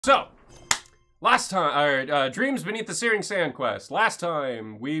So, last time, Dreams Beneath the Searing Sand quest. Last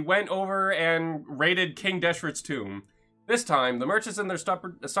time, we went over and raided King Deshret's tomb. This time, the merchants and their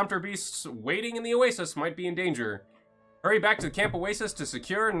sumpter beasts waiting in the oasis might be in danger. Hurry back to the camp oasis to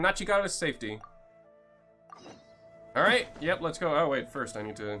secure Nachigata's safety. Alright, yep, let's go. Oh, wait, first I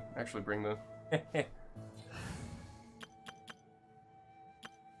need to actually bring the...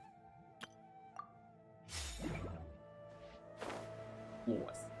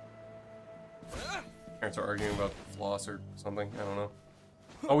 Parents are arguing about floss or something. I don't know.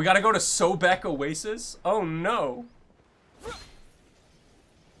 Oh, we gotta go to Sobek Oasis? Oh no.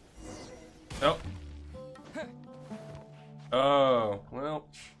 Nope. Oh, well.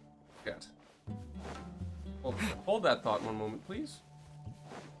 God. Hold that thought one moment, please.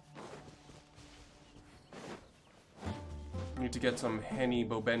 Need to get some Henny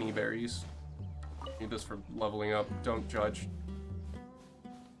Bobeni berries. Need this for leveling up. Don't judge.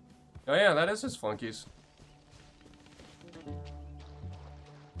 Oh yeah, that is his flunkies.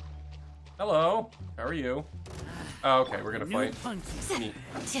 Hello. How are you? Oh, okay, we're gonna fight. Neat.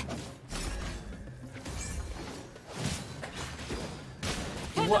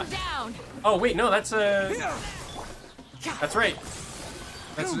 What? Oh wait, no, that's that's right.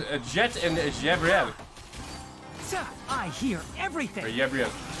 That's a Jet and a Gabriel. I hear everything. Or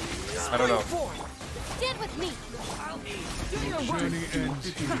Gabriel. I don't know. Stand with me. Do your work.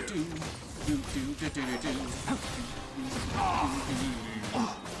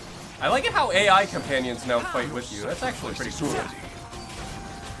 I like it how AI companions now fight with you. That's actually pretty cool.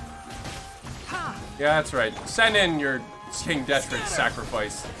 Yeah, that's right. Send in your King Deshret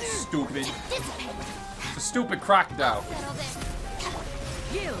sacrifice. Stupid. It's a stupid crocodile.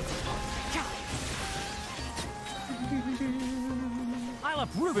 Yield. I'll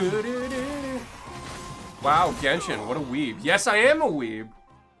uproot. Wow, Genshin, what a weeb. Yes, I am a weeb.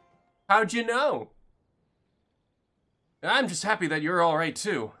 How'd you know? I'm just happy that you're alright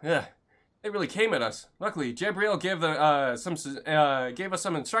too. Yeah, they really came at us. Luckily, Gabriel gave us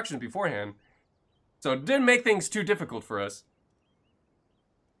some instructions beforehand, so it didn't make things too difficult for us.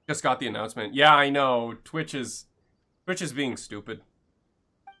 Just got the announcement. Yeah, I know. Twitch is being stupid.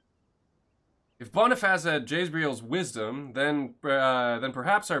 If Boniface had Gabriel's wisdom, then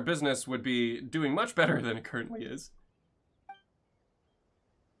perhaps our business would be doing much better than it currently is.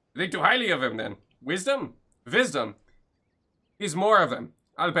 You think too highly of him, then? Wisdom? Wisdom. He's more of them.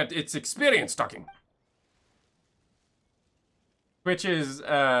 I'll bet it's experience talking. Twitch is,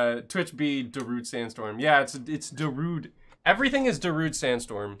 Twitch be Darude Sandstorm. Yeah, it's Darude. Everything is Darude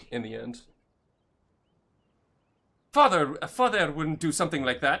Sandstorm in the end. Father wouldn't do something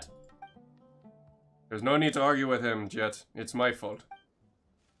like that. There's no need to argue with him, Jet. It's my fault.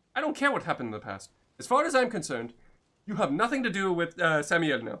 I don't care what happened in the past. As far as I'm concerned, you have nothing to do with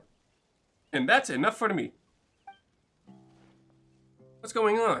Samuel now. And that's enough for me. What's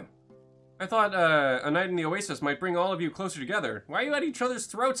going on? I thought a night in the Oasis might bring all of you closer together. Why are you at each other's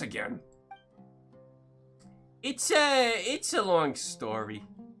throats again? It's a long story.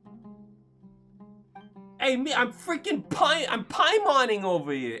 Hey, me, I'm freaking I'm paimoning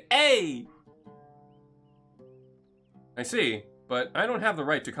over here. Hey! I see, but I don't have the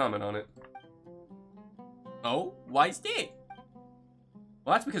right to comment on it. Oh? Why's that?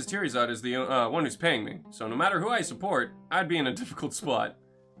 Well, that's because Tirizad is the one who's paying me, so no matter who I support, I'd be in a difficult spot.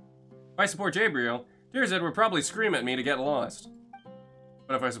 If I support Gabriel, Tirizad would probably scream at me to get lost.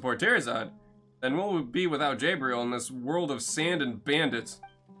 But if I support Tirizad, then we'll be without Gabriel in this world of sand and bandits.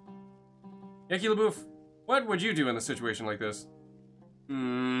 Yeckylabouf, what would you do in a situation like this?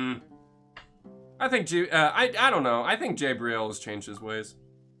 I think I don't know. I think Gabriel has changed his ways.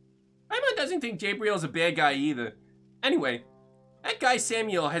 Paimon doesn't think Gabriel's a bad guy either. Anyway, that guy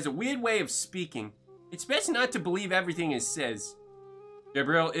Samuel has a weird way of speaking. It's best not to believe everything he says.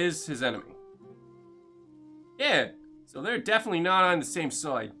 Gabriel is his enemy. Yeah, so they're definitely not on the same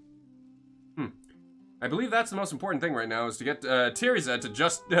side. I believe that's the most important thing right now is to get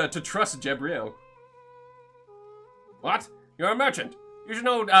Tirizad to trust Gabriel. What? You're a merchant. You should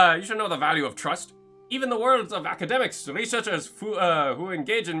know the value of trust. Even the worlds of academics, researchers who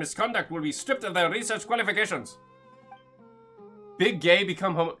engage in misconduct will be stripped of their research qualifications. Big gay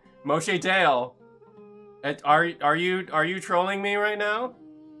become homo. Moshe Dale. Are you trolling me right now?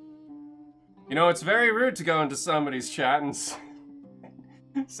 You know, it's very rude to go into somebody's chat and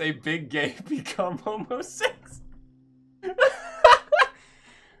say big gay become homosex.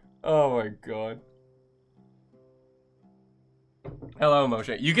 Oh my god. Hello,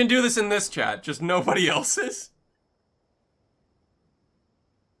 Moshe. You can do this in this chat, just nobody else's.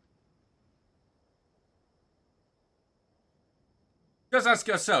 just ask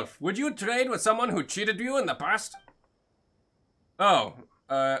yourself, would you trade with someone who cheated you in the past? Oh,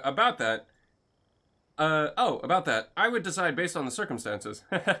 about that. About that. I would decide based on the circumstances.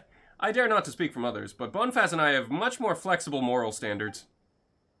 I dare not to speak from others, but Bonfaz and I have much more flexible moral standards.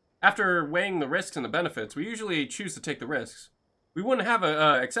 After weighing the risks and the benefits, we usually choose to take the risks. We wouldn't have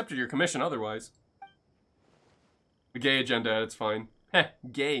accepted your commission otherwise. The gay agenda, it's fine. Heh,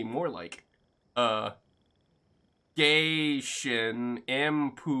 gay, more like. Gation,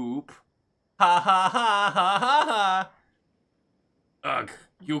 poop. Ha ha ha ha ha ha. Ugh,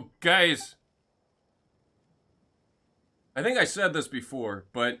 you guys. I think I said this before,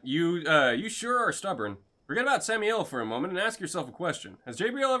 but you sure are stubborn. Forget about Samuel for a moment and ask yourself a question. Has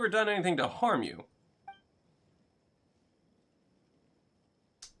Gabriel ever done anything to harm you?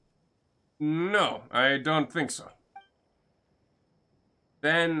 No, I don't think so.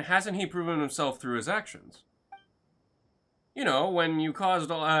 Then hasn't he proven himself through his actions? You know, when you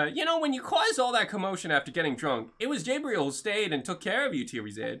caused all that commotion after getting drunk, it was Gabriel who stayed and took care of you,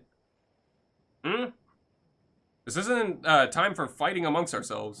 Tirized. This isn't time for fighting amongst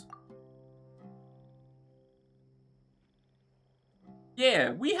ourselves.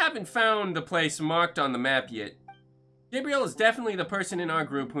 Yeah, we haven't found the place marked on the map yet. Gabriel is definitely the person in our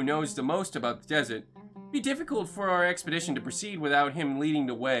group who knows the most about the desert. It'd be difficult for our expedition to proceed without him leading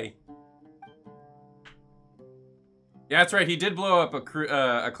the way. Yeah, that's right, he did blow up a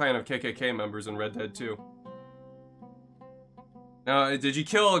clan of KKK members in Red Dead 2. Now, did you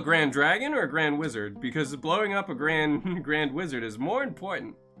kill a Grand Dragon or a Grand Wizard? Because blowing up a Grand Wizard is more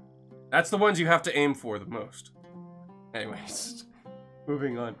important. That's the ones you have to aim for the most. Anyways,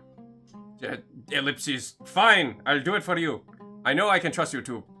 moving on. Ellipses, fine, I'll do it for you. I know I can trust you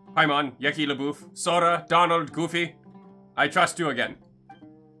too. Paimon, Yeckylabouf, Sora, Donald, Goofy. I trust you again.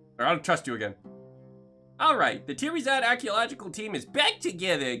 Or I'll trust you again. Alright, the Tirizad archaeological team is back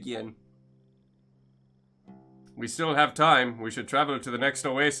together again. We still have time. We should travel to the next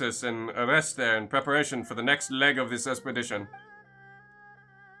oasis and rest there in preparation for the next leg of this expedition.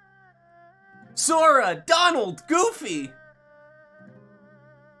 Sora, Donald, Goofy!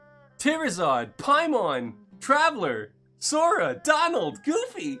 Tirizad, Paimon, Traveler, Sora, Donald,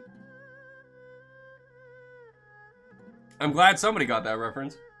 Goofy! I'm glad somebody got that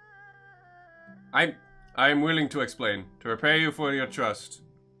reference. I'm willing to explain, to repay you for your trust,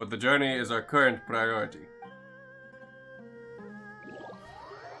 but the journey is our current priority.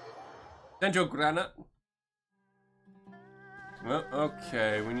 Denjo Granite. Well,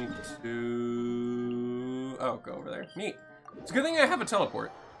 okay, we need to... Oh, go over there. Neat. It's a good thing I have a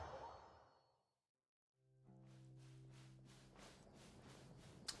teleport.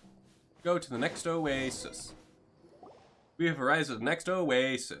 Go to the next oasis. We have arrived at the next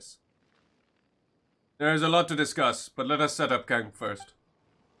oasis. There is a lot to discuss, but let us set up camp first.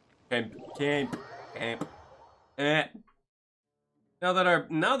 Camp. Now that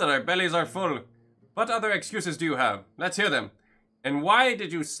our bellies are full, what other excuses do you have? Let's hear them. And why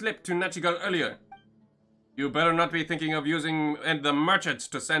did you slip to Nachigal earlier? You better not be thinking of using the merchants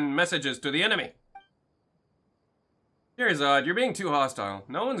to send messages to the enemy. Tirizad, you're being too hostile.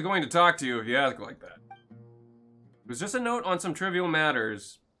 No one's going to talk to you if you ask like that. It was just a note on some trivial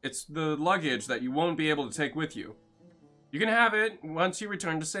matters. It's the luggage that you won't be able to take with you. You can have it once you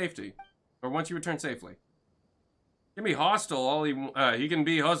return to safety. Or once you return safely. He can be hostile all he can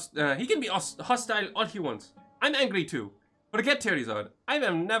be hostile all he wants. I'm angry too. Forget Tirizad.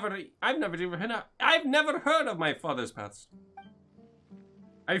 I've never heard of my father's past.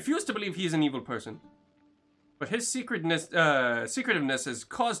 I refuse to believe he's an evil person. But his secretiveness has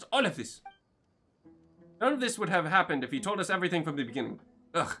caused all of this. None of this would have happened if he told us everything from the beginning.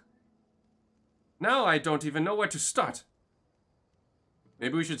 Ugh. Now I don't even know where to start.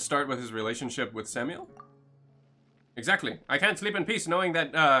 Maybe we should start with his relationship with Samuel? Exactly. I can't sleep in peace knowing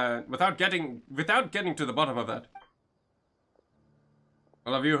that, without getting to the bottom of that.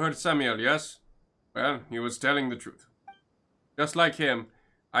 All of you heard Samuel, yes? Well, he was telling the truth. Just like him,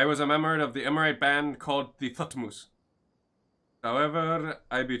 I was a member of the Emirate band called the Thutmose. However,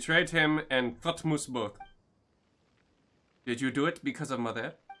 I betrayed him and Thutmose both. Did you do it because of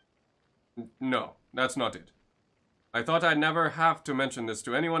Mother? No, that's not it. I thought I'd never have to mention this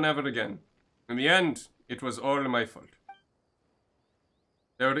to anyone ever again. In the end, it was all my fault.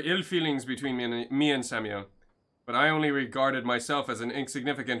 There were ill feelings between me and Samuel, but I only regarded myself as an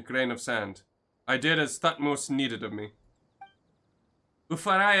insignificant grain of sand. I did as Thutmose needed of me.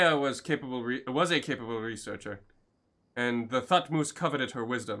 Ufaraya was a capable researcher, and the Thutmose coveted her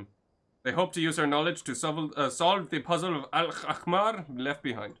wisdom. They hoped to use her knowledge to solve the puzzle of Al-Akhmar left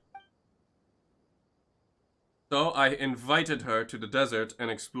behind. So I invited her to the desert and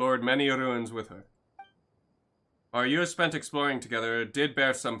explored many ruins with her. Our years spent exploring together did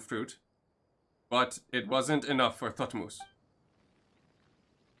bear some fruit, but it wasn't enough for Thutmose.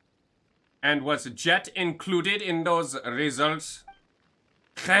 And was Jet included in those results?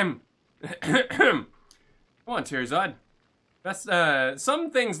 Come on, Tearzad. Best,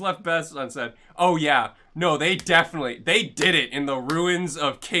 some things left best unsaid. Oh yeah, no, they did it in the ruins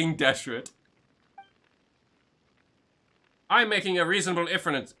of King Deshret. I'm making a reasonable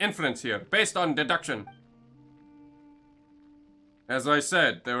inference here, based on deduction. As I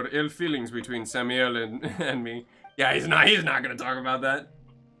said, there were ill feelings between Samuel and me. Yeah, he's not gonna talk about that.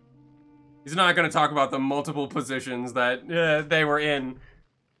 He's not gonna talk about the multiple positions that they were in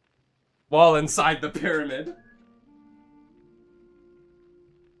while inside the pyramid.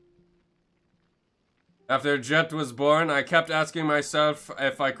 After Jet was born, I kept asking myself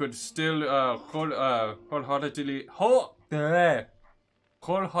if I could still wholeheartedly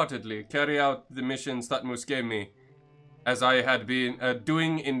carry out the missions Thutmose gave me, as I had been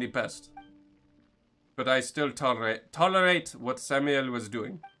doing in the past. Could I still tolerate what Samuel was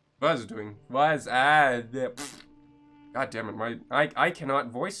doing? God damn it, I cannot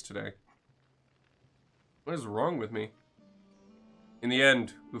voice today. What is wrong with me? In the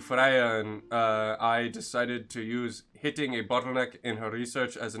end, Ufraya and I decided to use hitting a bottleneck in her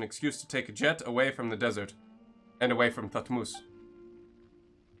research as an excuse to take Jet away from the desert and away from Thutmose.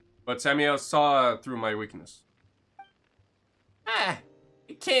 But Samuel saw through my weakness.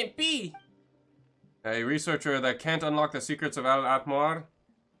 It can't be. A researcher that can't unlock the secrets of Al-Ahmar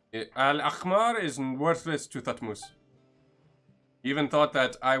is worthless to Thutmose. Even thought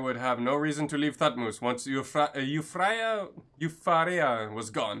that I would have no reason to leave Thutmose once Euphoria was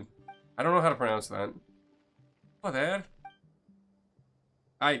gone. I don't know how to pronounce that. Oh, there.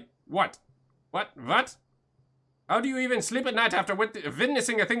 What? What? How do you even sleep at night after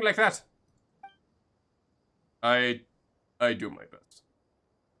witnessing a thing like that? I do my best.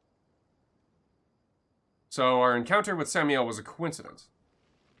 So our encounter with Samuel was a coincidence.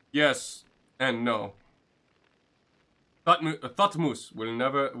 Yes and no. Thutmose will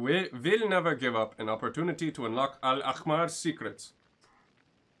never give up an opportunity to unlock Al-Ahmar's secrets.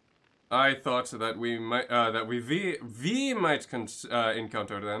 I thought that we might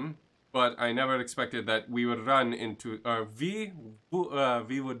encounter them, but I never expected that we would run into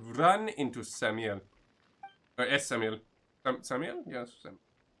Samuel. Samuel. Samuel? Yes, Samuel.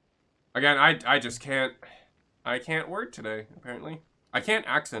 Again, I just can't. I can't word today, apparently. I can't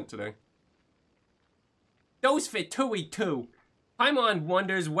accent today. Those Fatui too. Paimon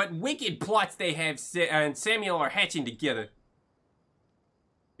wonders what wicked plots they have and Samuel are hatching together.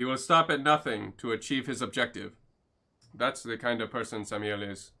 He will stop at nothing to achieve his objective. That's the kind of person Samuel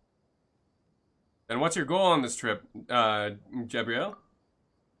is. And what's your goal on this trip, Gabriel?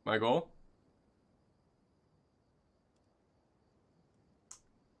 My goal?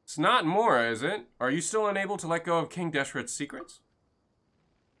 It's not more, is it? Are you still unable to let go of King Deshret's secrets?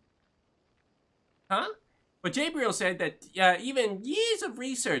 Huh? But Gabriel said that even years of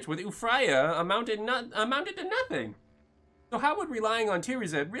research with Ufraya amounted to nothing. So how would relying on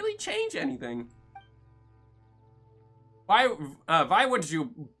Tirized really change anything? Why wouldn't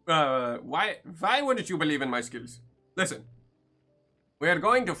you believe in my skills? Listen, we are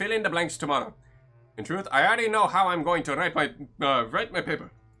going to fill in the blanks tomorrow. In truth, I already know how I'm going to write my paper.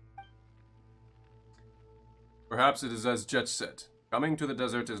 Perhaps it is as Jet said. Coming to the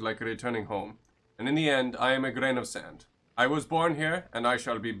desert is like returning home. And in the end, I am a grain of sand. I was born here, and I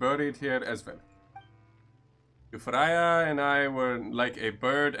shall be buried here as well. Ufraya and I were like a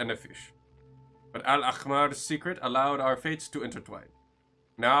bird and a fish. But Al-Ahmar's secret allowed our fates to intertwine.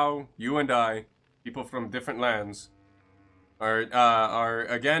 Now, you and I, people from different lands, are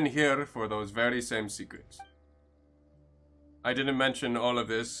again here for those very same secrets. I didn't mention all of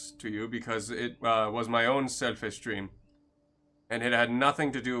this to you because it was my own selfish dream. And it had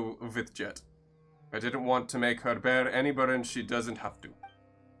nothing to do with Jet. I didn't want to make her bear any burden she doesn't have to.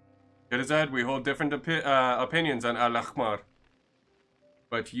 Tirized, we hold different opinions on Al-Ahmar.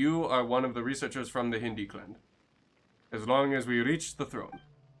 But you are one of the researchers from the Hindi clan. As long as we reach the throne.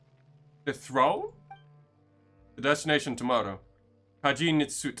 The throne? The destination tomorrow. Haji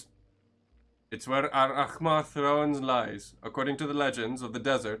Nitsut. It's where Al-Ahmar throne lies. According to the legends of the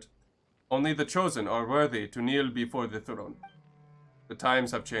desert, only the chosen are worthy to kneel before the throne. The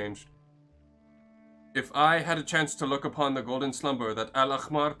times have changed. If I had a chance to look upon the golden slumber that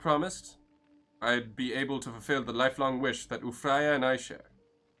Al-Ahmar promised, I'd be able to fulfill the lifelong wish that Ufraya and I share.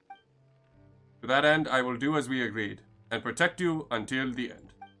 To that end, I will do as we agreed, and protect you until the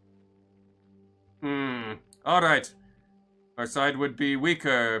end. Alright. Our side would be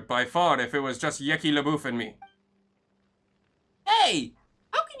weaker by far if it was just Yeckylabouf and me. Hey!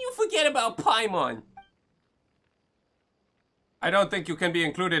 How can you forget about Paimon? I don't think you can be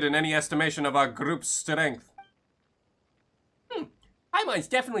included in any estimation of our group's strength. Paimon's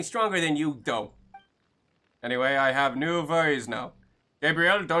definitely stronger than you, though. Anyway, I have new worries now.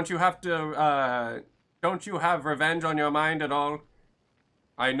 Gabriel, don't you have revenge on your mind at all?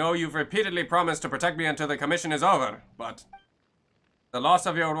 I know you've repeatedly promised to protect me until the commission is over, but the loss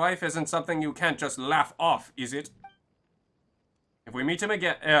of your wife isn't something you can't just laugh off, is it? If we meet him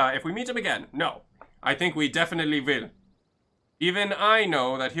again, no. I think we definitely will. Even I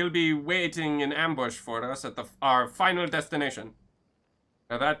know that he'll be waiting in ambush for us at our final destination.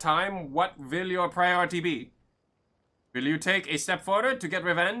 At that time, what will your priority be? Will you take a step forward to get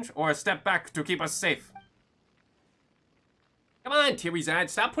revenge, or a step back to keep us safe? Come on, Tirizad,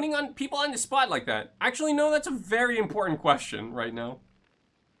 stop putting people on the spot like that. Actually, no, that's a very important question right now.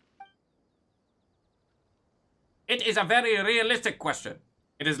 It is a very realistic question.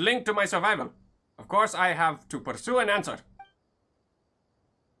 It is linked to my survival. Of course, I have to pursue an answer.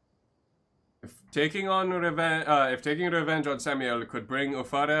 If taking revenge on Samuel could bring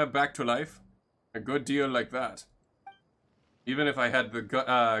Ufara back to life, a good deal like that. Even if I had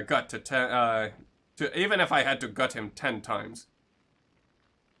the even if I had to gut him 10 times,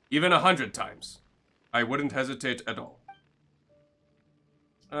 even 100 times, I wouldn't hesitate at all.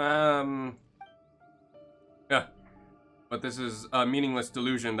 Yeah, but this is a meaningless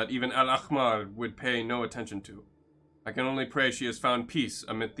delusion that even Al-Ahmar would pay no attention to. I can only pray she has found peace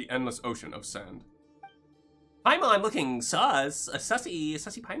amid the endless ocean of sand. Paimon looking sus. A sussy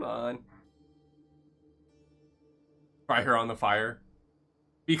Paimon. Fry her on the fire.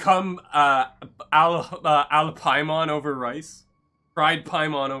 Become Al Paimon over rice. Fried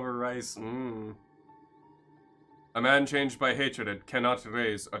Paimon over rice. A man changed by hatred cannot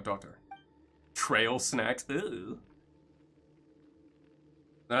raise a daughter. Trail snacks. Ew.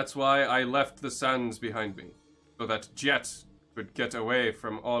 That's why I left the sands behind me. So that Jet could get away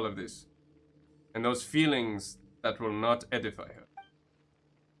from all of this. And those feelings that will not edify her.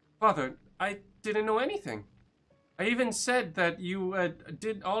 Father, I didn't know anything. I even said that you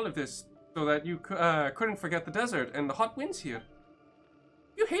did all of this so that you couldn't forget the desert and the hot winds here.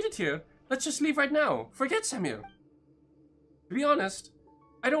 You hate it here. Let's just leave right now. Forget Samuel. To be honest,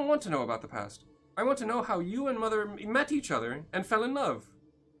 I don't want to know about the past. I want to know how you and Mother met each other and fell in love.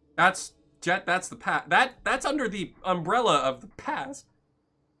 That's Jet, that's the past. That's under the umbrella of the past.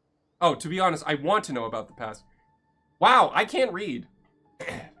 Oh, to be honest, I want to know about the past. Wow, I can't read.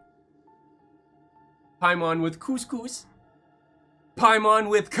 Paimon with couscous. Paimon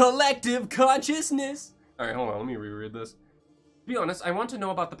with collective consciousness. Alright, hold on, let me reread this. To be honest, I want to know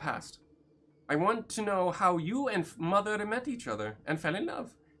about the past. I want to know how you and Mother met each other and fell in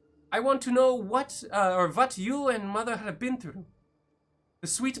love. I want to know what you and Mother have been through. The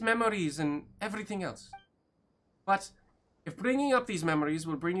sweet memories and everything else. But if bringing up these memories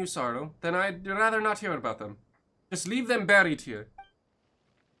will bring you sorrow, then I'd rather not hear about them. Just leave them buried here.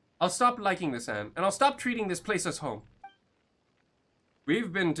 I'll stop liking the sand, and I'll stop treating this place as home.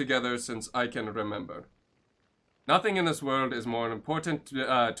 We've been together since I can remember. Nothing in this world is more important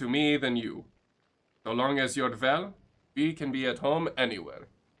to me than you. So long as you're well, we can be at home anywhere.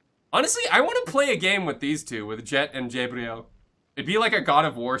 Honestly, I want to play a game with these two, with Jet and Jabriel. It'd be like a God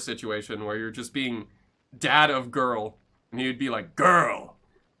of War situation where you're just being dad of girl. And he'd be like, Girl,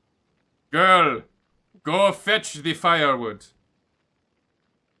 go fetch the firewood.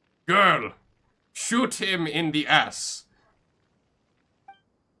 Girl, shoot him in the ass.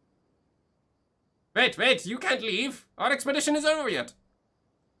 Wait, you can't leave. Our expedition is over yet.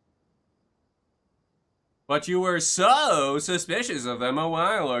 But you were so suspicious of them a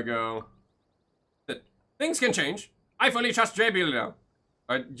while ago. Things can change. I fully trust Jabriel now.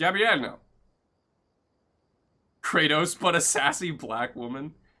 Jabriel now. Kratos, but a sassy black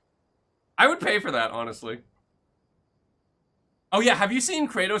woman. I would pay for that, honestly. Oh yeah, have you seen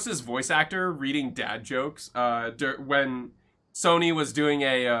Kratos' voice actor reading dad jokes? When Sony was doing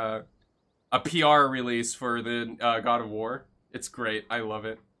a PR release for the God of War. It's great. I love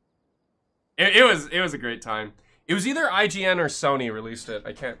it. It was a great time. It was either IGN or Sony released it.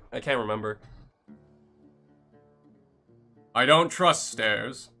 I can't remember. I don't trust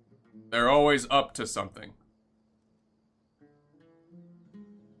stairs. They're always up to something.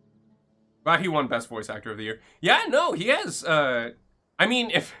 But he won Best Voice Actor of the Year. Yeah, no, he has. I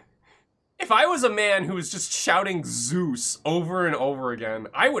mean, if I was a man who was just shouting Zeus over and over again,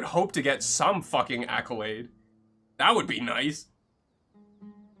 I would hope to get some fucking accolade. That would be nice.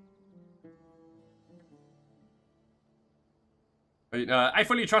 I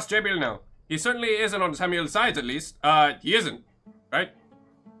fully trust Jabriel now. He certainly isn't on Samuel's side, at least. He isn't, right?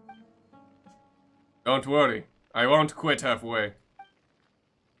 Don't worry. I won't quit halfway.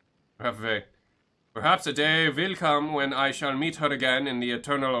 Halfway. Perhaps a day will come when I shall meet her again in the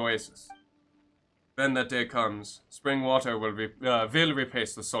eternal oasis. When that day comes, spring water will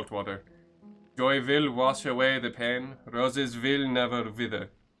replace the salt water. Joy will wash away the pain, roses will never wither,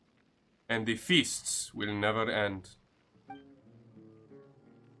 and the feasts will never end.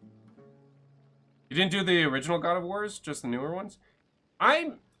 You didn't do the original God of Wars, just the newer ones?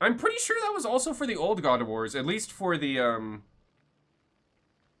 I'm pretty sure that was also for the old God of Wars, at least for the, I'm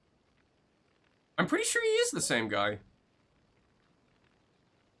pretty sure he is the same guy.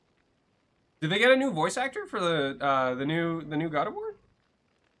 Did they get a new voice actor for the new God of War?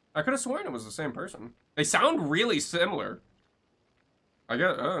 I could have sworn it was the same person. They sound really similar. I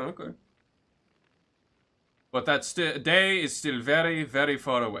guess, oh, okay. But that day is still very, very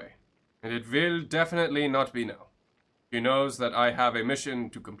far away. And it will definitely not be now. He knows that I have a mission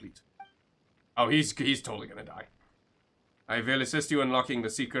to complete. Oh, he's totally gonna die. I will assist you in unlocking the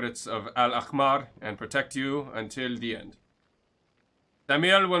secrets of Al-Akhmar and protect you until the end.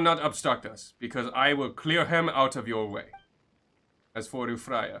 Samuel will not obstruct us, because I will clear him out of your way. As for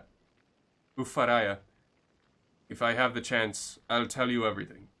Ufaraya, if I have the chance, I'll tell you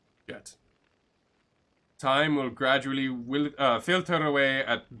everything. Yet. Time will gradually filter away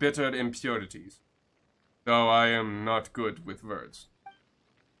at bitter impurities, though I am not good with words.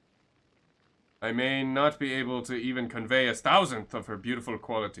 I may not be able to even convey 1,000th of her beautiful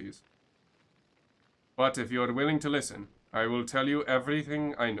qualities. But if you're willing to listen, I will tell you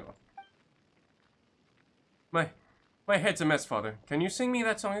everything I know. My head's a mess, Father. Can you sing me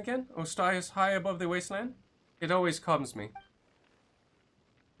that song again? O stars high above the wasteland? It always calms me.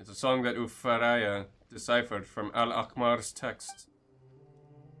 It's a song that Ufaraya deciphered from Al-Akhmar's text.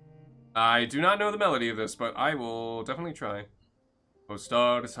 I do not know the melody of this, but I will definitely try. O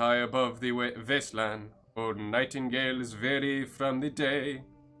stars high above the wasteland, O nightingales vary from the day.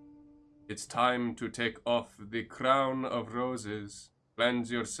 It's time to take off the crown of roses. Cleanse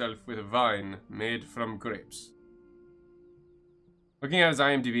yourself with wine made from grapes. Looking at his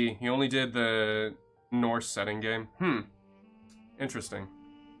IMDb, he only did the Norse setting game. Interesting.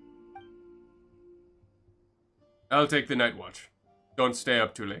 I'll take the night watch. Don't stay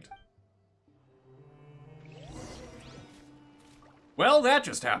up too late. Well, that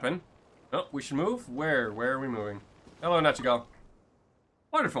just happened. Oh, we should move? Where are we moving? Hello, Nachigal.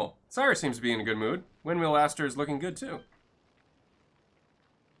 Wonderful. Cyrus seems to be in a good mood. Windwheel Aster is looking good, too.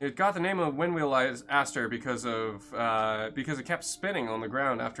 It got the name of Windwheel Aster because it kept spinning on the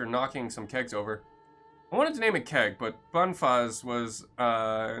ground after knocking some kegs over. I wanted to name it Keg, but Bunfuzz was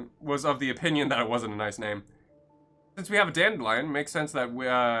of the opinion that it wasn't a nice name. Since we have a dandelion, it makes sense that we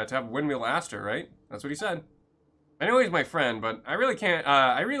to have Windwheel Aster, right? That's what he said. I know he's my friend, but I really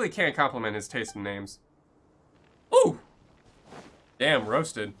can't compliment his taste in names. Ooh! Damn,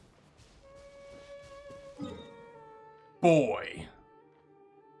 roasted. Boy.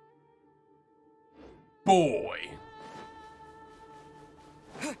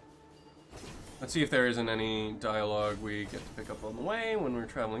 Let's see if there isn't any dialogue we get to pick up on the way when we're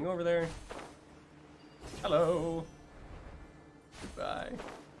traveling over there. Hello. Goodbye.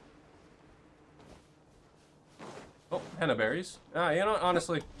 Oh, henna berries. You know,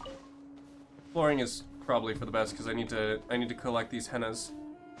 honestly, exploring is probably for the best because I need to collect these hennas.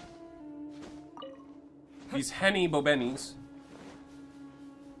 These henny bobennies.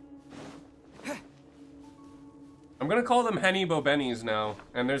 I'm gonna call them henny bobennies now,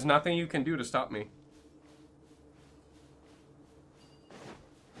 and there's nothing you can do to stop me.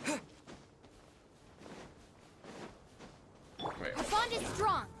 Wait. Our bond is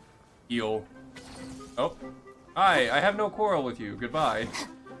strong. Heal. Oh. Hi, I have no quarrel with you. Goodbye.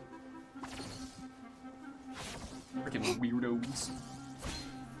 Freaking weirdos.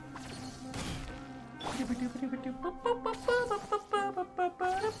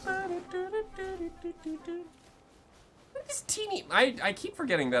 This teeny... I keep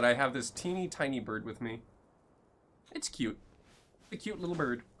forgetting that I have this teeny tiny bird with me. It's cute. A cute little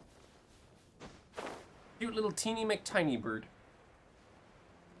bird. Cute little teeny McTiny bird.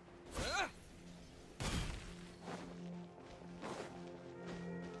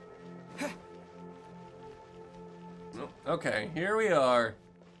 Okay, here we are.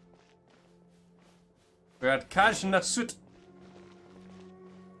 We're at Kajnatsut.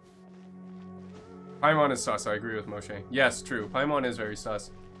 Paimon is sus, I agree with Moshe. Yes, true. Paimon is very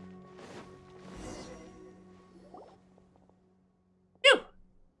sus. Phew!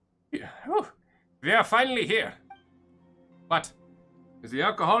 Yeah, whew. We are finally here. But Is the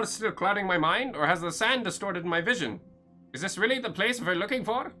alcohol still clouding my mind, or has the sand distorted my vision? Is this really the place we're looking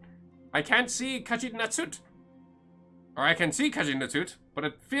for? I can't see Kajinatsut. Or I can see Kajinatsut, but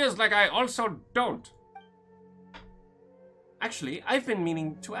it feels like I also don't. Actually, I've been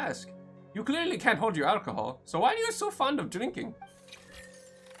meaning to ask. You clearly can't hold your alcohol, so why are you so fond of drinking?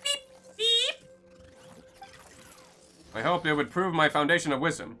 Beep, beep. I hoped it would prove my foundation of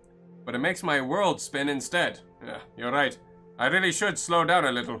wisdom, but it makes my world spin instead. Yeah, you're right. I really should slow down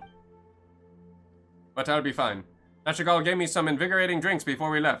a little. But I'll be fine. Nachigall gave me some invigorating drinks before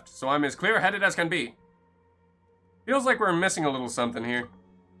we left, so I'm as clear-headed as can be. Feels like we're missing a little something here.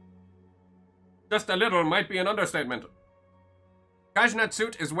 Just a little might be an understatement.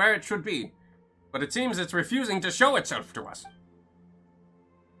 Kajnatsut is where it should be, but it seems it's refusing to show itself to us.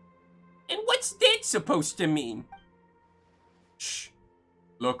 And what's that supposed to mean? Shh.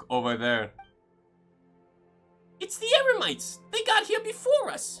 Look over there. It's the Eremites! They got here before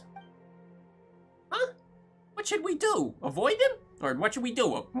us! Huh? What should we do? Avoid them? Or what should we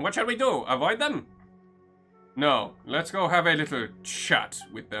do? What should we do? Avoid them? No, let's go have a little chat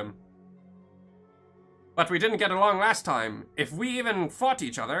with them. But we didn't get along last time. If we even fought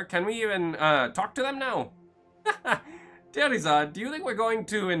each other, can we even talk to them now? Terizard, do you think we're going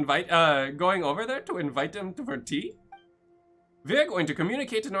to going over there to invite them for tea? We're going to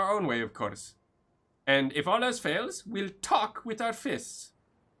communicate in our own way, of course. And if all else fails, we'll talk with our fists.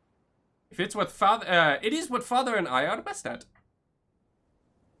 If it's what it is what Father and I are best at.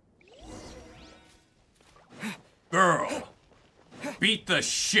 Girl, beat the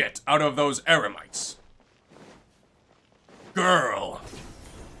shit out of those Eremites. Girl.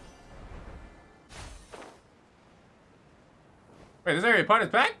 Wait, this area part is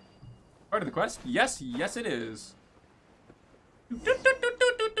back? Part of the quest? Yes, yes it is.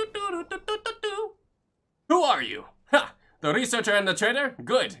 Who are you? Ha! The researcher and the trader?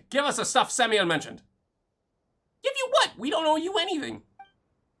 Good. Give us the stuff Samuel mentioned. Give you what? We don't owe you anything.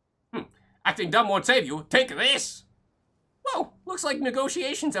 Acting dumb won't save you. Take this. Whoa, looks like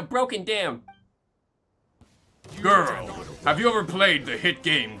negotiations have broken down. Girl, have you ever played the hit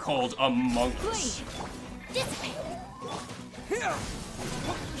game called Among Us? Dissipate.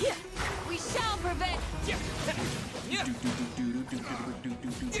 We shall prevent.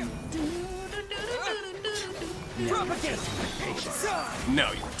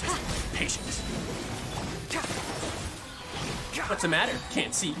 No, you're just patient. What's the matter?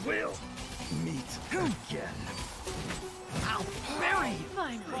 Can't see. We'll meet again. I'll bury you.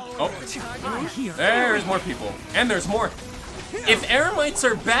 Oh, there's more people. And there's more. If Eremites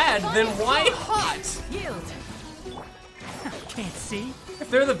are bad, then why hot? Yield. Can't see. If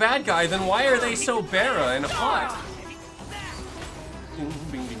they're the bad guy, then why are they so bara and hot?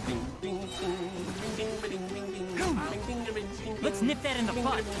 Let's nip that in the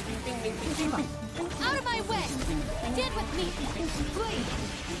bud. Out of my way. Dead with me. Flee.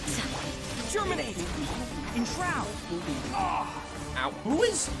 Germinate. Enshroud. Ow. Who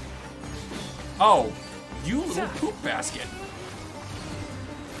is? Oh, you little poop basket.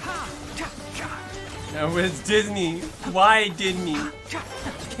 That was Disney. Why Disney?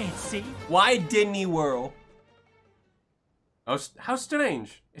 Can't see. Why Disney World? Oh, how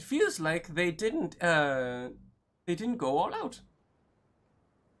strange. It feels like they didn't go all out.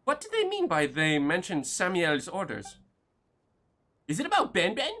 What do they mean by they mentioned Samuel's orders? Is it about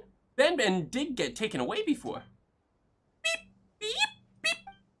Ben Ben? Ben Ben did get taken away before. Beep, beep, beep.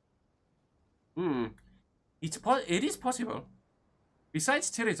 It is possible.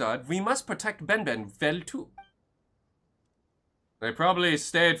 Besides Terizard, we must protect Ben Ben well too. They probably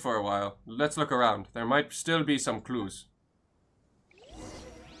stayed for a while. Let's look around. There might still be some clues.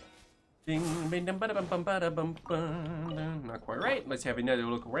 Not quite right. Let's have another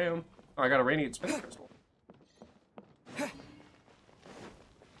look around. Oh, I got a radiant spell crystal.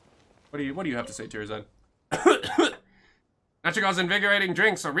 What do you have to say, Terizard? Nachigall's invigorating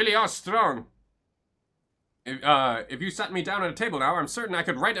drinks really are strong. If you sat me down at a table now, I'm certain I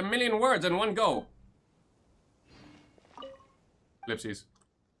could write 1,000,000 words in one go. Ellipses.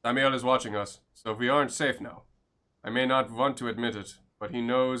 Samuel is watching us, so we aren't safe now. I may not want to admit it, but he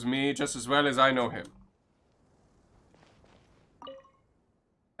knows me just as well as I know him.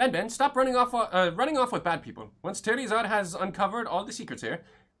 Ben, stop running off with bad people. Once Terizard has uncovered all the secrets here,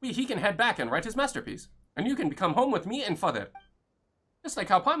 he can head back and write his masterpiece. And you can become home with me and Father. Just like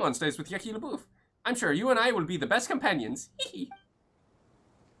how Paimon stays with Yeckylabouf. I'm sure you and I will be the best companions.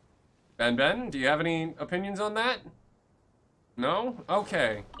 Ben, do you have any opinions on that? No?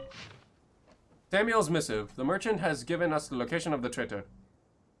 Okay. Samuel's missive. The merchant has given us the location of the traitor.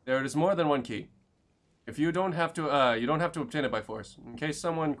 There is more than one key. If you don't have to obtain it by force. In case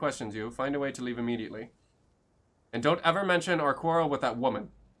someone questions you, find a way to leave immediately. And don't ever mention our quarrel with that woman.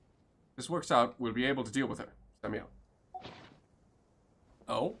 If this works out, we'll be able to deal with her. Samuel.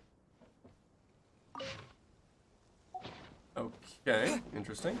 Oh. Okay,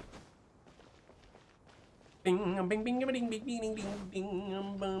 interesting. Bing bing bing bing bing bing bing bing bing.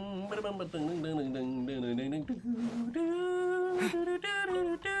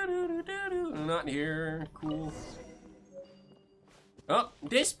 Not here. Cool. Oh,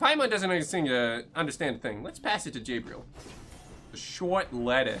 this Paimon doesn't understand a thing. Let's pass it to Jabriel. A short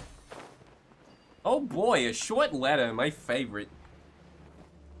letter. Oh boy, a short letter, my favorite.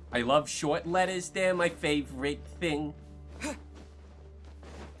 I love short letters, they're my favorite thing.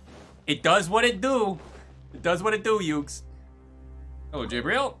 It does what it do. It does what it do, Yugs. Hello,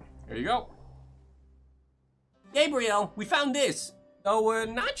 Jabriel. Here you go. Gabriel, we found this. Though we're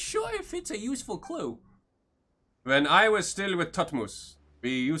not sure if it's a useful clue. When I was still with Tutmos,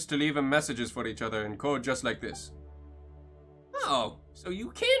 we used to leave messages for each other in code just like this. Oh, so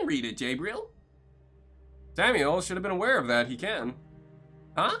you can read it, Jabriel. Samuel should have been aware of that. He can.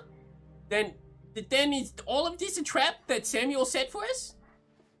 Huh? Then is all of this a trap that Samuel set for us?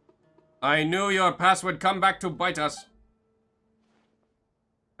 I knew your past would come back to bite us.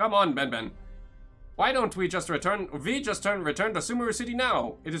 Come on, Ben. Why don't we just return to Summeru City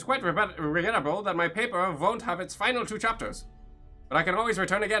now? It is quite regrettable that my paper won't have its final 2 chapters. But I can always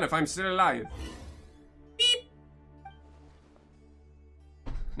return again if I'm still alive. Beep.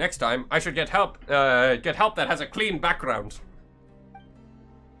 Next time, I should get help that has a clean background.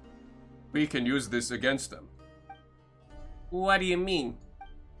 We can use this against them. What do you mean?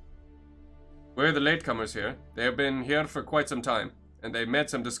 We're the latecomers here. They have been here for quite some time, and they've made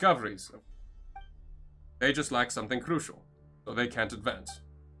some discoveries. They just lack something crucial, so they can't advance.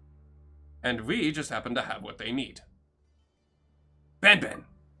 And we just happen to have what they need. Ben!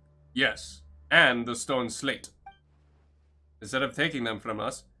 Yes, and the stone slate. Instead of taking them from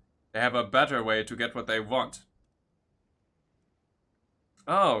us, they have a better way to get what they want.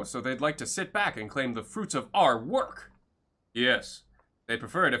 Oh, so they'd like to sit back and claim the fruits of our work. Yes, they'd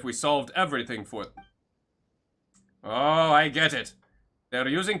prefer it if we solved everything for them. Oh, I get it. They're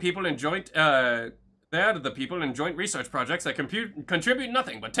using people in joint, they're the people in joint research projects that contribute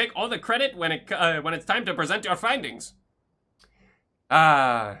nothing, but take all the credit when it's time to present your findings.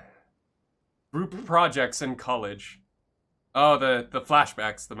 Ah. Group projects in college. Oh, the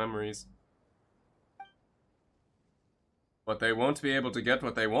flashbacks, the memories. But they won't be able to get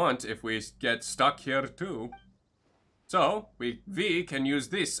what they want if we get stuck here too. So, we can use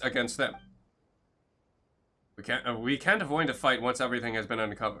this against them. We can't avoid a fight once everything has been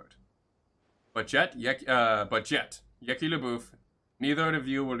uncovered. But Yeckylabouf, neither of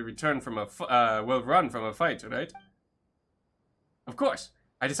you will run from a fight, right? Of course.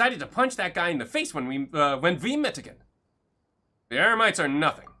 I decided to punch that guy in the face when we met again. The Eremites are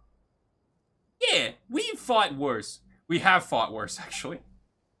nothing. Yeah, we've fought worse. We have fought worse, actually.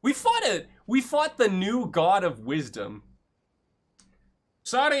 We fought the new god of wisdom.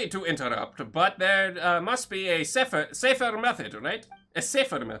 Sorry to interrupt, but there must be a safer method, right? A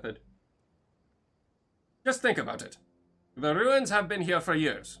safer method. Just think about it. The ruins have been here for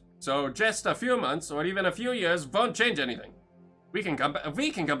years, so just a few months or even a few years won't change anything. We can come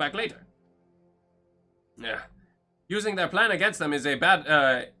back later. Yeah. Using their plan against them is a bad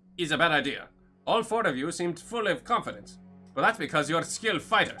idea. All 4 of you seemed full of confidence. Well, that's because you're skilled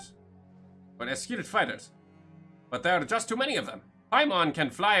fighters. But there are just too many of them. Paimon can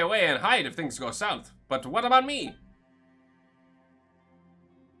fly away and hide if things go south. But what about me?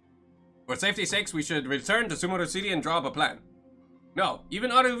 For safety's sakes, we should return to Summeru City and draw up a plan. No, even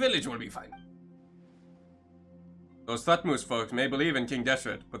Aru village will be fine. Those Thutmose folks may believe in King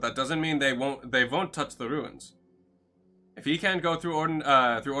Deshret, but that doesn't mean they won't touch the ruins. If he can't go through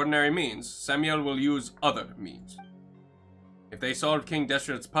ordinary means, Samuel will use other means. If they solved King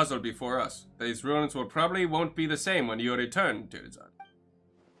Deshret's puzzle before us, these ruins probably won't be the same when you return, Tirzad.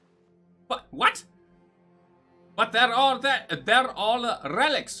 What? But they're all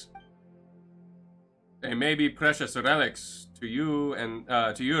relics. They may be precious relics to you and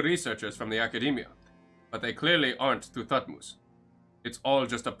to you researchers from the academia, but they clearly aren't to Thutmose. It's all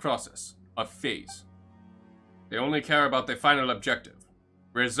just a process, a phase. They only care about the final objective.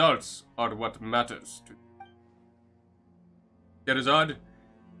 Results are what matters to them. Tirzad,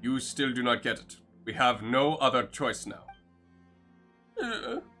 you still do not get it. We have no other choice now.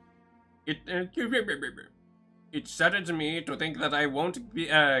 It saddens me to think that I won't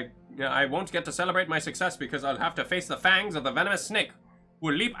get to celebrate my success because I'll have to face the fangs of the venomous snake who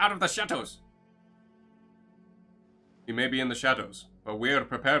will leap out of the shadows. He may be in the shadows, but we are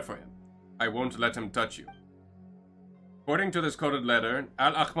prepared for him. I won't let him touch you. According to this coded letter,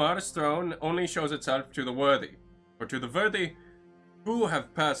 Al-Akhmar's throne only shows itself to the worthy, or to the worthy who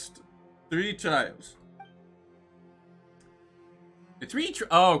have passed 3 trials. The 3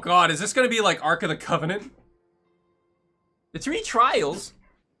 oh god, is this gonna be like Ark of the Covenant? The 3 trials?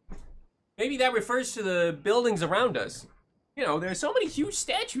 Maybe that refers to the buildings around us. You know, there's so many huge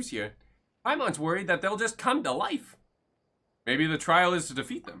statues here. Paimon's worried that they'll just come to life. Maybe the trial is to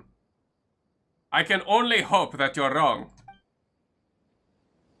defeat them. I can only hope that you're wrong.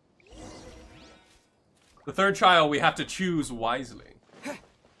 The 3rd trial, we have to choose wisely.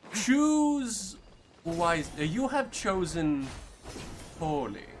 Choose wisely. You have chosen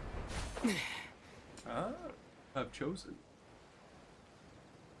poorly. Ah, have chosen.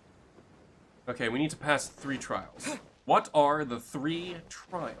 Okay, we need to pass 3 trials. What are the 3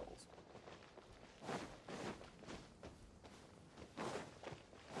 trials?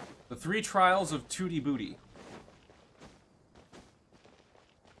 The 3 trials of Tootie Booty.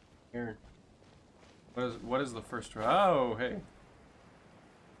 Here. What is the first trial? Oh, hey.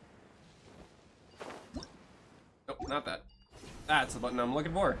 Nope, not that. That's the button I'm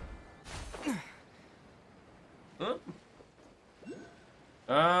looking for. Huh?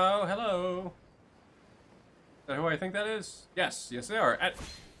 Oh, hello. Is that who I think that is? Yes, yes they are.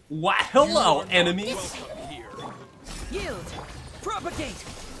 Wow, hello, enemies. Yield. Propagate.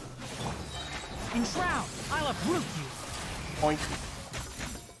 Enshroud. I'll uproot you. Point.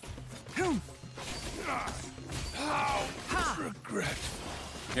 Ha. Regret.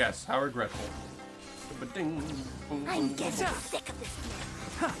 Yes, how regretful. I'm getting sick of this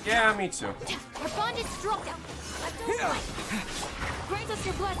man. Yeah, me too. Our bond is strong. I don't like it. Grant us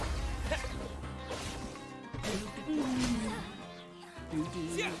your blessing.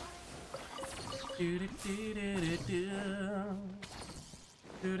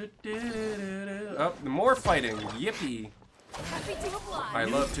 Oh, more fighting. Yippee. Happy to oblige. I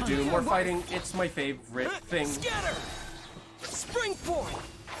love to do more fighting. It's my favorite thing. Scatter. Springboard.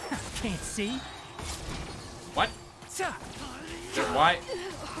 Can't see. What? Sa. Why?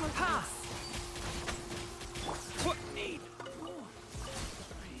 Ha. What need?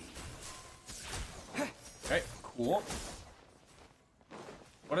 Okay, cool.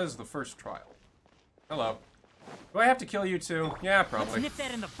 What is the first trial? Hello. Do I have to kill you too? Yeah, Let's probably. nip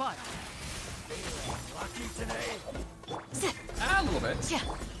that in the butt. Lucky today. A little bit.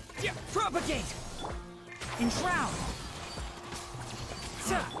 Yeah. Propagate. Enshroud.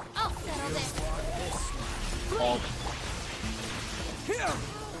 Sa. I'll settle this. All. Here.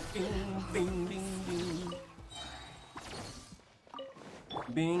 Bing, bing, bing, bing.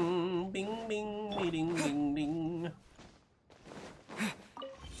 Bing, bing, bing, ding, ding, ding.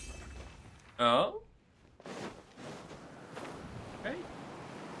 Oh? Okay.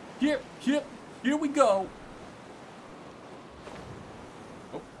 Here we go.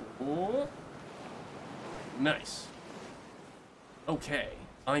 Oh, oh. Nice. Okay,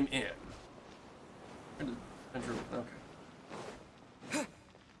 I'm in. Okay.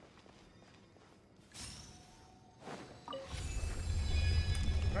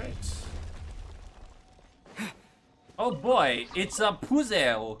 Right. Oh boy, it's a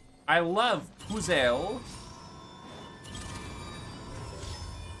puzzle. I love puzzle.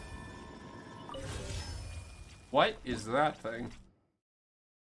 What is that thing?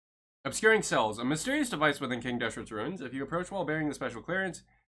 Obscuring cells, a mysterious device within King Deshret's ruins. If you approach while bearing the special clearance,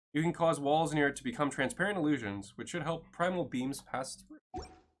 you can cause walls near it to become transparent illusions, which should help primal beams pass through.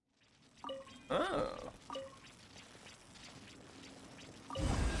 Oh.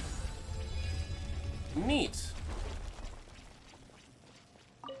 Neat.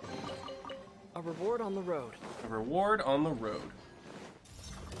 A reward on the road. A reward on the road.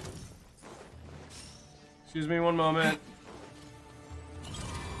 Excuse me one moment.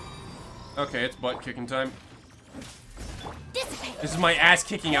 Okay, it's butt kicking time. Dissipate. This is my ass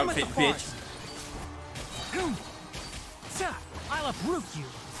kicking outfit, bitch. Sa. I'll uproot you.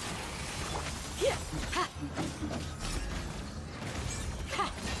 Ha.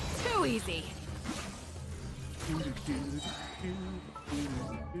 Ha. Too easy.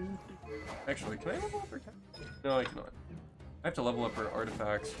 Actually, can I level up her cat? No, I cannot. I have to level up her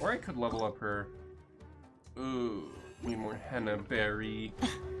artifacts, or I could level up her. Ooh, need more henna berry.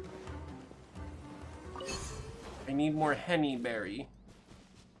 I need more henny berry.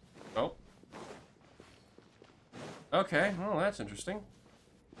 Oh. Okay, well that's interesting.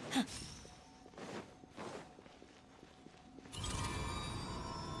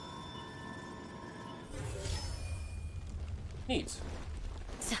 Neat.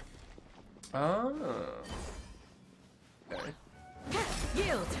 Ah. Okay.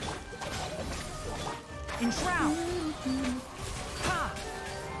 Yield. Enshroud. Ha.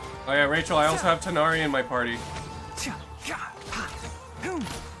 Oh yeah, Rachel, I also have Tanari in my party. Cha. Ka. Ha. Boom.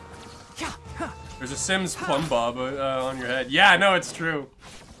 Ka. Ha. There's a Sims plumb bob on your head. Yeah, no, it's true.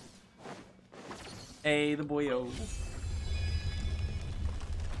 Hey, the boyo.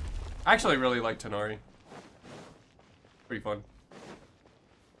 I actually really like Tanari. Pretty fun.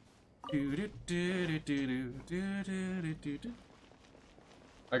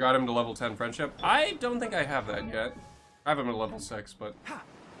 I got him to level 10 friendship. I don't think I have that yet. I have him at level 6, but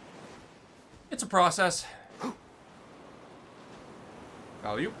it's a process.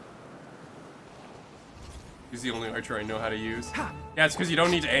 Value. He's the only archer I know how to use. Yeah, it's because you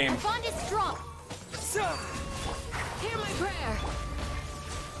don't need to aim. Bond is strong. Hear my prayer.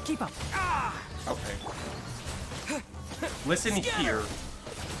 Keep up. Okay. Listen here.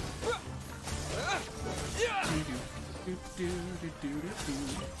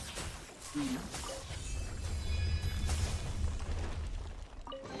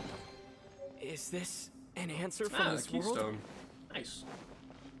 Is this an answer from Ah, this keystone. world? Nice.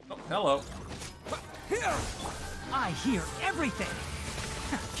 Oh, hello. I hear everything.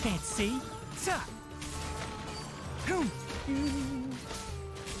 Can't see. Ta. Boom.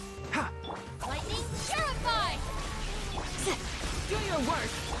 Ha. Lightning purify. Do your work.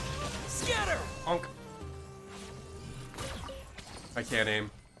 Scatter! Honk. I can't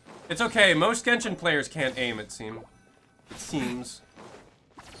aim. It's okay. Most Genshin players can't aim, it seems.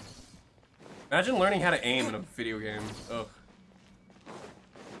 Imagine learning how to aim in a video game. Ugh.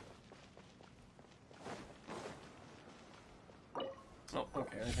 Oh,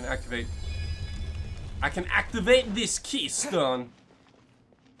 okay. I can activate this keystone.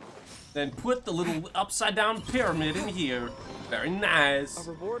 Then put the little upside down pyramid in here. Very nice.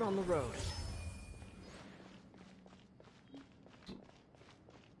 A reward on the road.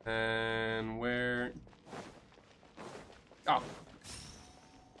 And where? Oh.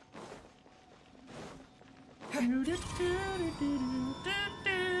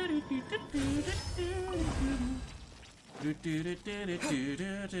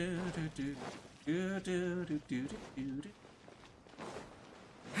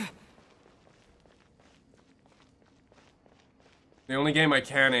 The only game I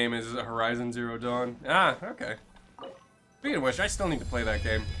can aim is Horizon Zero Dawn. Ah, okay. Speaking of which, I still need to play that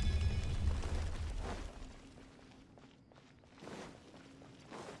game.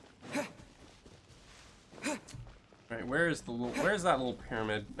 Right, where's that little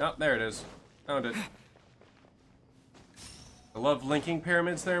pyramid? Oh, there it is. Found it. I love linking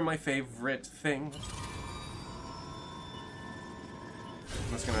pyramids, they're my favorite thing.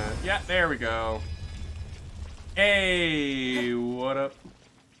 I'm just gonna, yeah, there we go. Hey, what up?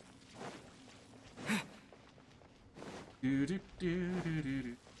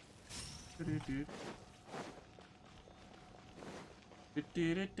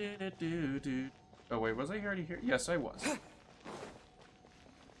 Oh wait, was I already here? Yes, I was.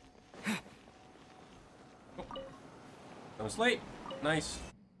 Oh. I was late. Nice.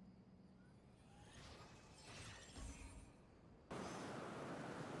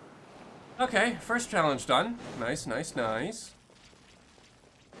 Okay, first challenge done. Nice, nice, nice.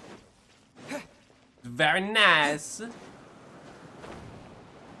 Very nice.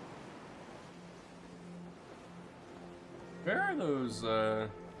 Where are those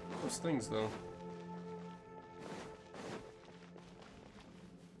things, though?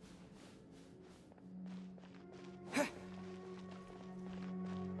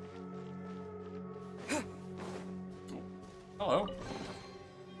 Hello.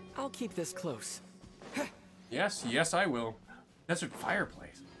 I'll keep this close. Yes, yes, I will. Desert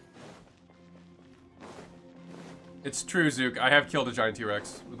fireplace. It's true, Zook. I have killed a giant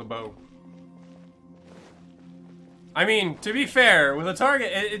T-Rex with a bow. I mean, to be fair, with a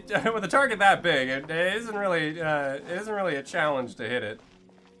target, with a target that big, it isn't really a challenge to hit it.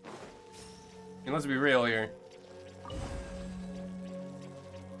 I mean, let's be real here.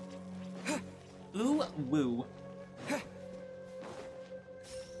 Ooh, woo.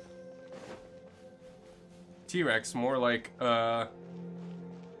 T-Rex, more like,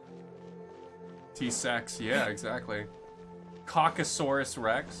 T-Sex, yeah, exactly. Caucasaurus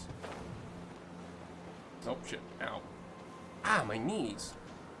Rex. Oh, shit, ow. Ah, my knees.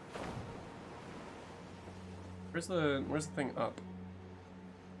 Where's the thing up?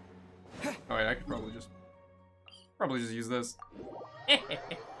 Oh, yeah, I could probably just use this.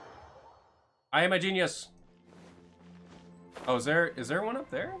 I am a genius. Oh, is there one up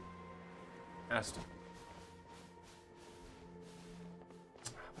there? Has to.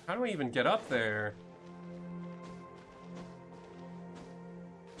 How do I even get up there?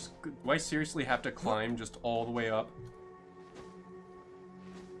 Do I seriously have to climb just all the way up?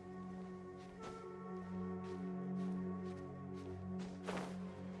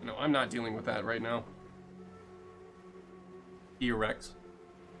 No, I'm not dealing with that right now. T-Rex.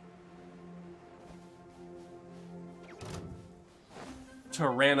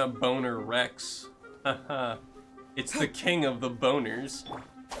 Tyranna Boner Rex. Haha. It's the king of the boners.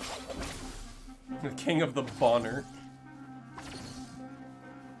 The king of the boner.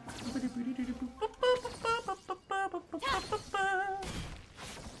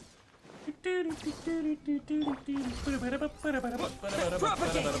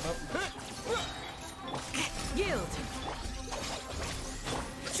 Yield.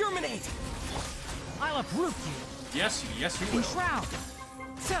 Germinate! I'll uproot you. Yes, yes you will. Enshroud.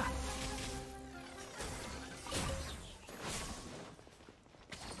 Tuh.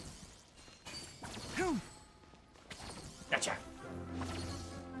 Gotcha.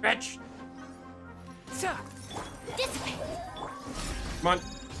 Fetch. Tuh. Dissipate. Come on.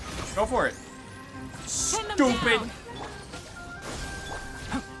 Go for it. Pin them Stupid. down.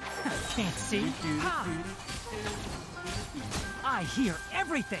 Can't see. Ha. I hear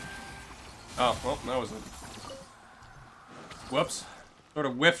everything. Oh, well, that was it. Whoops. Sort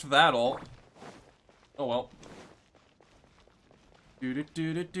of whiffed that all. Oh well.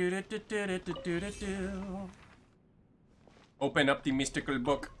 Open up the mystical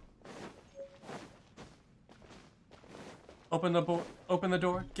book. Open the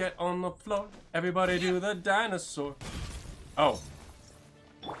door, get on the floor. Everybody do the dinosaur. Oh.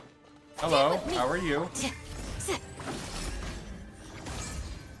 Hello, how are you?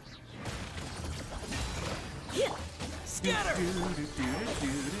 Scatter!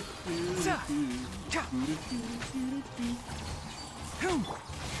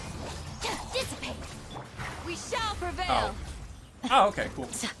 Dissipate. We shall prevail. Oh. Oh, okay, cool.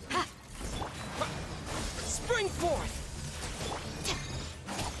 Spring forth!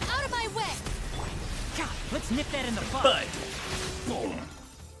 Out of my way. Let's nip that in the bud. Boom.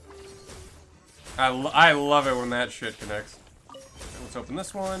 I love it when that shit connects. Let's open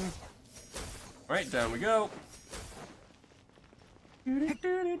this one. Alright, down we go.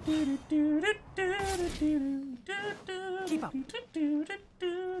 Keep up. Oh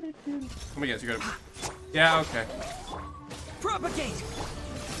my god, you gotta. Yeah, okay. Propagate!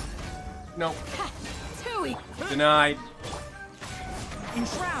 No. Tooey. Denied.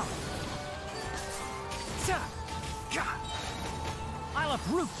 Enshroud. Tuh. I'll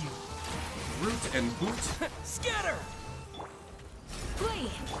uproot you. Root and boot. Scatter!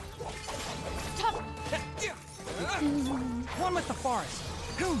 Flee. Top. One with the forest.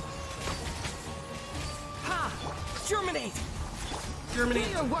 Ha! Germinate! Germany. Do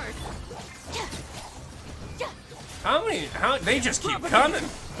your work. How many? How? They just keep coming.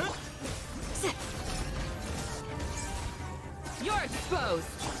 You're exposed.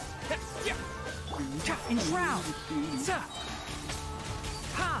 Enshroud. Tuh.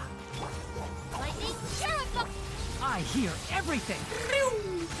 Ha! Lightning. Sheriff. I hear everything.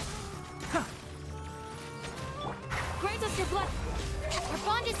 Grant us your blood. Our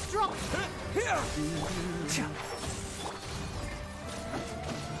bond is strong.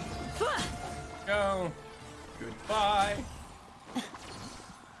 Go. Goodbye.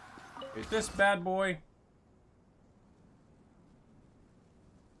 Hit this bad boy.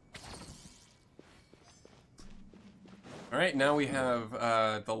 All right, now we have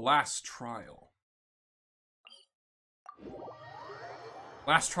the last trial.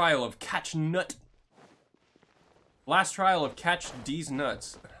 Last trial of Catch Nut. Last trial of Catch D's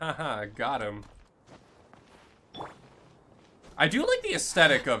Nuts. Haha, got him. I do like the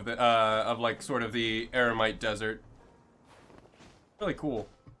aesthetic of the like sort of the Eremite Desert. Really cool.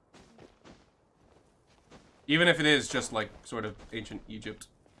 Even if it is just like sort of ancient Egypt.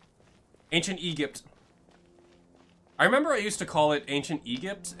 Ancient Egypt. I remember I used to call it Ancient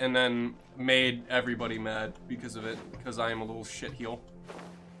Egypt and then made everybody mad because of it, because I am a little shitheel.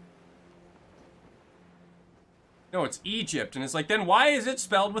 No, it's Egypt, and it's like, then why is it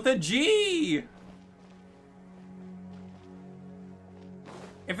spelled with a G?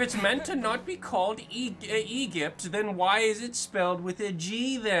 If it's meant to not be called Egypt, then why is it spelled with a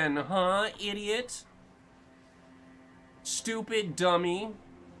G then, huh, idiot? Stupid dummy.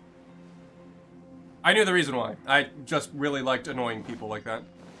 I knew the reason why. I just really liked annoying people like that.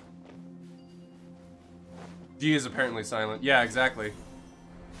 G is apparently silent. Yeah, exactly.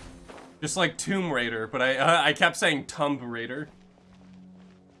 Just like Tomb Raider, but I kept saying Tomb Raider.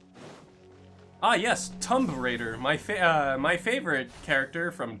 Ah yes, Tomb Raider. My favorite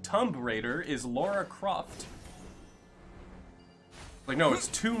character from Tomb Raider is Lara Croft. Like, no, it's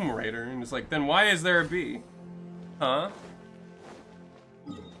Tomb Raider. And it's like, then why is there a B? Huh?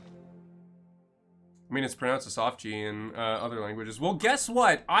 I mean, it's pronounced a soft G in other languages. Well, guess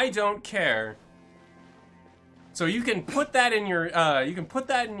what? I don't care. So you can put that in your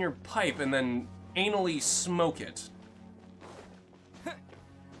pipe and then anally smoke it.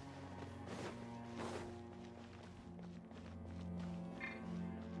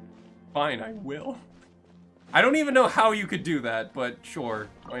 Fine, I will. I don't even know how you could do that, but sure,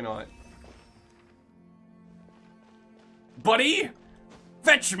 why not? Buddy,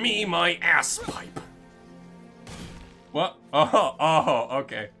 fetch me my ass pipe. What? Oh,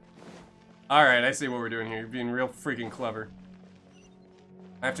 okay. Alright, I see what we're doing here. You're being real freaking clever.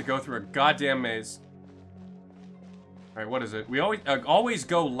 I have to go through a goddamn maze. Alright, what is it? We always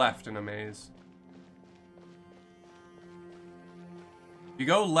go left in a maze. If you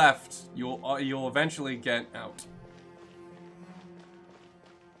go left, you'll eventually get out.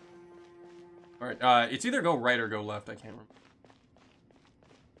 Alright, it's either go right or go left, I can't remember.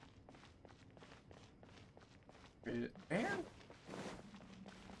 Where?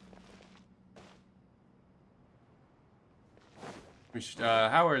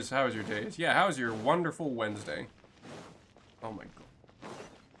 How is your day? Yeah, how is your wonderful Wednesday? Oh my god.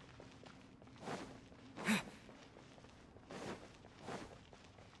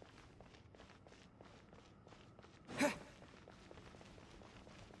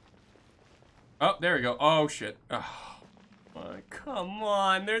 Oh, there we go. Oh shit. Oh, come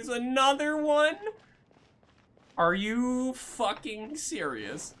on, there's another one? Are you fucking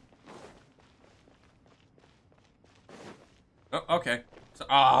serious? Oh, okay. So,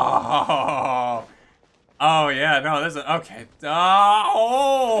 oh, yeah, no, this is, okay. Oh,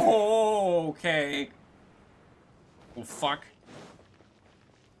 okay. Well, fuck.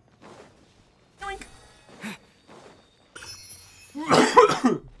 Yoink.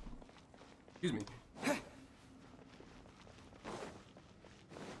 Excuse me.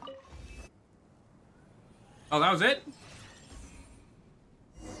 Oh, that was it?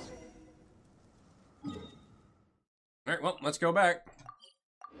 Alright, well, let's go back.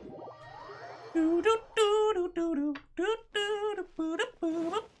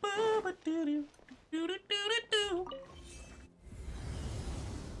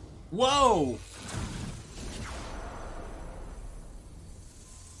 Whoa!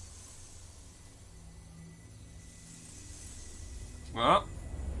 Well,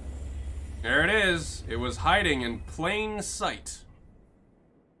 there it is. It was hiding in plain sight.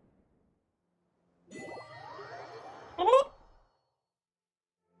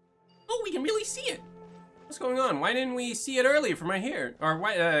 Oh, we can really see it. What's going on? Why didn't we see it earlier from right here? Or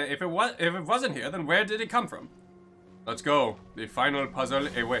why, if it wasn't here, then where did it come from? Let's go. The final puzzle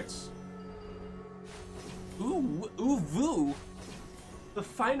awaits. Ooh, voo. The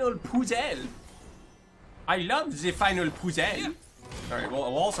final puzzle. I love the final puzzle. Alright, well,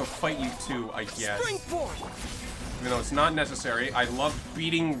 I'll also fight you too, I guess. Spring forth. Even though it's not necessary, I love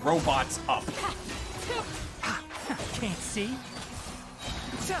beating robots up. Can't see.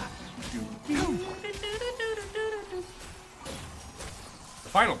 The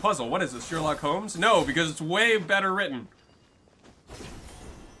final puzzle, what is this, Sherlock Holmes? No, because it's way better written.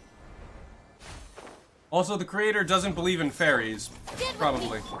 Also, the creator doesn't believe in fairies.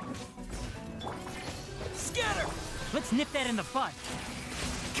 Probably. Scatter. Let's nip that in the bud.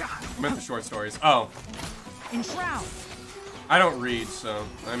 I meant the short stories. Oh. Enshroud. I don't read, so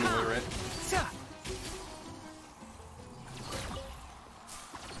I'm illiterate.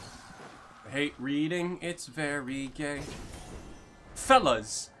 I hate reading, it's very gay.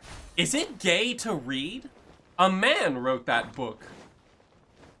 Fellas, is it gay to read? A man wrote that book.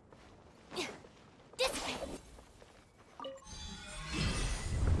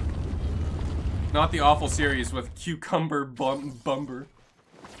 Not the awful series with Cucumber Bumber.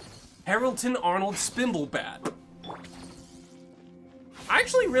 Haroldton Arnold Spimblebad. I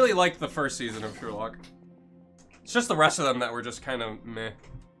actually really liked the first season of Sherlock. It's just the rest of them that were just kind of meh.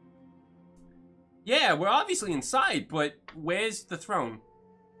 Yeah, we're obviously inside, but where's the throne?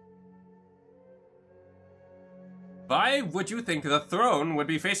 Why would you think the throne would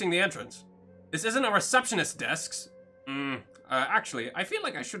be facing the entrance? This isn't a receptionist's desk. Actually, I feel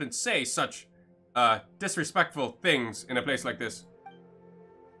like I shouldn't say such disrespectful things in a place like this.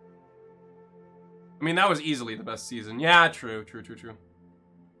 I mean, that was easily the best season. Yeah, true.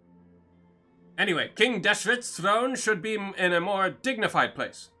 Anyway, King Deshret's throne should be in a more dignified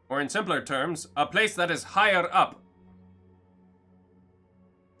place. Or in simpler terms, a place that is higher up.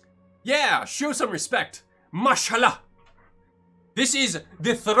 Yeah, show some respect. Mashallah. This is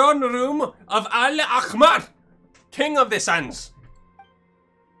the throne room of Al-Ahmar, King of the Sands.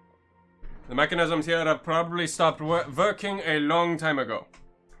 The mechanisms here have probably stopped working a long time ago.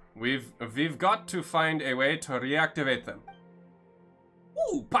 We've got to find a way to reactivate them.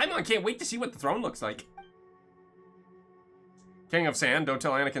 Ooh, Paimon can't wait to see what the throne looks like. King of Sand, don't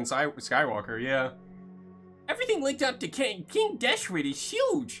tell Anakin Skywalker, yeah. Everything linked up to King Deshret is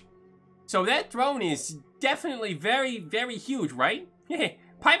huge. So that throne is definitely very, very huge, right?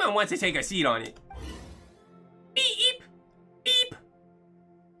 Paimon wants to take a seat on it. Beep! Beep!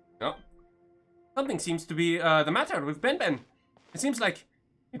 Oh. Something seems to be the matter with Ben. It seems like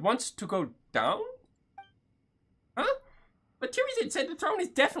it wants to go down? Huh? But Tyrizid said the throne is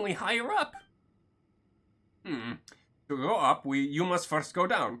definitely higher up. To go up, you must first go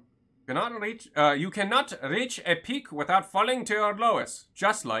down. You cannot reach a peak without falling to your lowest.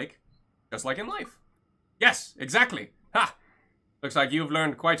 Just like in life. Yes, exactly. Ha! Looks like you've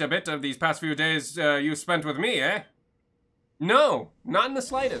learned quite a bit of these past few days you spent with me, eh? No, not in the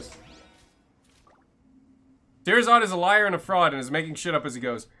slightest. Tyrizid is a liar and a fraud and is making shit up as he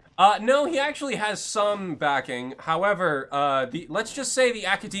goes. No, he actually has some backing. However, let's just say the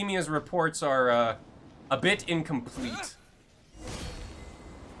Academia's reports are a bit incomplete.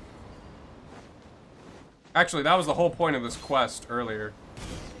 Actually, that was the whole point of this quest earlier.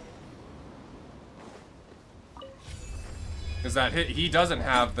 Is that he doesn't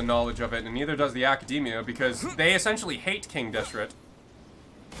have the knowledge of it, and neither does the Academia, because they essentially hate King Deshret.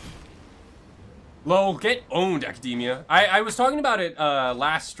 Lol, get owned, Academia. I was talking about it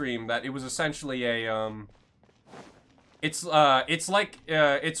last stream, that it was essentially a it's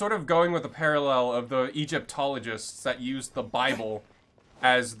sort of going with the parallel of the Egyptologists that used the Bible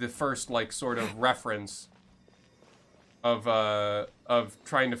as the first like sort of reference of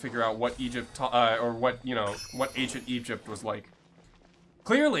trying to figure out what Egypt or what ancient Egypt was like.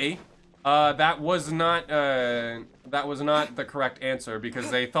 Clearly, that was not the correct answer,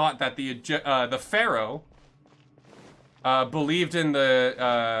 because they thought that the pharaoh believed in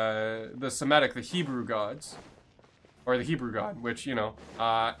the Semitic, the Hebrew gods, or the Hebrew god, which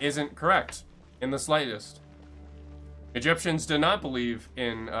isn't correct in the slightest. Egyptians did not believe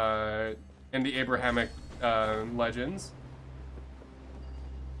in the Abrahamic legends.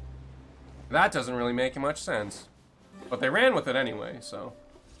 That doesn't really make much sense, but they ran with it anyway. So,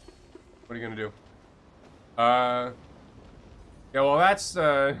 what are you gonna do? Yeah, well, that's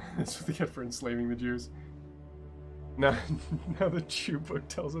what they get for enslaving the Jews. Now the Jew book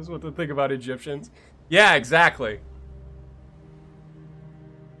tells us what to think about Egyptians. Yeah, exactly.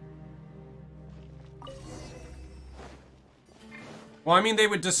 Well, I mean, they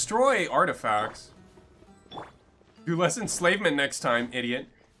would destroy artifacts. Do less enslavement next time, idiot.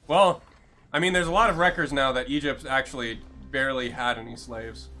 Well, I mean, there's a lot of records now that Egypt actually barely had any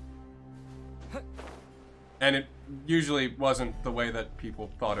slaves. And it usually wasn't the way that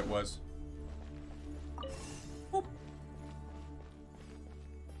people thought it was. Boop.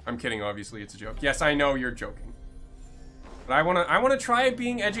 I'm kidding, obviously, it's a joke. Yes, I know you're joking. But I wanna try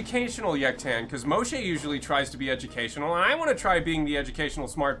being educational, Yektan, because Moshe usually tries to be educational, and I wanna try being the educational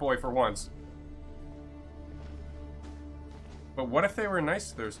smart boy for once. But what if they were nice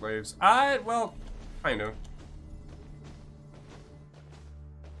to their slaves? Well, kind of.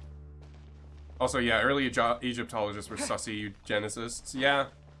 Also, yeah, early Egyptologists were sussy eugenicists. Yeah.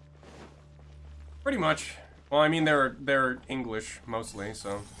 Pretty much. Well, I mean, they're English, mostly, so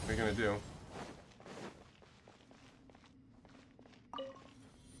what are you gonna do?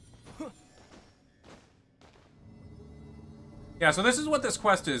 Yeah, so this is what this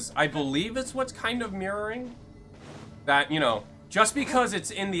quest is. I believe it's what's kind of mirroring. That, just because it's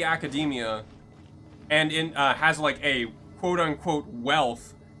in the Academia and has like a quote-unquote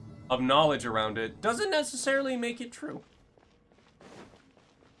wealth of knowledge around it, doesn't necessarily make it true.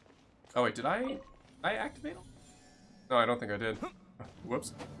 Oh wait, did I activate them? No, I don't think I did.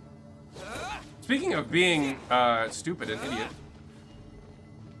 Whoops. Speaking of being stupid and idiot.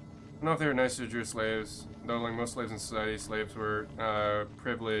 I don't know if they were nice to Jewish slaves. Though, like most slaves in society, slaves were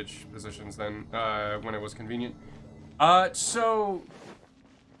privileged positions then when it was convenient. So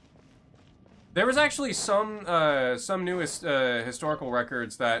there was actually some newest historical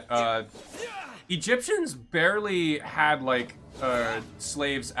records that Egyptians barely had like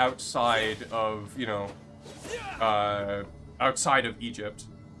slaves outside of outside of Egypt.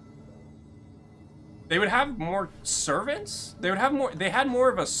 They would have more servants. They had more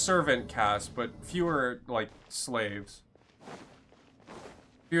of a servant caste, but fewer like slaves.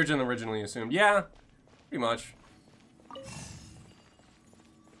 Fewer than originally assumed. Yeah, pretty much.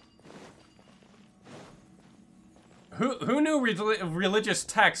 Who knew religious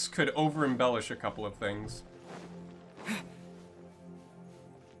texts could over-embellish a couple of things?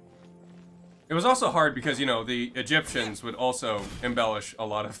 It was also hard because, you know, the Egyptians would also embellish a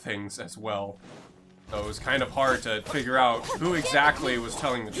lot of things as well. So it was kind of hard to figure out who exactly was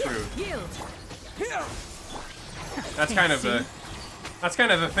telling the truth. That's kind of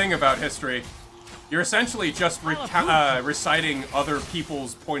the thing about history. You're essentially just reciting other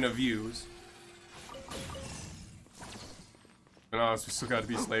people's point of views. Oh, we still gotta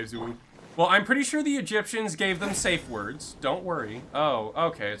be slaves, ooh. Well, I'm pretty sure the Egyptians gave them safe words. Don't worry. Oh,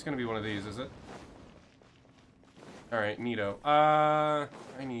 okay, it's gonna be one of these, is it? Alright, neato. I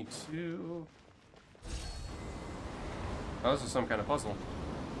need to... Oh, this is some kind of puzzle.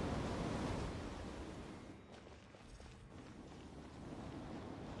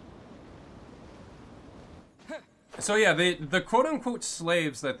 So yeah, the quote-unquote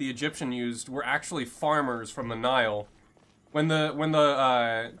slaves that the Egyptian used were actually farmers from the Nile.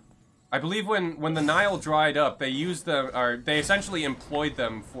 I believe when the Nile dried up, they used them, or they essentially employed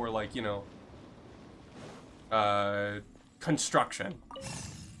them for, like, you know, construction.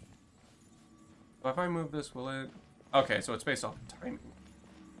 So if I move this, will it? Okay, so it's based off of timing.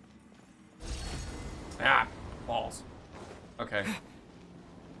 Ah, balls. Okay.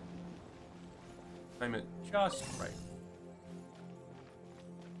 Time it just right.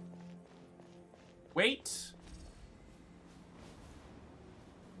 Wait.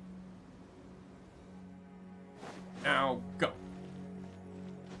 Now go.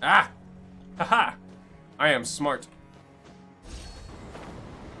 Ah! Haha! I am smart.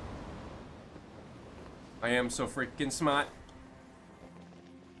 I am so freaking smart.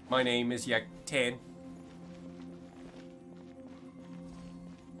 My name is Yak-10. Okay,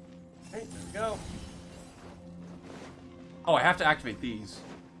 there we go. Oh, I have to activate these.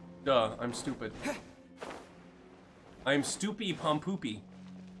 Duh, I'm stupid. I'm stoopy pompoopy.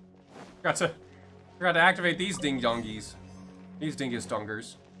 Forgot to activate these ding-dongies. These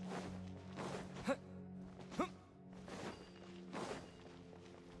dingus-dongers.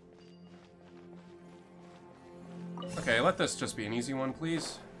 Okay, let this just be an easy one,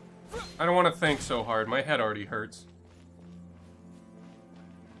 please. I don't want to think so hard. My head already hurts.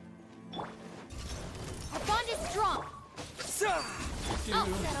 Our bond is strong. I'll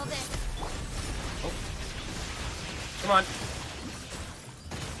settle this. Oh. Come on.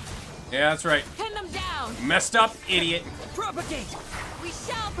 Yeah, that's right. Pin them down. Messed up, idiot. Propagate! We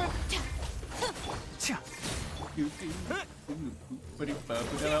shall protect.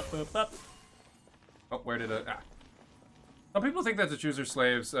 Oh, where did it? Ah. Some people think that the Jews or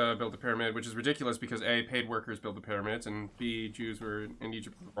slaves built the pyramid, which is ridiculous because A, paid workers built the pyramids, and B, Jews were in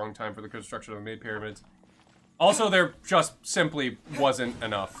Egypt at the wrong time for the construction of the made pyramids. Also, there just simply wasn't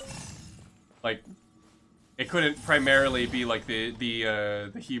enough. Like, it couldn't primarily be like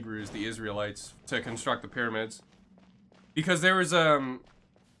the Hebrews, the Israelites, to construct the pyramids, because there was the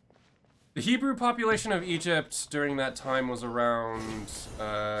Hebrew population of Egypt during that time was around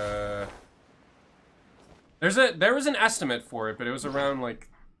there was an estimate for it, but it was around like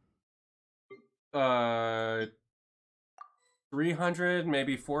 300,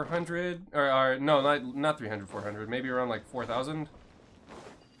 maybe 400, or no, not 300, 400, maybe around like 4,000.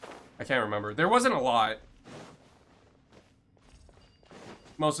 I can't remember. There wasn't a lot.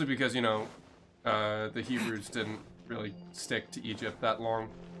 Mostly because, you know, the Hebrews didn't really stick to Egypt that long.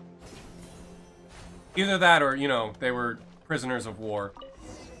 Either that or, you know, they were prisoners of war.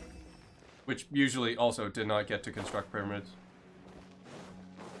 Which usually also did not get to construct pyramids.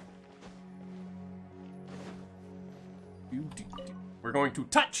 We're going to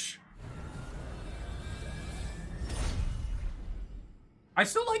touch! I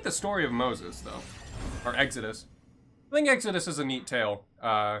still like the story of Moses, though. Or Exodus. I think Exodus is a neat tale.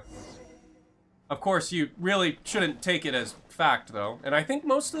 Of course, you really shouldn't take it as fact, though. And I think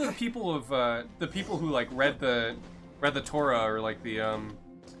most of the people who, like, read the Torah, or, like, the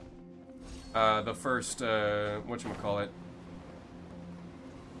first, whatchamacallit?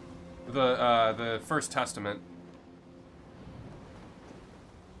 The First Testament.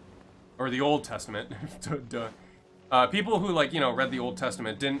 Or the Old Testament. Duh. People who, like, you know, read the Old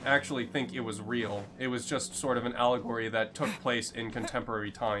Testament didn't actually think it was real. It was just sort of an allegory that took place in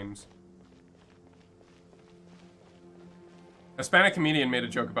contemporary times. A Hispanic comedian made a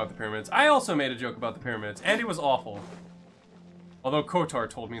joke about the pyramids. I also made a joke about the pyramids, and it was awful. Although Kotar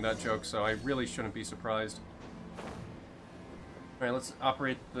told me that joke, so I really shouldn't be surprised. Alright, let's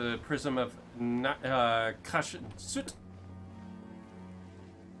operate the prism of Kasht.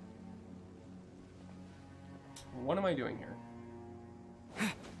 What am I doing here?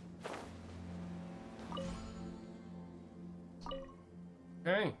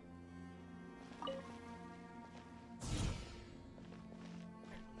 Okay.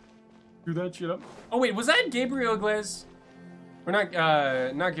 Do that shit up. Oh wait, was that Gabriel Iglesias? Or not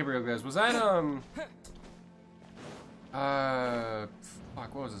Gabriel Iglesias. Was that,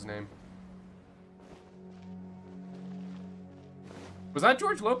 fuck, what was his name? Was that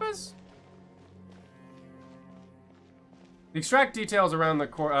George Lopez? The extract details around the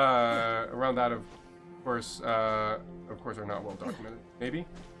around that, of course, are not well documented. Maybe.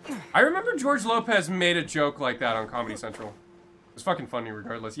 I remember George Lopez made a joke like that on Comedy Central. It was fucking funny,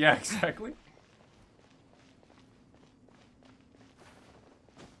 regardless. Yeah, exactly.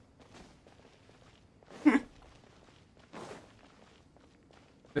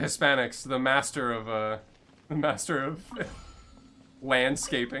 The Hispanics, the master of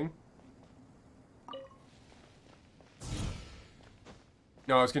landscaping.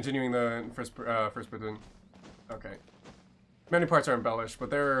 No, I was continuing the first person. Okay. Many parts are embellished, but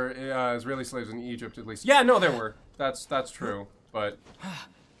there are Israeli slaves in Egypt, at least. Yeah, no, there were. That's true, but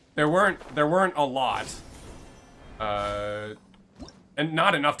there weren't a lot, and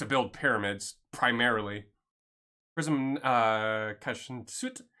not enough to build pyramids primarily. Prism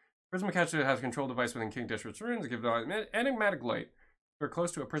Kashansut. Prism Kashansut has a control device within King Dishrit's ruins. Give the enigmatic light. If you're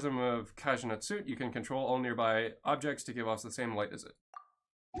close to a prism of Kashansut, you can control all nearby objects to give off the same light as it.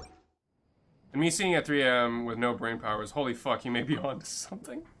 And me seeing at 3 AM with no brain powers, holy fuck, you may be onto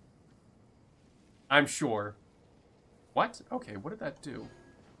something. I'm sure. What? Okay, what did that do?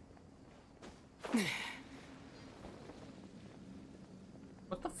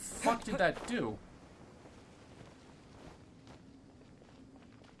 What the fuck did that do?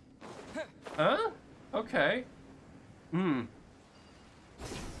 Huh? Okay. Hmm.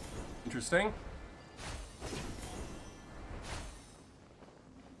 Interesting.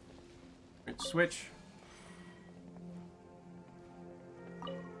 Wait, switch.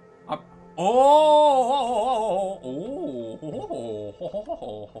 Up. Oh!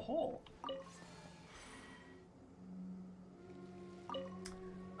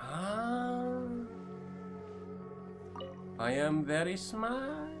 Ah. I am very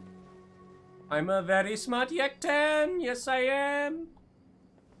smart. I'm a very smart Yekten. Yes, I am.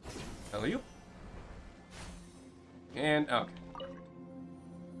 Hello, you. And okay.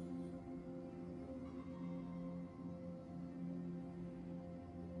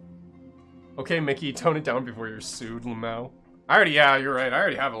 Okay, Mickey, tone it down before you're sued, Lamau. Yeah, you're right. I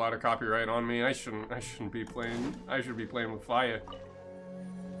already have a lot of copyright on me. I shouldn't be playing. I should be playing with fire.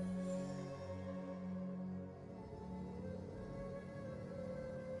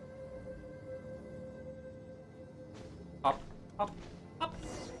 Up, up, up,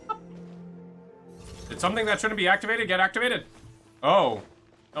 up. Did something that shouldn't be activated get activated? Oh,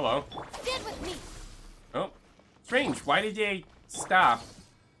 hello. Stand with me. Oh, strange. Why did they stop?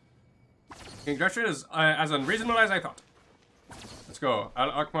 King Deshret is as unreasonable as I thought. Let's go.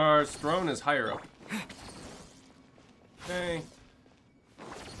 Al-Akbar's throne is higher up. Okay.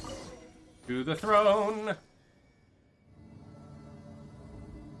 To the throne.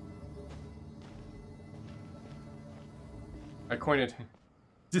 I coined it.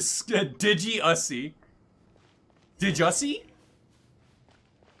 Digi-Ussie. Digi-Ussie?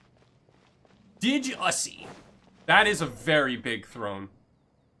 Digi-Ussie. That is a very big throne.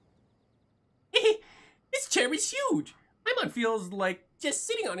 This chair is huge. Paimon feels like just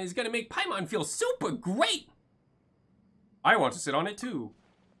sitting on it is gonna make Paimon feel super great. I want to sit on it too.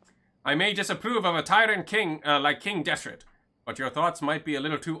 I may disapprove of a tyrant king like King Deshret, but your thoughts might be a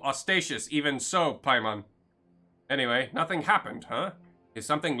little too ostentatious even so, Paimon. Anyway, nothing happened, huh? Is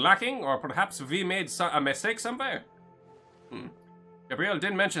something lacking, or perhaps we made a mistake somewhere? Gabriel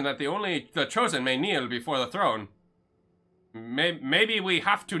did mention that the chosen may kneel before the throne. Maybe we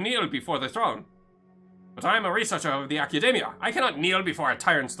have to kneel before the throne. But I am a researcher of the academia. I cannot kneel before a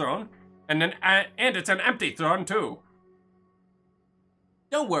tyrant's throne. And it's an empty throne, too.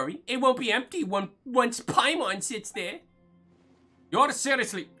 Don't worry, it won't be empty once Paimon sits there. You're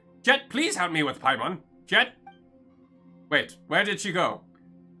seriously... Jet, please help me with Paimon. Jet? Wait, where did she go?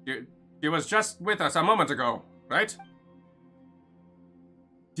 She was just with us a moment ago, right?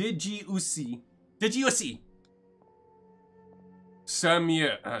 Digi-Ussie. Digi-Ussie.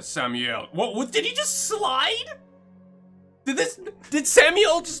 Samuel. What? Did he just slide? Did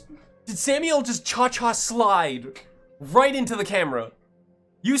Samuel just cha-cha slide right into the camera?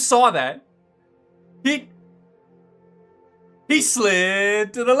 You saw that. He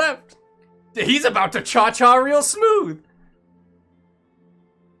slid to the left. He's about to cha-cha real smooth.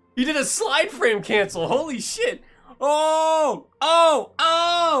 He did a slide frame cancel. Holy shit. Oh! Oh!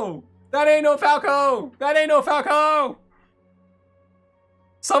 Oh! That ain't no Falco! That ain't no Falco!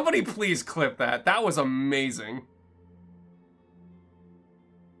 Somebody please clip that. That was amazing.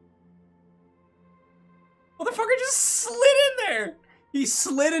 Motherfucker just slid in there. He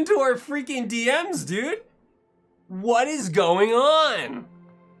slid into our freaking DMs, dude. What is going on?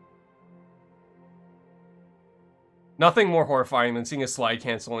 Nothing more horrifying than seeing a slide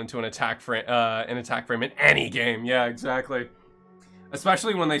cancel into an attack frame in any game. Yeah, exactly.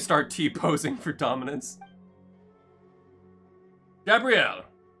 Especially when they start T-posing for dominance. Gabrielle.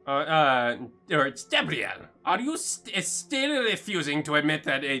 It's Gabrielle. Are you still refusing to admit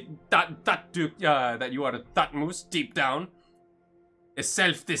that that you are a Thutmose deep down? A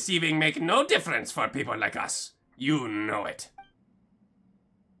self-deceiving make no difference for people like us. You know it.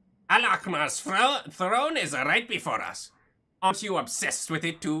 Al-Akmar's throne is right before us. Aren't you obsessed with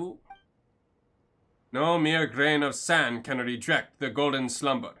it too? No mere grain of sand can reject the golden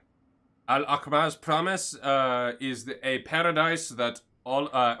slumber. Al-Akmar's promise is a paradise that all,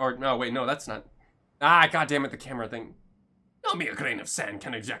 no, that's not. Ah, goddammit, the camera thing. No mere grain of sand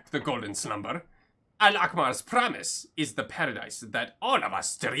can reject the golden slumber. Al-Akmar's promise is the paradise that all of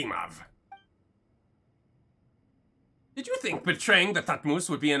us dream of. Did you think betraying the Thutmose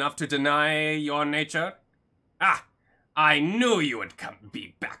would be enough to deny your nature? Ah, I knew you would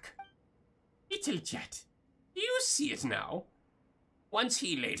be back. Little Jet, do you see it now? Once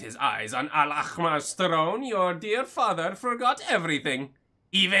he laid his eyes on Al-Akmar's throne, your dear father forgot everything.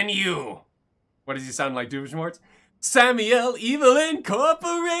 Even you. What does he sound like, Doofenshmirtz? Samuel Evil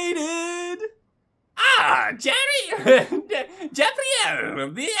Incorporated! Ah, Jerry!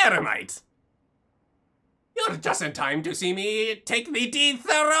 Gabrielle, the Eremite. You're just in time to see me take the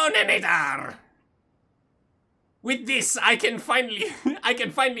Dethronator. With this, I can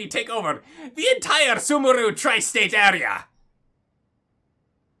finally take over the entire Summeru tri-state area.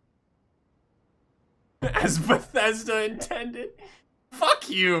 As Bethesda intended. Fuck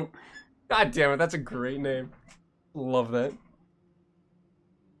you. God damn it, that's a great name. Love that.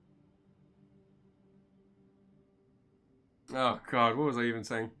 Oh god, what was I even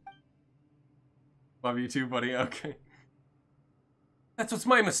saying? Love you too, buddy. Okay. That's what's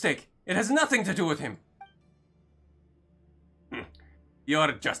my mistake. It has nothing to do with him.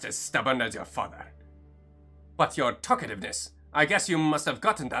 You're just as stubborn as your father. But your talkativeness, I guess you must have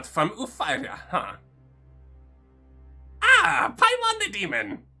gotten that from Upharia, huh? Ah, Paimon the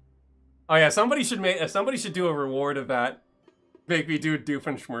Demon! Oh yeah, somebody should do a reward of that. Make me do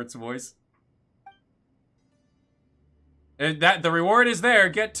Doofenshmirtz voice. The reward is there,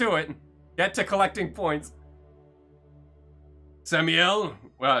 get to it. Get to collecting points. Samuel,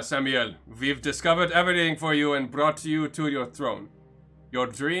 we've discovered everything for you and brought you to your throne. Your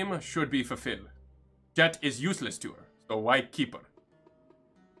dream should be fulfilled. Jet is useless to her, so why keep her?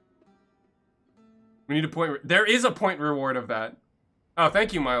 We need a point. There is a point reward of that. Oh,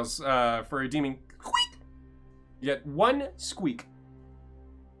 thank you, Miles, for redeeming. Squeak! You get one squeak.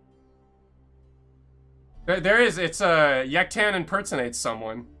 There is. It's Yektan impersonates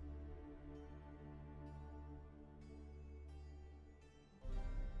someone.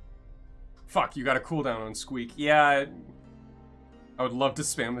 Fuck, you got a cooldown on squeak. Yeah, I would love to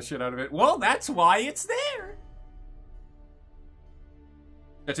spam the shit out of it. Well, that's why it's there.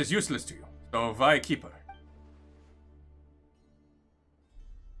 That is useless to you, so why keep her?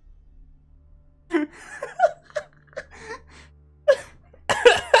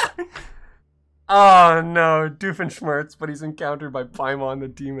 Oh no, Doofenshmirtz, but he's encountered by Paimon the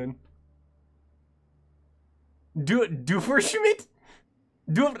Demon. Dooferschmidt?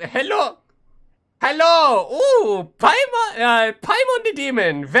 Hello! Hello! Ooh, Paimon the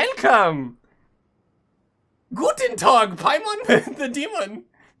Demon, welcome! Guten Tag, Paimon the Demon!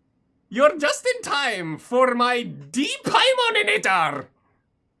 You're just in time for my De-Paimoninator!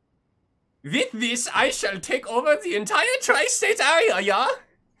 With this, I shall take over the entire tri-state area, yeah?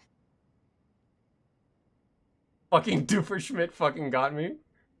 Fucking Doofenshmirtz fucking got me.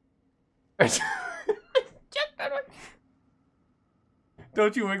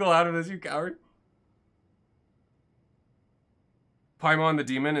 Don't you wiggle out of this, you coward. Paimon the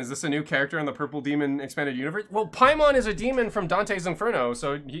Demon, is this a new character in the Purple Demon Expanded Universe? Well, Paimon is a demon from Dante's Inferno,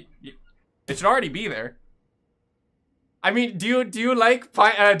 so it should already be there. I mean, do you like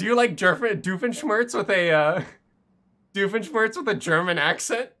Doofenshmirtz with a Doofenshmirtz with a German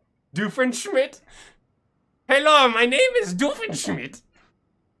accent? Doofenshmirtz? Hello, my name is Doofenshmirtz.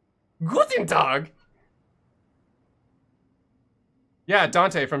 Guten Tag. Yeah,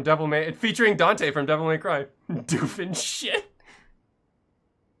 Dante from Devil May, featuring Dante from Devil May Cry. Doofenshit.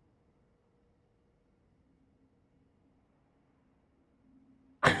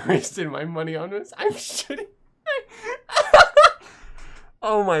 I wasted my money on this. I'm shitting.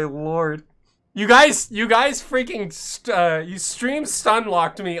 Oh my lord. You guys freaking, you stream stun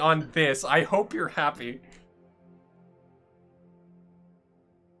locked me on this. I hope you're happy.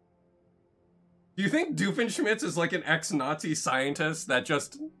 Do you think Doofenshmirtz is like an ex-Nazi scientist that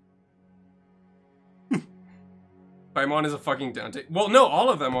just... Paimon is a fucking Dante. Well, no, all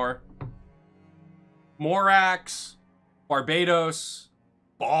of them are. Morax, Barbados,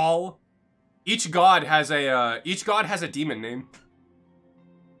 Ball. Each god has a demon name.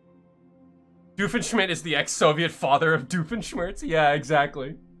 Doofenshmirtz is the ex-Soviet father of Doofenshmirtz. Yeah,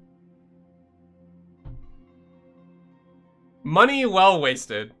 exactly. Money well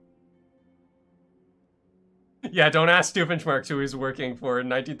wasted. Yeah, don't ask Doofenshmirtz who he's working for in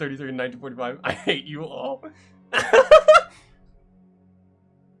 1933 and 1945. I hate you all.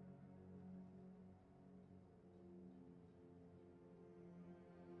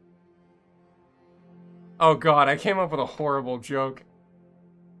 Oh god, I came up with a horrible joke.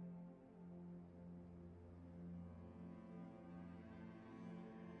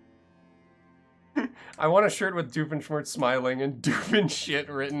 I want a shirt with Doofenshmirtz smiling and Doofenshit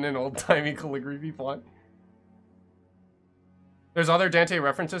written in old-timey calligraphy font. There's other Dante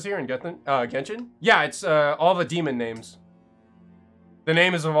references here in Genshin? Yeah, it's all the demon names. The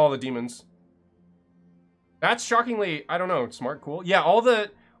names of all the demons. That's shockingly, I don't know, smart, cool. Yeah, all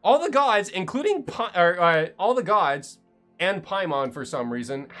the gods, including all the gods and Paimon for some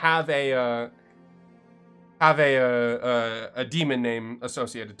reason have a demon name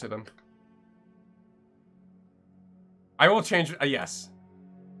associated to them. I will change. Yes.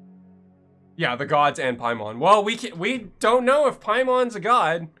 Yeah, the gods and Paimon. Well, we don't know if Paimon's a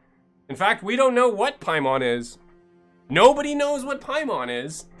god. In fact, we don't know what Paimon is. Nobody knows what Paimon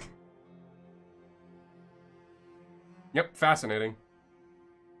is. Yep, fascinating.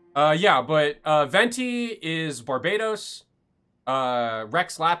 Yeah, but Venti is Barbados.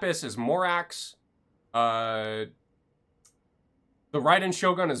 Rex Lapis is Morax. The Raiden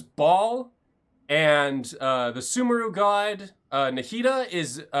Shogun is Ball. And the Summeru god, Nahida,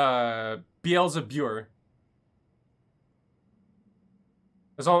 is Beelzebub.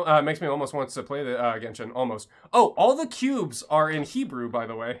 This all makes me almost want to play the Genshin. Almost. Oh, all the cubes are in Hebrew, by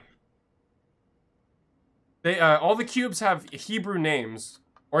the way. They all the cubes have Hebrew names,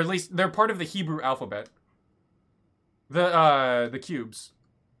 or at least they're part of the Hebrew alphabet. The cubes.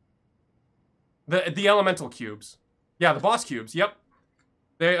 The elemental cubes. Yeah, the boss cubes. Yep.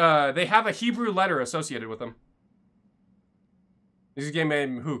 They have a Hebrew letter associated with them. Is this game made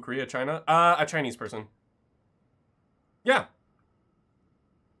in who? Korea, China? A Chinese person. Yeah.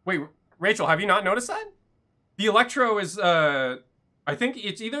 Wait, Rachel, have you not noticed that? The Electro is, I think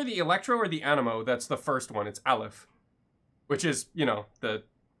it's either the Electro or the Animo that's the first one. It's Aleph. Which is, you know, the...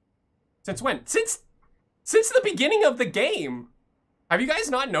 Since when? Since the beginning of the game! Have you guys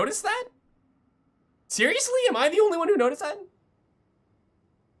not noticed that? Seriously? Am I the only one who noticed that?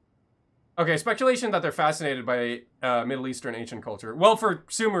 Okay, speculation that they're fascinated by Middle Eastern ancient culture. Well, for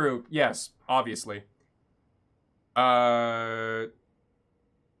Summeru, yes, obviously. There's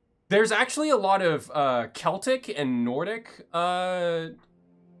actually a lot of Celtic and Nordic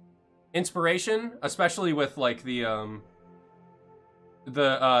inspiration, especially with like the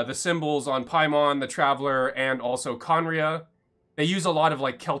symbols on Paimon, the Traveler, and also Conria. They use a lot of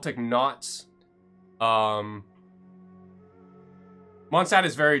like Celtic knots. Mondstadt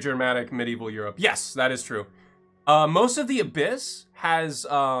is very Germanic medieval Europe. Yes, that is true. Most of the Abyss has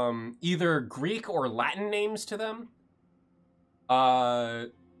either Greek or Latin names to them.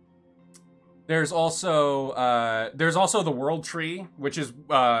 There's also the World Tree, which is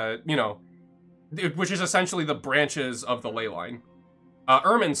you know, which is essentially the branches of the ley line.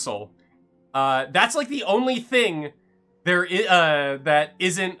 Irminsul. That's like the only thing there is that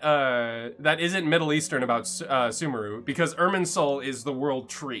isn't Middle Eastern about Summeru, because Irminsul is the World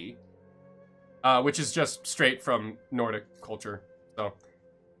Tree, which is just straight from Nordic culture. So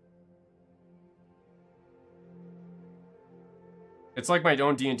it's like my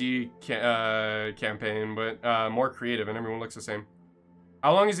own D&D campaign, but more creative, and everyone looks the same.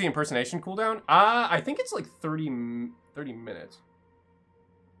 How long is the impersonation cooldown? I think it's like 30 minutes.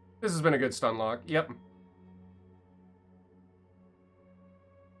 This has been a good stun lock. Yep.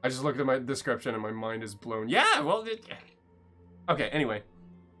 I just looked at my description and my mind is blown. Yeah, well... Okay, anyway.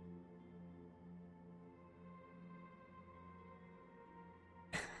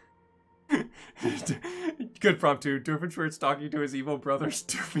 Good prompt too. Doofenshmirtz talking to his evil brothers,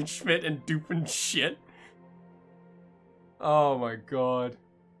 Doofenshmirtz and Doofenshit. Oh my god.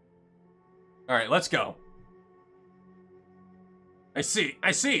 Alright, let's go. I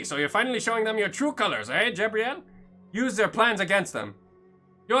see. So you're finally showing them your true colors, eh, Gabriel? Use their plans against them.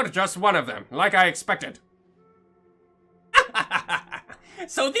 You're just one of them, like I expected.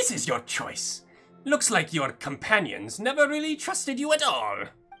 So this is your choice. Looks like your companions never really trusted you at all.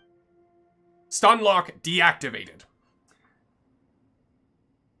 Stun lock deactivated.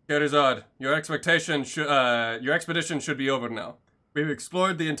 Charizard, your expedition should be over now. We've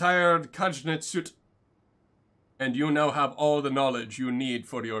explored the entire Kajnet suit, and you now have all the knowledge you need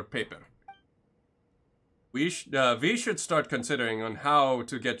for your paper. We should start considering on how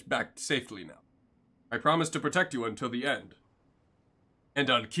to get back safely now. I promise to protect you until the end. And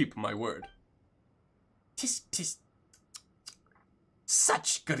I'll keep my word. Tis.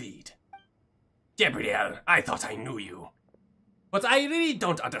 Such greed. Gabriel, I thought I knew you. But I really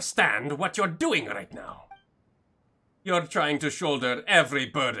don't understand what you're doing right now. You're trying to shoulder every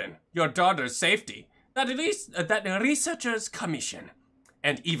burden. Your daughter's safety, that researcher's commission,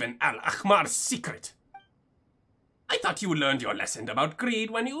 and even Al-Ahmar's secret. I thought you learned your lesson about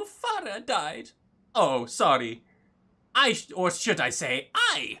greed when Ufara died. Oh, sorry. Or should I say,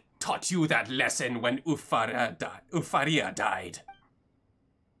 I taught you that lesson when Ufaria died.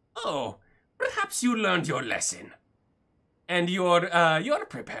 Oh, perhaps you learned your lesson. And you're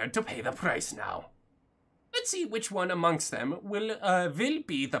prepared to pay the price now. Let's see which one amongst them will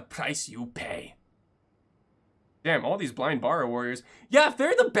be the price you pay. Damn, all these blind borrow warriors. Yeah, if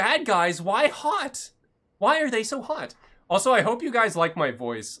they're the bad guys, why hot? Why are they so hot? Also, I hope you guys like my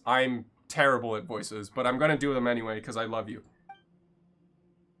voice. I'm terrible at voices, but I'm gonna do them anyway because I love you.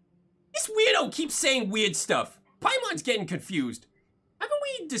 This weirdo keeps saying weird stuff. Paimon's getting confused. Haven't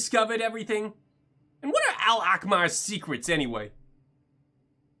we discovered everything? And what are Al-Ahmar's secrets anyway?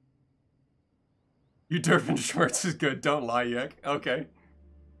 You Durfenschmerz is good, don't lie, Yek. Okay.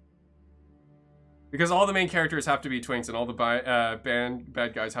 Because all the main characters have to be twinks and all the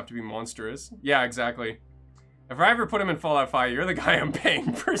bad guys have to be monstrous. Yeah, exactly. If I ever put him in Fallout 5, you're the guy I'm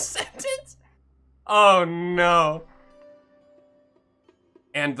paying per sentence? Oh no.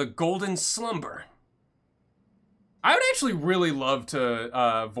 And the Golden Slumber. I would actually really love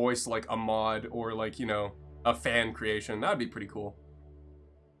to voice like a mod or like, you know, a fan creation. That would be pretty cool.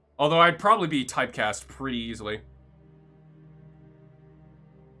 Although I'd probably be typecast pretty easily.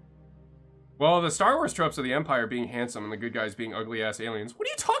 Well, the Star Wars tropes of the Empire being handsome and the good guys being ugly-ass aliens. What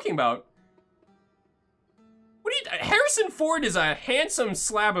are you talking about? Harrison Ford is a handsome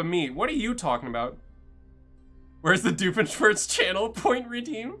slab of meat. What are you talking about? Where's the Doofenshmirtz channel? Point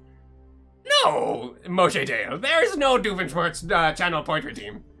redeem? No, Moshe Dale. There's no Doofenshmirtz channel point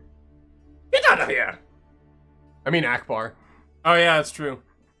redeem. Get out of here. I mean Akbar. Oh yeah, that's true.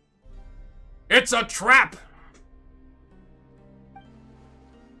 It's a trap!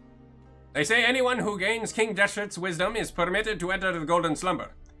 They say anyone who gains King Deshret's wisdom is permitted to enter the Golden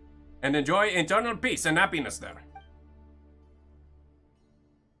Slumber and enjoy eternal peace and happiness there.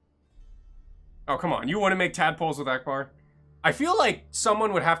 Oh, come on. You want to make tadpoles with Akbar? I feel like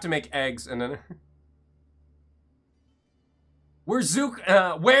someone would have to make eggs and then... where's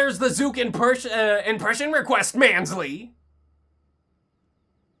the Zook impression request, Mansley?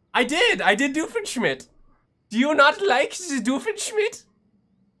 I did Doofenshmirtz. Do you not like the Doofenshmirtz?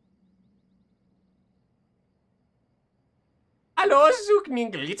 Hello,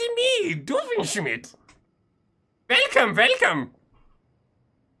 Zookningle, it's me, Doofenshmirtz. Welcome.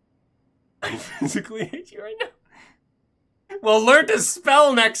 I physically hate you right now. Well, learn to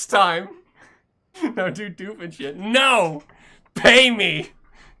spell next time. No, do Doofenshmirtz. No! Pay me!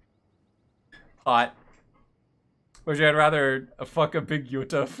 Hot. Which I'd rather fuck a big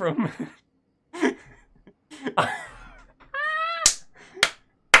Yuta from...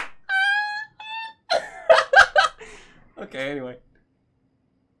 Okay, anyway.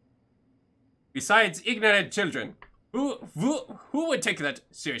 Besides ignorant children, who would take that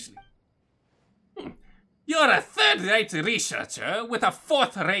seriously? You're a third-rate researcher with a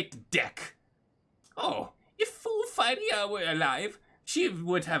fourth-rate deck. Oh, if Ufaria were alive, she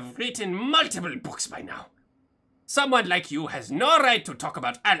would have written multiple books by now. Someone like you has no right to talk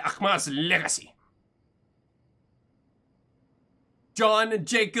about Al-Ahmar's legacy. John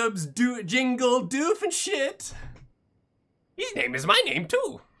Jacobs Jingle Doofenshmirtz. His name is my name,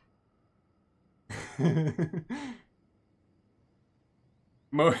 too.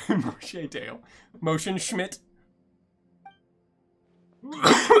 Moshe Dale. Motion Schmidt.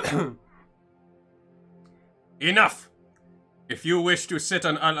 Enough! If you wish to sit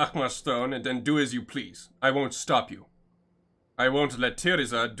on Al-Ahmar's throne, then do as you please. I won't stop you. I won't let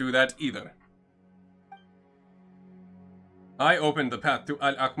Theresa do that either. I opened the path to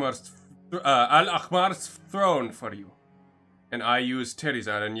Al-Ahmar's throne for you. And I used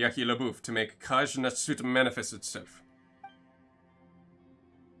Theresa and Yeckylabouf to make Kajnatsut manifest itself.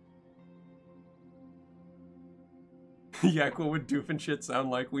 Yak, what would Doofenshmirtz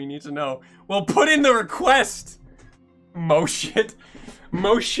sound like? We need to know. Well, put in the request! Mo shit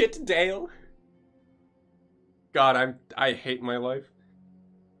Dale. God, I hate my life.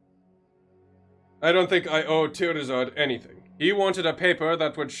 I don't think I owe Tirzard anything. He wanted a paper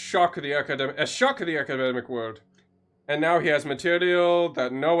that would shock the academic world. And now he has material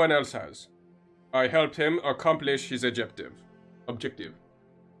that no one else has. I helped him accomplish his objective.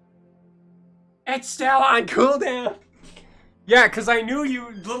 It's still on cooldown! Yeah, because I knew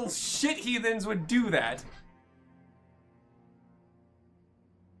you little shit heathens would do that.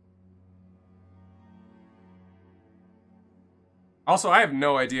 Also, I have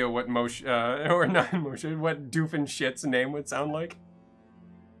no idea what what Doofenshit's name would sound like.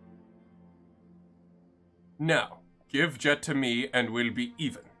 Now, give Jet to me and we'll be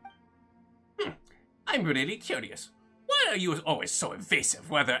even. I'm really curious. Why are you always so evasive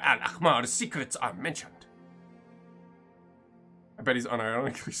whether Al-Ahmar's secrets are mentioned? I bet he's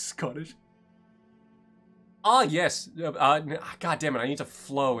unironically Scottish. Ah, yes. God damn it, I need to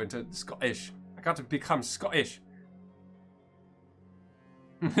flow into Scottish. I got to become Scottish.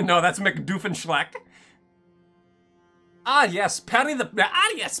 No, that's McDoofenschlack. Yes, Perry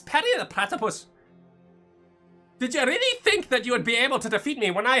the Platypus. Did you really think that you would be able to defeat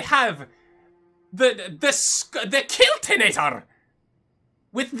me when I have the Kiltinator?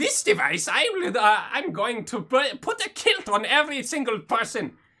 With this device, I'm going to put a kilt on every single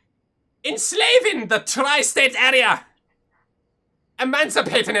person, enslaving the tri-state area,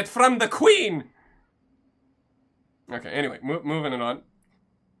 emancipating it from the Queen. Okay, anyway, moving it on.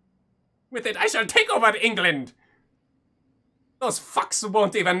 With it, I shall take over England. Those fucks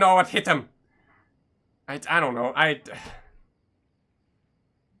won't even know what hit them. I don't know.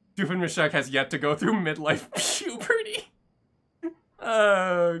 Doofenshmirtz has yet to go through midlife puberty.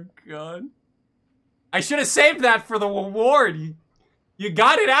 Oh, God. I should have saved that for the award. You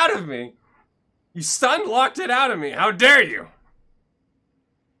got it out of me. You locked it out of me. How dare you?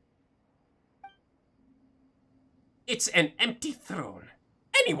 It's an empty throne.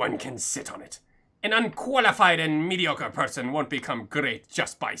 Anyone can sit on it. An unqualified and mediocre person won't become great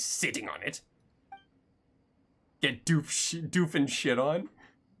just by sitting on it. Get doof and shit on.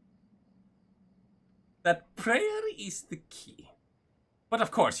 That prayer is the key. But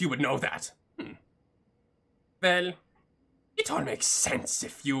of course you would know that. Well, it all makes sense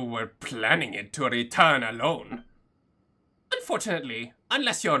if you were planning it to return alone. Unfortunately,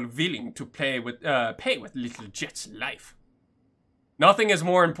 unless you're willing to pay with Little Jet's life. Nothing is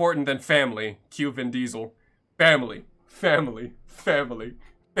more important than family, cue Vin Diesel. Family, family, family,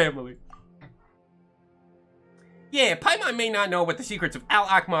 family. Yeah, Paimon may not know what the secrets of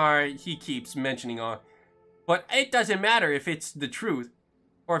Al-Ahmar he keeps mentioning are, but it doesn't matter if it's the truth,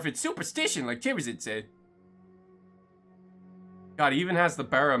 or if it's superstition like Chirizit said. God, he even has the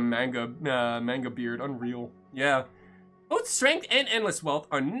Bara manga beard, unreal. Yeah. Both strength and endless wealth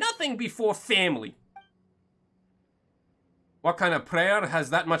are nothing before family. What kind of prayer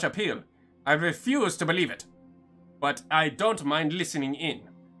has that much appeal? I refuse to believe it. But I don't mind listening in.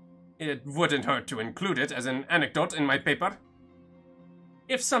 It wouldn't hurt to include it as an anecdote in my paper.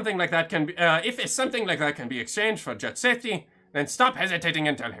 If something like that can be, exchanged for Jet's safety, then stop hesitating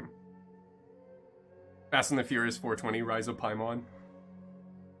and tell him. Fast and the Furious 420 Rise of Paimon.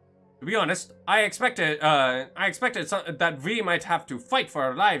 To be honest, I expected that we might have to fight for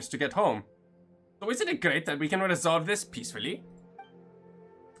our lives to get home. So isn't it great that we can resolve this peacefully?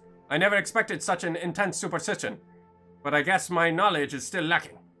 I never expected such an intense superstition, but I guess my knowledge is still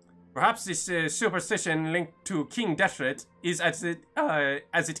lacking. Perhaps this superstition linked to King Deathred is as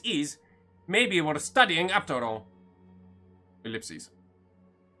it is. Maybe worth studying after all. Ellipses.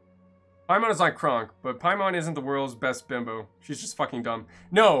 Paimon is like Kronk, but Paimon isn't the world's best bimbo. She's just fucking dumb.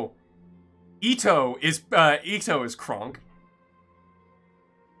 No, Ito is Kronk.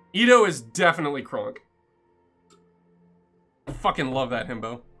 Ito is definitely Kronk. I fucking love that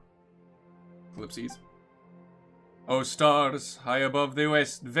himbo. Ellipses. Oh stars, high above the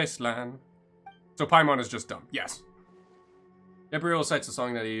wasteland. So Paimon is just dumb. Yes. Gabriel cites a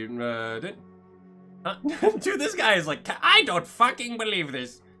song that he did. Huh? Dude, this guy is like, I don't fucking believe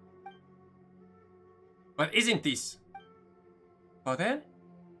this. But isn't this? Oh then?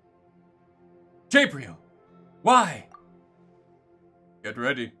 Gabriel! Why? Get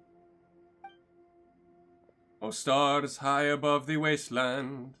ready. Oh stars high above the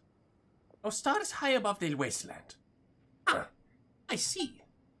wasteland. Oh stars high above the wasteland. Ah, I see.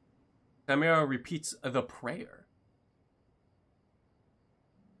 Samira repeats the prayer.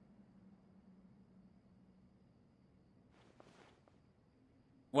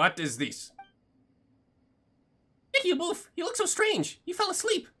 What is this? Yeckylabouf, you look so strange. You fell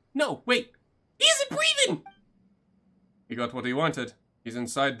asleep. No, wait. He isn't breathing! He got what he wanted. He's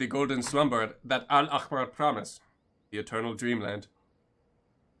inside the golden slumber that Al-Akhbar promised. The eternal dreamland.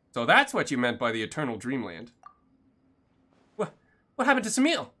 So that's what you meant by the eternal dreamland. What happened to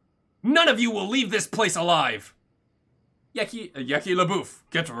Samil? None of you will leave this place alive! Yeckylabouf,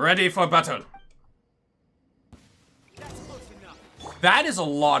 get ready for battle. That is a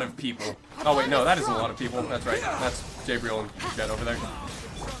lot of people. Oh wait, no, that isn't a lot of people. That's right. That's Jabriel and Jet over there.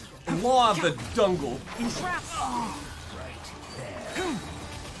 Law of the Dungle.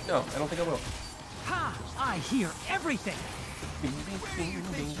 No, I don't think I will. Ha! I hear everything.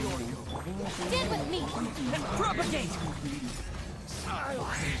 Stand with me. Propagate!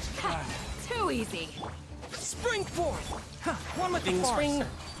 Ha, too easy. Spring forth! Huh, one with the Ding force. spring.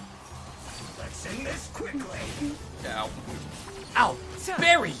 Let's end this quickly! Ow. I'll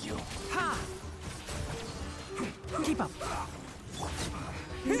bury you. Ha! Keep up.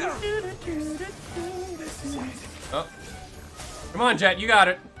 Oh. Come on, Jet, you got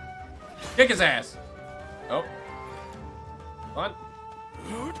it. Kick his ass. Oh. Come on.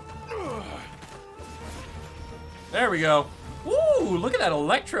 There we go. Woo, look at that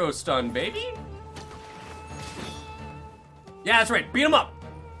electro stun, baby. Yeah, that's right. Beat him up.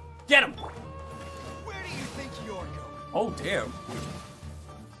 Get him. Where do you think you're going? Oh, damn.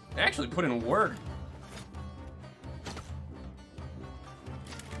 They actually put in work.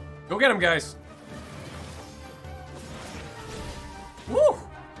 Go get him, guys. Woo!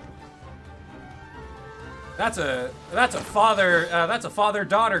 That's a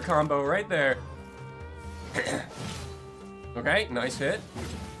father-daughter combo right there. Okay, nice hit.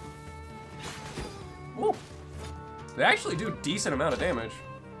 Woo! They actually do a decent amount of damage.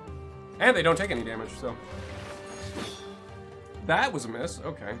 And they don't take any damage, so. That was a miss,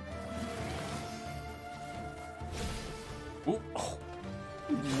 okay. Ooh, oh.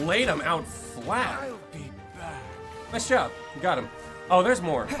 Laid him out flat. I'll be back. Nice job, you got him. Oh, there's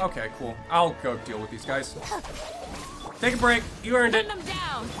more. Okay, cool. I'll go deal with these guys. Take a break, you earned it. Put them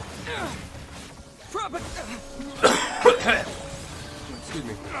down. Excuse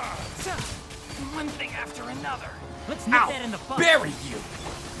me. One thing after another. Let's nip that in the bud. Bury you!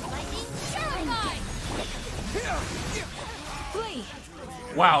 Lightning Shuriken. Flee.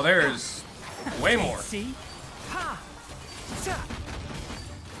 Wow, there's way more. See? Ha!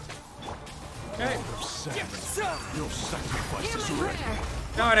 Okay. Your sacrifice Hear is my ready. prayer.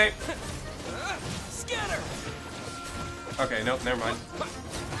 No, it ain't. Scatter! Okay, nope, never mind.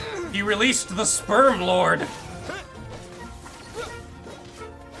 He released the Sperm Lord.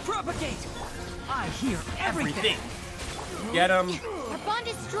 Propagate! I hear everything. Get him. Our bond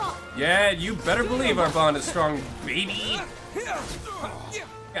is strong. Yeah, you better believe our bond is strong, baby. Yeah,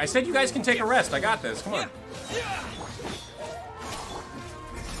 I said you guys can take a rest. I got this. Come on.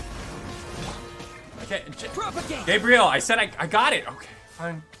 Okay, Propagate! Gabriel, I said I got it. Okay,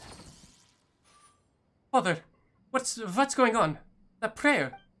 fine. Father, what's going on? That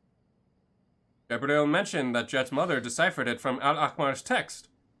prayer. Gabriel mentioned that Jet's mother deciphered it from Al-Akhmar's text.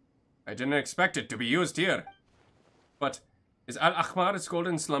 I didn't expect it to be used here. But is Al-Akhmar's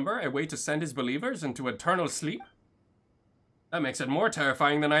golden slumber a way to send his believers into eternal sleep? That makes it more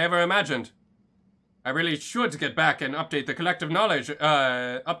terrifying than I ever imagined. I really should get back and update the collective knowledge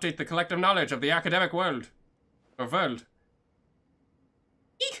of the academic world. Or world.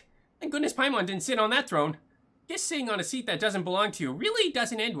 Eek! Thank goodness Paimon didn't sit on that throne. Just sitting on a seat that doesn't belong to you really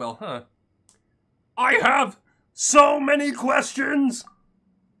doesn't end well, huh? I have so many questions!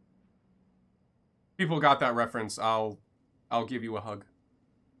 People got that reference. I'll give you a hug.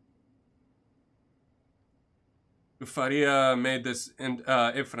 Faria made this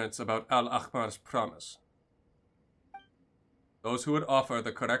inference about Al-Akhmar's promise. Those who would offer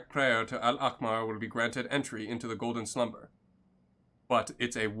the correct prayer to Al-Akhmar will be granted entry into the Golden Slumber. But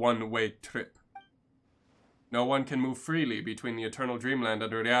it's a one-way trip. No one can move freely between the Eternal Dreamland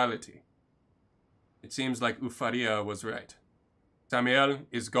and reality. It seems like Ufaria was right. Samuel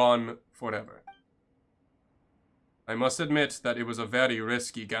is gone forever. I must admit that it was a very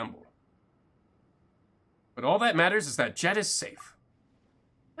risky gamble. But all that matters is that Jet is safe.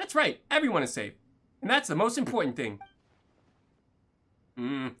 That's right, everyone is safe. And that's the most important thing.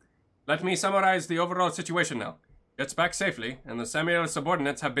 Let me summarize the overall situation now. Jet's back safely, and the Samuel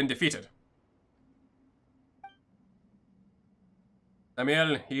subordinates have been defeated.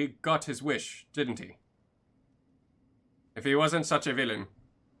 Samuel, he got his wish, didn't he? If he wasn't such a villain,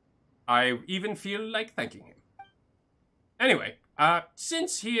 I even feel like thanking him. Anyway,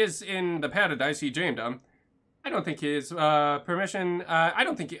 since he is in the paradise he dreamed of, I don't think his permission, I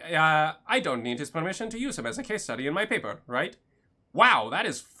don't need his permission to use him as a case study in my paper, right? Wow, that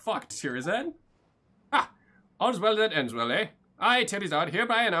is fucked, Shirazan. Ah, all's well that ends well, eh? I, Terizard,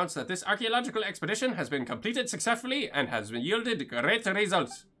 hereby announce that this archaeological expedition has been completed successfully and has yielded great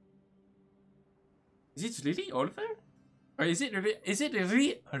results. Is it really over? Or is it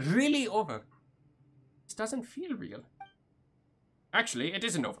really over? This doesn't feel real. Actually, it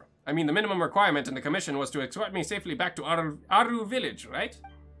isn't over. I mean, the minimum requirement in the commission was to escort me safely back to Aru village, right?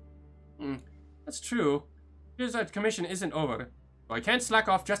 That's true. Here's that commission isn't over, so I can't slack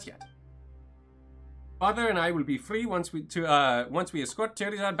off just yet. Father and I will be free once we escort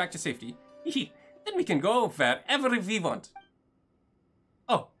Terizard back to safety. Then we can go wherever we want.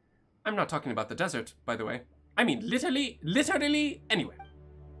 Oh, I'm not talking about the desert, by the way. I mean literally anywhere.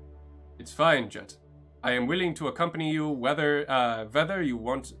 It's fine, Jet. I am willing to accompany you whether you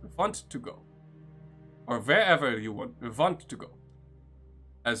want to go, or wherever you want to go.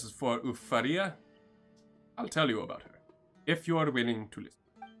 As for Ufaria, I'll tell you about her, if you are willing to listen.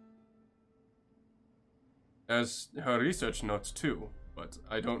 There's her research notes too, but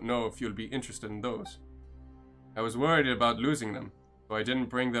I don't know if you'll be interested in those. I was worried about losing them, so I didn't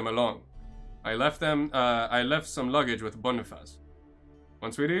bring them along. I left some luggage with Bonifaz.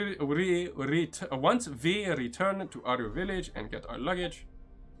 Once we return to our village and get our luggage.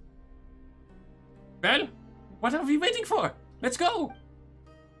 Well, what are we waiting for? Let's go!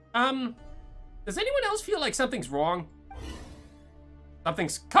 Does anyone else feel like something's wrong?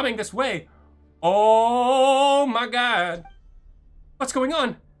 Something's coming this way. Oh my god. What's going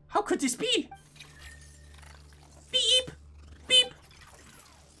on? How could this be? Beep! Beep!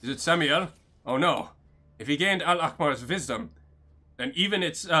 Is it Samuel? Oh no. If he gained Al-Akmar's wisdom, then even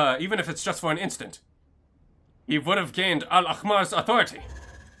if it's just for an instant, he would have gained Al-Akmar's authority.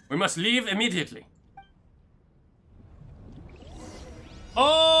 We must leave immediately.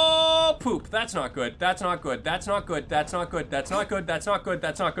 Oh, poop. That's not good. That's not good. That's not good. That's not good. That's not good. That's not good.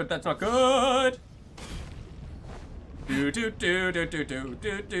 That's not good. That's not good. Do do do do do do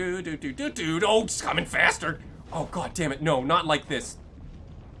do do do do do do. Oh, it's coming faster. Oh, god damn it. No, not like this.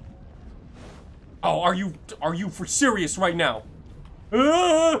 Oh, are you for serious right now?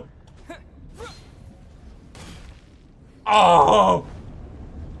 Oh!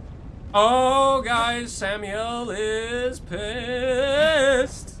 Oh, guys, Samuel is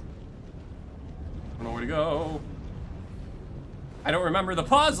pissed. I don't know where to go. I don't remember the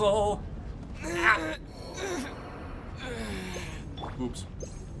puzzle. Ah. Oops.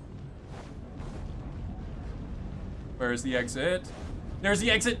 Where's the exit? There's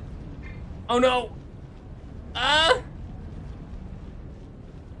the exit. Oh no. Ah.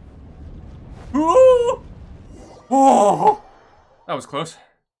 Ooh. Oh. That was close.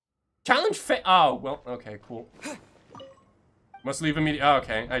 Challenge oh, well, okay, cool. Must leave immediately. Oh,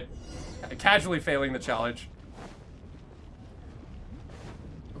 okay. I casually failing the challenge.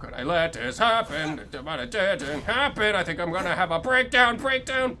 Could I let this happen? But it didn't happen. I think I'm gonna have a breakdown.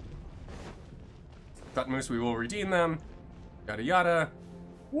 Moose, we will redeem them. Yada yada.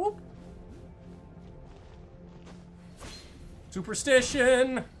 Whoop.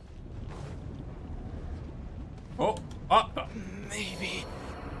 Superstition. Oh. Maybe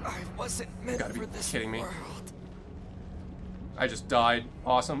I wasn't meant Gotta for be this kidding me. world. I just died.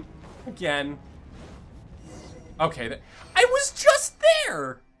 Awesome. Again. Okay, I was just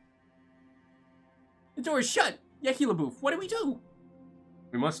there! The door is shut. Yeckylabouf, what do we do?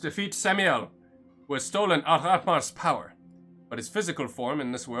 We must defeat Samuel, who has stolen Al-Akmar's power. But his physical form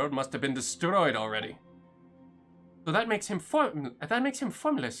in this world must have been destroyed already. So that makes him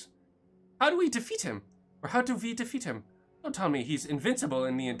formless. How do we defeat him? Or how do we defeat him? Don't tell me he's invincible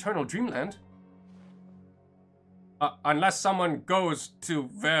in the eternal dreamland. Unless someone goes to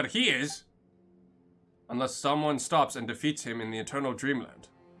where he is. Unless someone stops and defeats him in the eternal dreamland.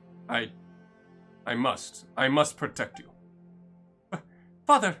 I must protect you.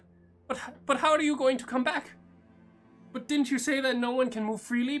 Father, but how are you going to come back? But didn't you say that no one can move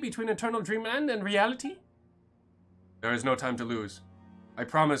freely between eternal dreamland and reality? There is no time to lose. I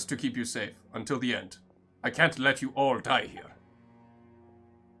promise to keep you safe until the end. I can't let you all die here.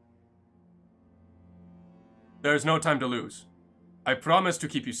 There is no time to lose. I promise to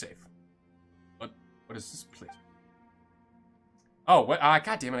keep you safe. What is this place? Oh, what?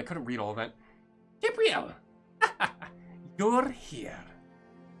 God damn it, I couldn't read all of that. Gabrielle! You're here.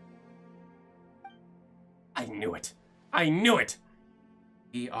 I knew it. I knew it!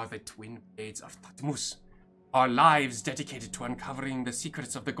 We are the twin blades of Thutmose. Our lives dedicated to uncovering the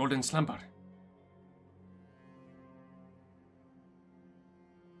secrets of the Golden Slumber.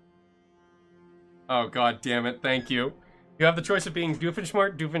 Oh, god damn it, thank you. You have the choice of being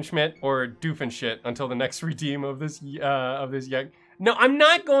Doofenshmirtz, Doofenshmidt, or Doofenshit until the next redeem of this yak. No, I'm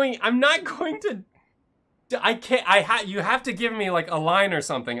not going to I can't, you have to give me like a line or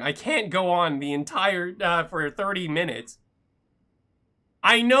something. I can't go on the entire, for 30 minutes.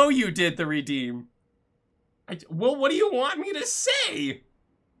 I know you did the redeem. Well, what do you want me to say?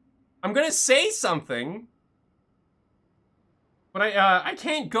 I'm gonna say something. But I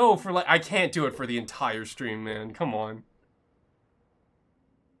can't go for like, I can't do it for the entire stream, man. Come on.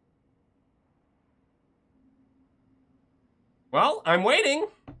 Well, I'm waiting.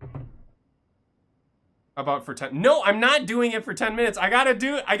 How about for 10? No, I'm not doing it for 10 minutes. I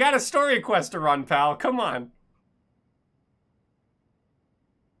got a story quest to run, pal. Come on.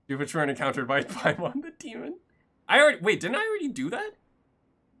 Doofenshmirtz encountered by Paimon the demon. Wait, didn't I already do that?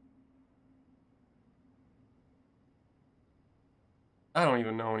 I don't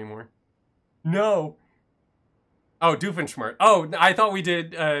even know anymore. No. Oh, Doofenshmirtz. Oh, I thought we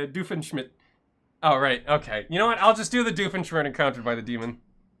did, Doofenshmirtz. Oh, right, okay. You know what? I'll just do the Doofenshmirtz encountered by the demon.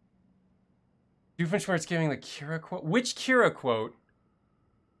 Doofenshmirtz giving the Kira quote. Which Kira quote?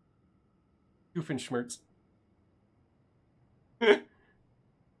 Doofenshmirtz.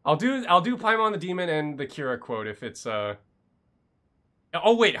 I'll do Paimon the demon and the Kira quote if it's Oh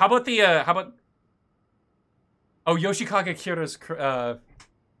wait, how about Oh, Yoshikage Kira's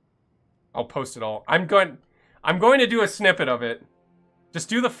I'll post it all. I'm going to do a snippet of it. Just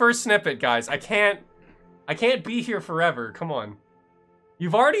do the first snippet, guys. I can't be here forever. Come on.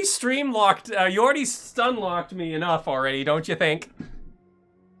 You've already stream locked, you already stun locked me enough already, don't you think?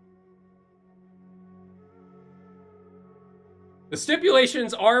 The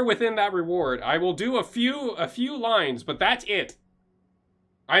stipulations are within that reward. I will do a few lines, but that's it.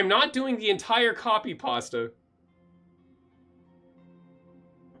 I'm not doing the entire copy pasta.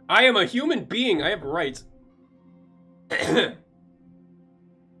 I am a human being. I have rights.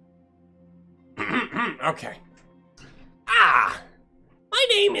 Okay. My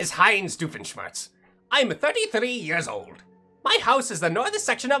name is Heinz Doofenshmirtz. I'm 33 years old. My house is the northern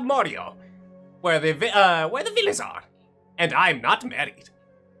section of Morio, where the villas are, and I'm not married.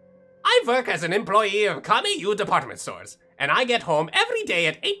 I work as an employee of Kame-yu department stores, and I get home every day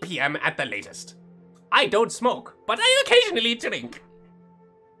at 8 p.m. at the latest. I don't smoke, but I occasionally drink.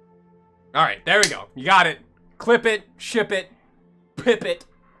 Alright, there we go. You got it. Clip it, ship it, pip it.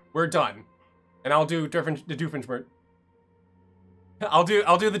 We're done. And I'll do the Doofenshmirtz. I'll do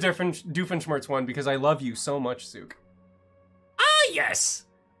the Doofenshmirtz one because I love you so much, Sook. Ah, yes!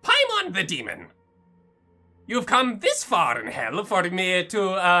 Paimon the demon. You've come this far in hell for me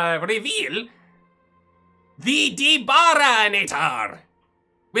to, reveal the Debaranator.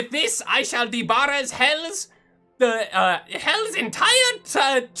 With this, I shall debar Hell's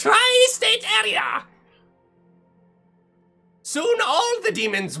entire tri-state area. Soon all the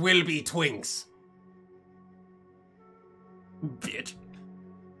demons will be twinks. Bitch.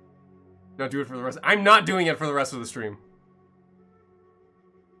 Don't do it for the rest. I'm not doing it for the rest of the stream.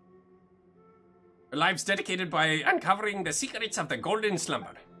 Our lives dedicated by uncovering the secrets of the golden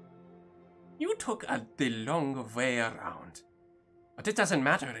slumber. You took the long way around, but it doesn't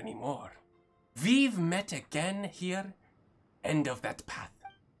matter anymore. We've met again here. End of that path.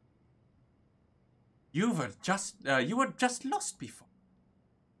 You were just lost before.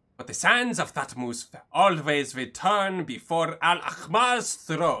 But the sands of Thutmose always return before Al-Ahmar's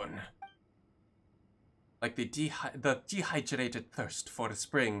throne. Like the dehydrated thirst for a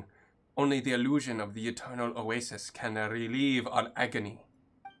spring, only the illusion of the eternal oasis can relieve our agony.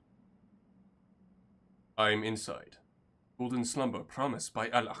 I'm inside. Golden slumber promised by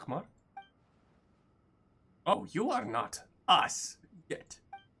Al-Ahmar? Oh, you are not us yet.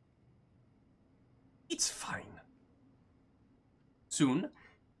 It's fine. Soon,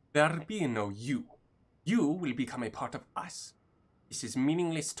 there'll be no you. You will become a part of us. This is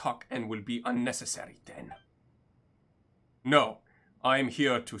meaningless talk and will be unnecessary then. No, I'm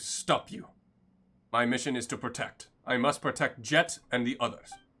here to stop you. My mission is to protect. I must protect Jet and the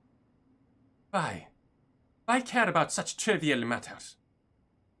others. Why? Why care about such trivial matters?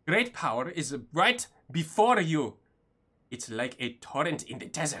 Great power is right before you. It's like a torrent in the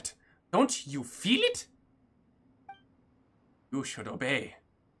desert. Don't you feel it? You should obey.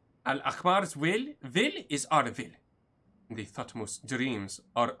 Al-Ahmar's will is our will. The Thutmose dreams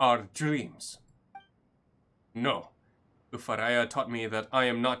are our dreams. No. Ufaraya taught me that I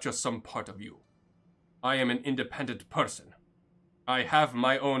am not just some part of you. I am an independent person. I have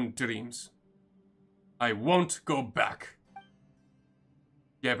my own dreams. I won't go back.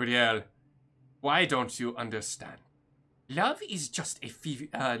 Gabrielle, why don't you understand? Love is just a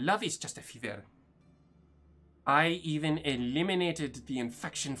fever. I even eliminated the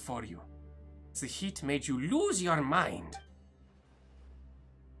infection for you. The heat made you lose your mind.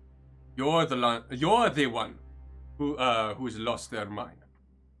 You're the one who's lost their mind.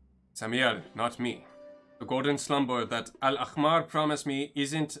 Samuel, not me. The golden slumber that Al-Ahmar promised me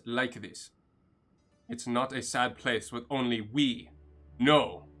isn't like this. It's not a sad place with only we.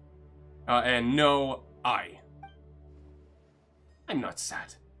 No. And no, I. I'm not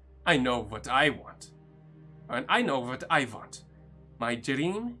sad. I know what I want. And I know what I want. My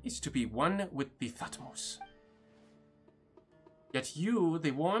dream is to be one with the Thutmose. Yet you,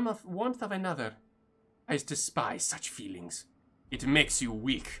 the warmth of another, I despise such feelings. It makes you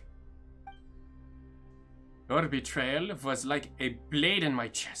weak. Your betrayal was like a blade in my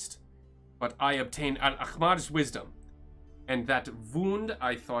chest, but I obtained Al-Ahmar's wisdom, and that wound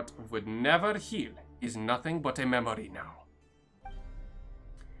I thought would never heal is nothing but a memory now.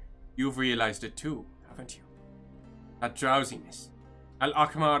 You've realized it too, haven't you? That drowsiness.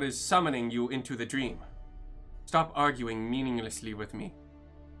 Al-Ahmar is summoning you into the dream. Stop arguing meaninglessly with me.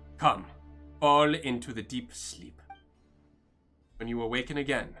 Come, fall into the deep sleep. When you awaken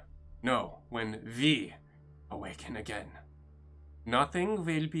again, no, when we awaken again, nothing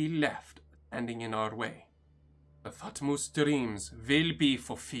will be left standing in our way. The Thutmose dreams will be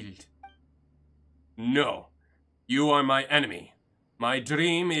fulfilled. No, you are my enemy. My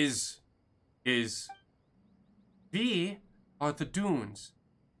dream is... We are the dunes,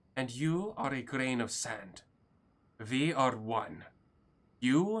 and you are a grain of sand. We are one.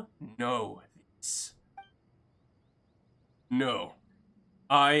 You know this. No,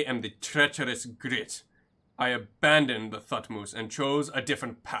 I am the treacherous Grit. I abandoned the Thutmose and chose a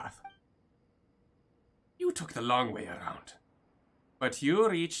different path. You took the long way around. But you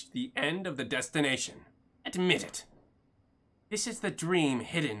reached the end of the destination. Admit it. This is the dream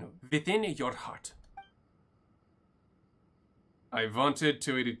hidden within your heart. I wanted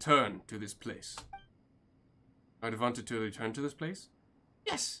to return to this place. I wanted to return to this place?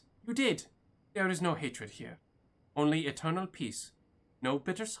 Yes, you did. There is no hatred here. Only eternal peace. No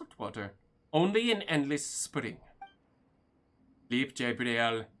bitter salt water. Only an endless spring. Sleep,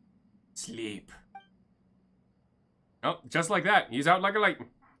 Jabriel. Sleep. Oh, just like that. He's out like a light.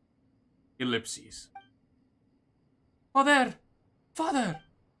 Ellipses. Father! Father!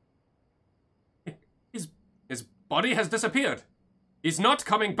 His body has disappeared. He's not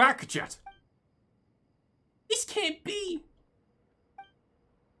coming back, Jet. This can't be.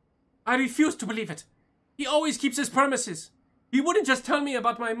 I refuse to believe it. He always keeps his promises. He wouldn't just tell me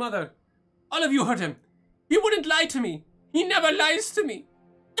about my mother. All of you heard him. He wouldn't lie to me. He never lies to me.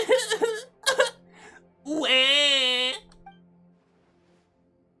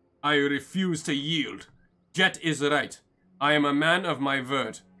 I refuse to yield. Jet is right. I am a man of my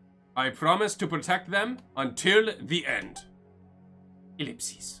word. I promise to protect them until the end.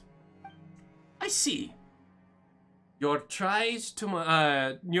 Ellipses. I see. Your ties to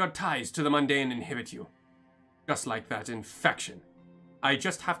the mundane inhibit you. Just like that infection. I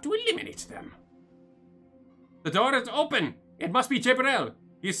just have to eliminate them. The door is open. It must be Jabril.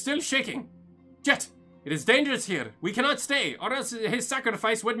 He is still shaking. Jet, it is dangerous here. We cannot stay, or else his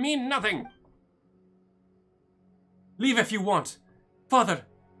sacrifice would mean nothing. Leave if you want. Father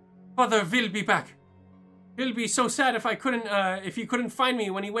will be back. He'll be so sad if he couldn't find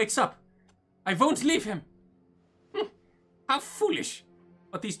me when he wakes up. I won't leave him. How foolish.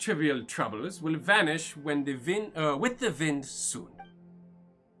 But these trivial troubles will vanish when with the wind soon.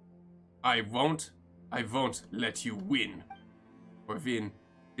 I won't let you win. Or win.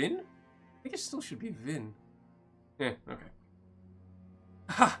 Vin? I think it still should be Vin. Okay.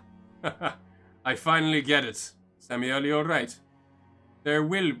 Ha! I finally get it. Samuel, you're right. There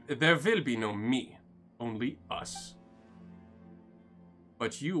will be no me. Only us.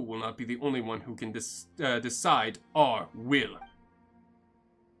 But you will not be the only one who can decide our will.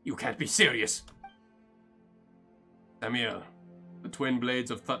 You can't be serious. Samuel, the twin blades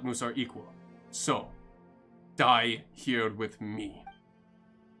of Thutmose are equal. So, die here with me.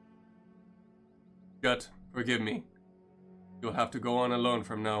 Gut, forgive me. You'll have to go on alone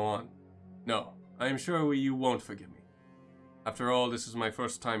from now on. No, I am sure you won't forgive me. After all, this is my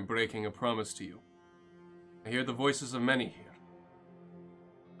first time breaking a promise to you. I hear the voices of many here.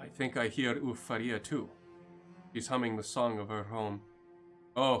 I think I hear Ufaria too. She's humming the song of her home.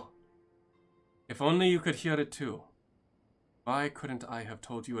 Oh, if only you could hear it too. Why couldn't I have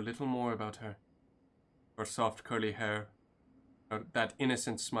told you a little more about her? Her soft curly hair, that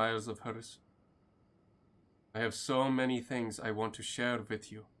innocent smiles of hers. I have so many things I want to share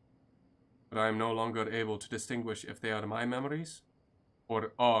with you, but I am no longer able to distinguish if they are my memories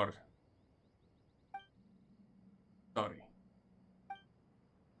or are. Sorry.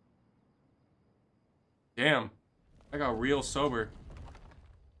 Damn, I got real sober.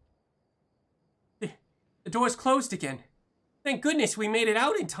 door's closed again. Thank goodness we made it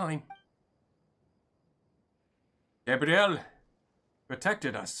out in time. Gabriel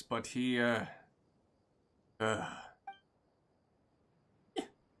protected us, but he, Father!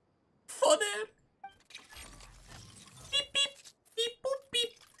 Beep, beep, beep, boop, beep,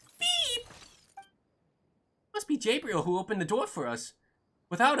 beep! Must be Gabriel who opened the door for us.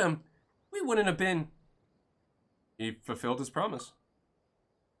 Without him, we wouldn't have been... He fulfilled his promise.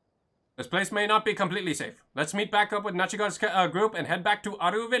 This place may not be completely safe. Let's meet back up with Nachigo's group and head back to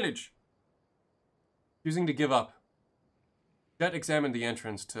Aru village. Choosing to give up, Jet examined the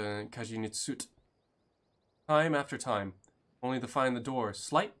entrance to Kajinitsut. Time after time, only to find the door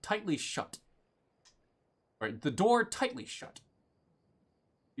tightly shut. Right, the door tightly shut.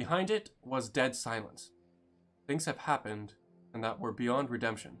 Behind it was dead silence. Things have happened, and that were beyond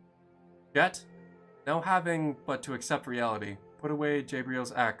redemption. Jet, now having but to accept reality, put away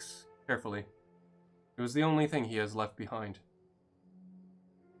Gabriel's axe carefully. It was the only thing he has left behind.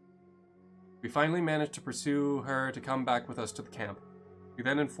 We finally managed to pursue her to come back with us to the camp. We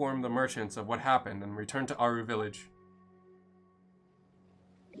then informed the merchants of what happened and returned to Aru village.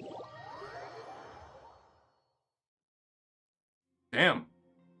 Damn.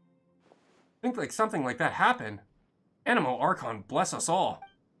 Think like something like that happened. Animo Archon bless us all.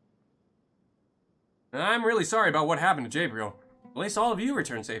 I'm really sorry about what happened to Gabriel. At least all of you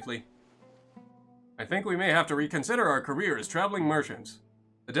returned safely. I think we may have to reconsider our career as traveling merchants.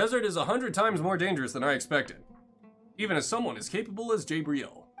 The desert is 100 times more dangerous than I expected. Even as someone as capable as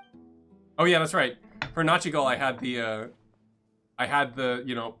Gabriel. Oh yeah, that's right. For Nachigal, I had the,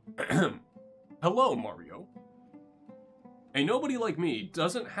 you know, hello, Mario. A nobody like me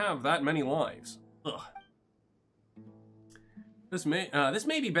doesn't have that many lives. Ugh. This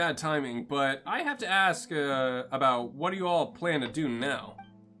may be bad timing, but I have to ask about what do you all plan to do now?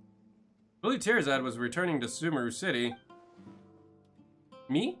 Billy Tearzad was returning to Summeru City.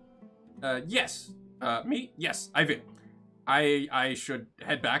 Me? Yes. Me? Yes, I will. I should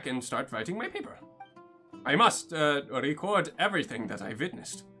head back and start writing my paper. I must record everything that I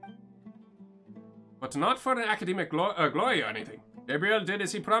witnessed. But not for an academic glory or anything. Gabriel did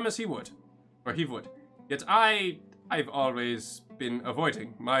as he promised he would. Or he would. Yet I've always been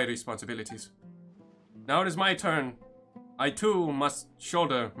avoiding my responsibilities. Now it is my turn. I too must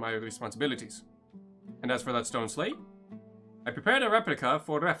shoulder my responsibilities. And as for that stone slate, I prepared a replica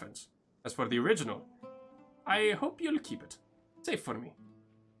for reference. As for the original, I hope you'll keep it safe for me.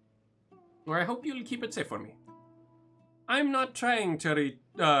 Or I hope you'll keep it safe for me. I'm not trying to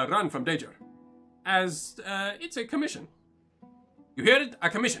run from danger, as it's a commission. You hear it? A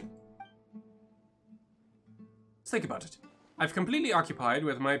commission. Let's think about it. I've completely occupied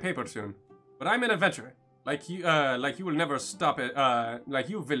with my paper soon, but I'm an adventurer. Like you will never stop it. Like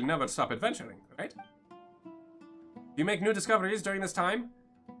you will never stop adventuring, right? If you make new discoveries during this time,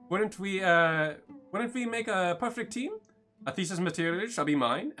 wouldn't we make a perfect team? A thesis material shall be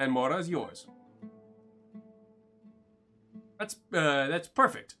mine, and Mora is yours. That's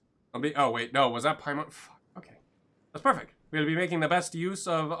perfect. Oh wait, no, was that Paimon? Fuck. Okay, that's perfect. We'll be making the best use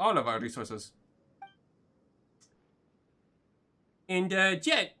of all of our resources. And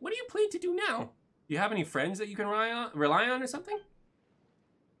Jet, what do you plan to do now? Do you have any friends that you can rely on or something?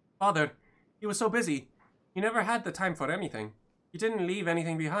 Father, he was so busy. He never had the time for anything. He didn't leave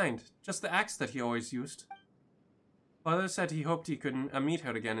anything behind, just the axe that he always used. Father said he hoped he could meet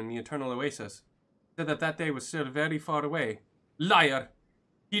her again in the Eternal Oasis. Said that that day was still very far away. Liar!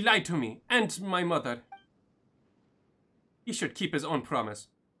 He lied to me, and my mother. He should keep his own promise.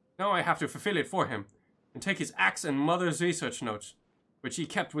 Now I have to fulfill it for him, and take his axe and mother's research notes, which he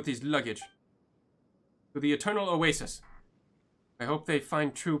kept with his luggage, to the Eternal Oasis. I hope they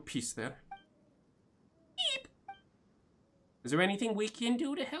find true peace there. Beep. Is there anything we can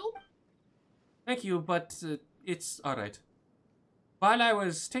do to help? Thank you, but it's alright. While I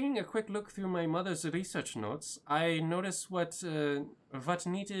was taking a quick look through my mother's research notes, I noticed what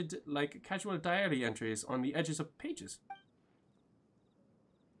needed like casual diary entries on the edges of pages.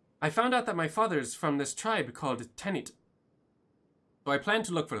 I found out that my father's from this tribe called Tenit, so I plan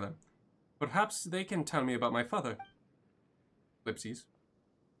to look for them. Perhaps they can tell me about my father. Ellipses.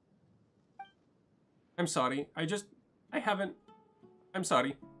 I'm sorry, I'm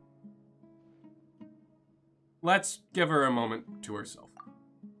sorry. Let's give her a moment to herself.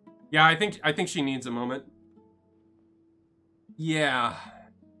 Yeah, I think she needs a moment. Yeah.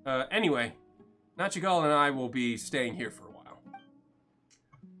 Anyway, Nachigal and I will be staying here for a while.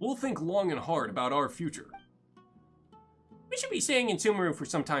 We'll think long and hard about our future. We should be staying in Summeru for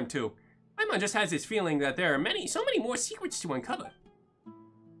some time too. Paimon just has this feeling that there are so many more secrets to uncover.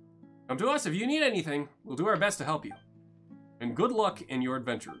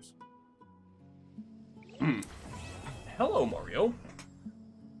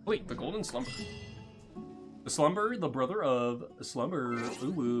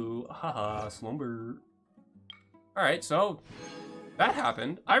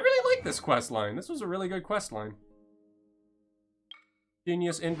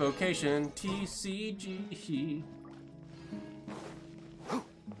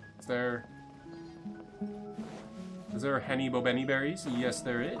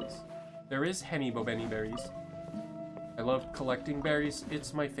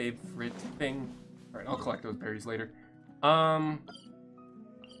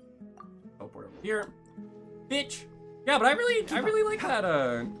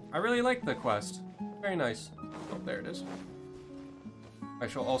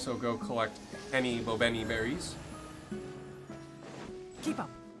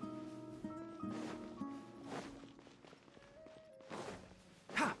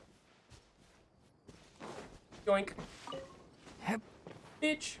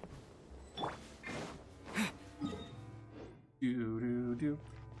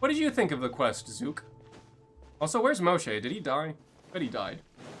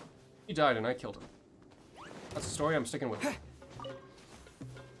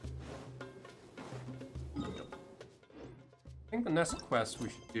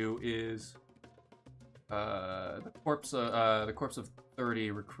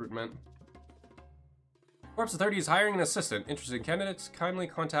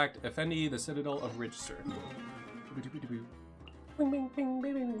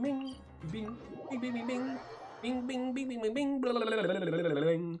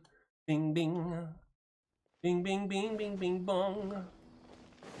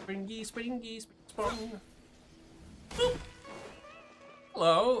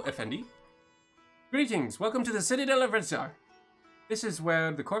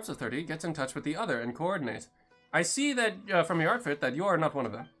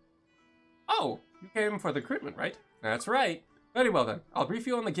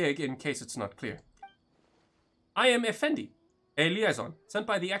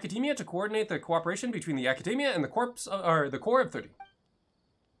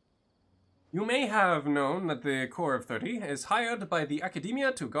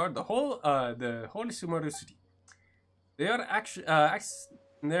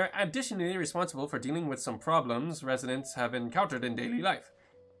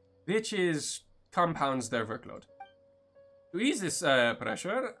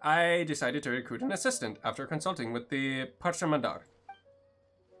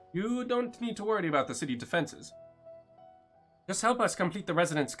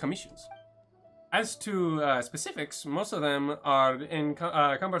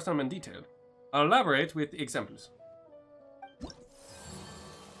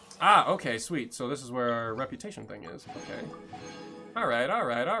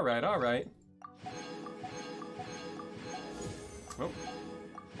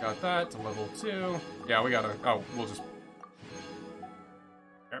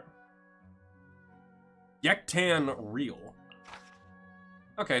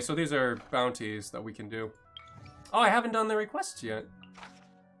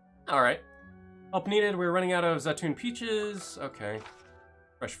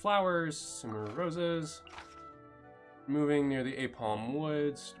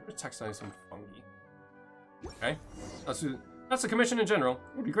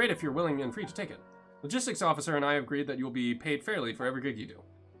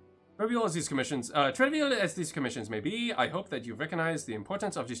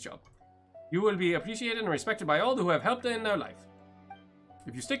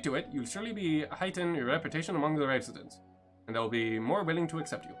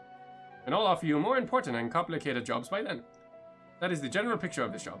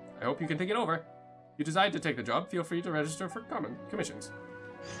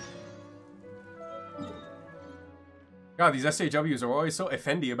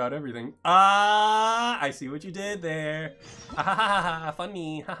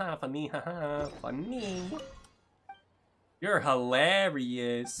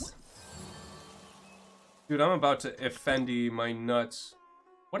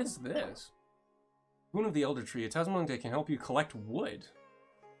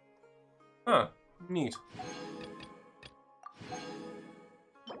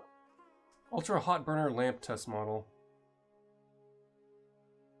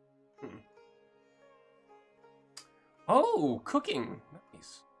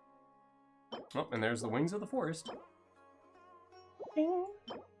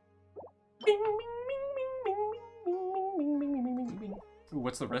 Ooh,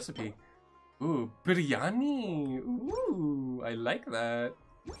 what's the recipe? Ooh, biryani. Ooh, I like that.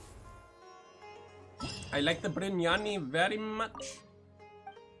 I like the biryani very much.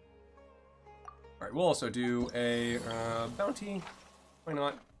 Alright, we'll also do a bounty. Why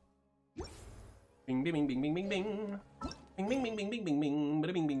not? Bing, bing, bing, bing, bing, bing, bing. Bing, bing, bing, bing, bing, bing, bing.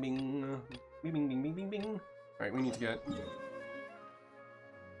 Bing, bing, bing, bing. Bing, bing, bing, bing, bing, bing. Alright, we need to get...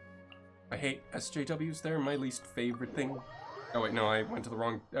 I hate SJWs. They're my least favorite thing. Oh wait, no, I went to the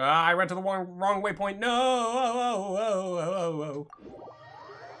wrong... I went to the wrong waypoint. No! Oh.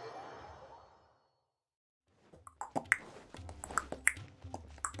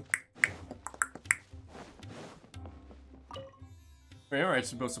 Alright,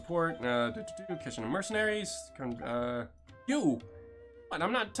 so both support, Kitchen of Mercenaries, you! What,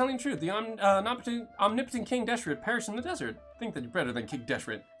 I'm not telling the truth. The omnipotent King Deshret perished in the desert. Think that you're better than King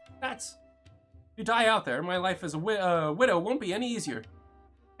Deshret. That's... You die out there, my life as a widow won't be any easier.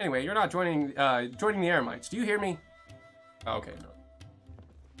 Anyway, you're not joining the Eremites. Do you hear me? Oh, okay,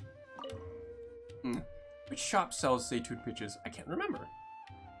 no. Which shop sells Zaytun pitches? I can't remember.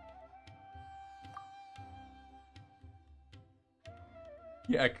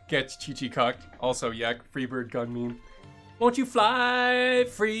 Yak gets Chi-Chi cocked. Also, Yak, Freebird gun meme. Won't you fly,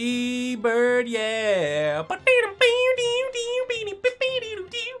 Freebird, yeah.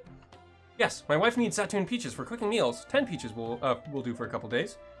 Yes, my wife needs Zatoon peaches for cooking meals. 10 peaches will do for a couple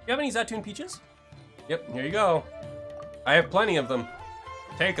days. You have any Zatoon peaches? Yep, here you go. I have plenty of them.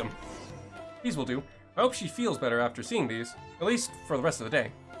 Take them. These will do. I hope she feels better after seeing these. At least for the rest of the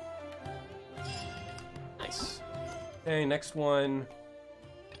day. Nice. Okay, next one.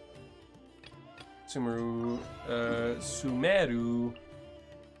 Summeru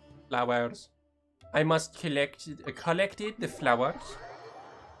flowers. I must collected the flowers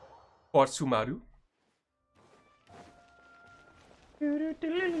for Summeru.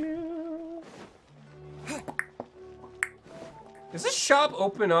 Is this shop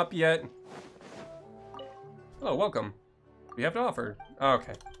open up yet? Hello, welcome. What do you have to offer? Oh,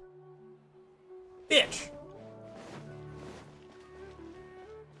 okay. Bitch!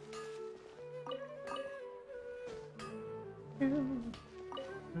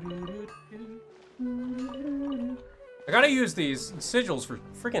 I gotta use these sigils for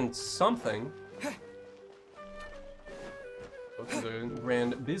freaking something. Go to the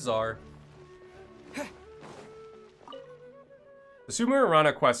Grand Bazaar. The Summeru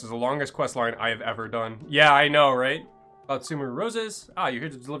Rana quest is the longest quest line I have ever done. Yeah, I know, right? About Summeru roses. Ah, you're here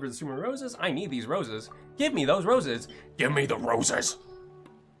to deliver the Summeru roses? I need these roses. Give me those roses. Give me the roses.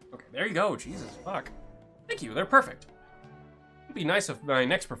 Okay, there you go. Jesus, fuck. Thank you, they're perfect. It'd be nice if my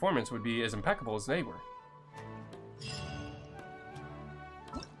next performance would be as impeccable as they were.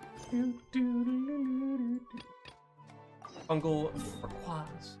 Fungal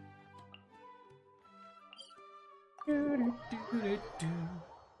turquoise.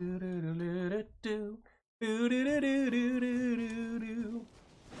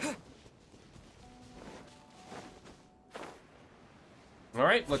 All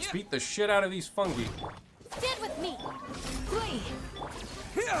right, let's beat the shit out of these fungi. Stand with me. Flee.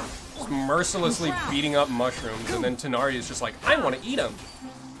 Just mercilessly beating up mushrooms, and then Tanari is just like, I want to eat them.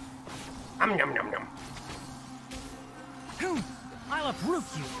 Yum yum yum yum. I'll uproot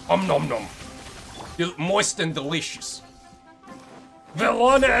you. Nom nom. Moist and delicious.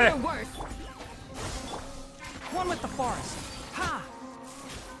 Villone! One with the forest. Ha!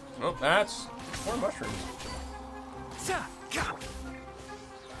 Oh, that's more mushrooms.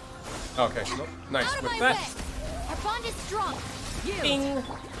 Okay, nope. Nice. Out of With my that. way. Our bond is strong. Bing.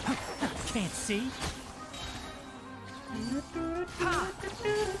 Can't see.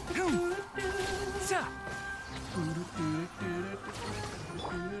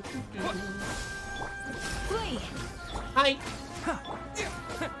 Flee. Hi.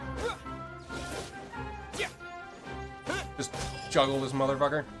 Just juggle this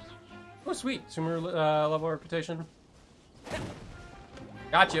motherfucker. Oh, sweet. Summeru level reputation.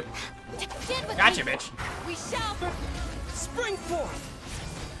 Gotcha. Stand with Gotcha, me. bitch. We shall. Spring forth.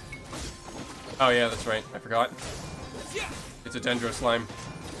 Oh, yeah, that's right. I forgot. It's a Dendro slime.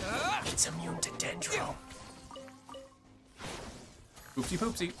 It's immune to Dendro. Oopsie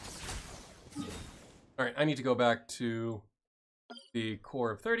poopsie. Alright, I need to go back to the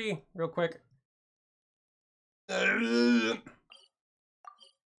core of 30 real quick. Ooh,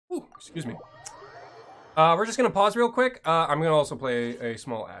 excuse me. We're just gonna pause real quick. I'm gonna also play a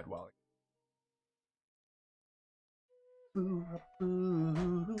small ad while.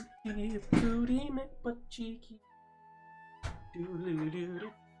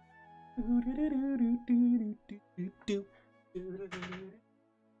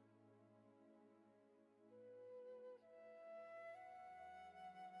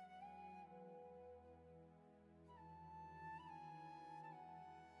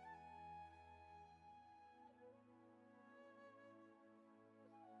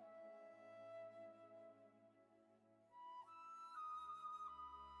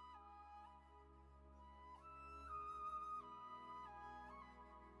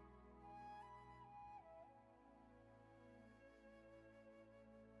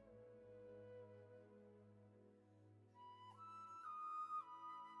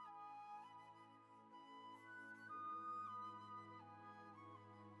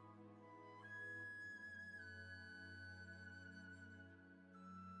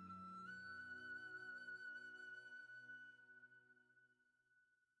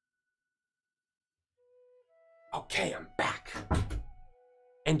 Okay, I'm back.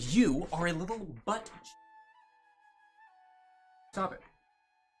 And you are a little butt. Stop it.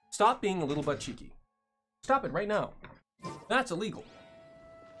 Stop being a little butt cheeky. Stop it right now. That's illegal.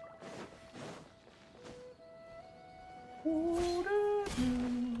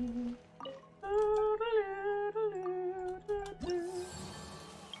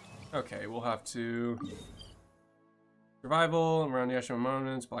 Okay, we'll have to... Survival, around the Yeshua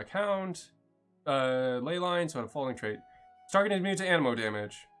moments, Black Hound, Ley Line, so a falling trait. Target is immune to animo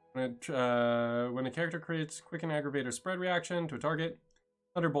damage. When a character creates quick and aggravator spread reaction to a target,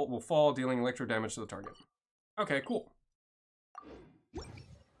 Thunderbolt will fall, dealing electro damage to the target. Okay, cool.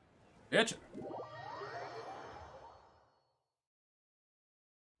 Itchin'.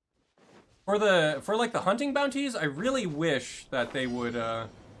 For like the hunting bounties, I really wish that they would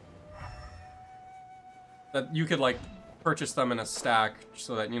that you could like purchase them in a stack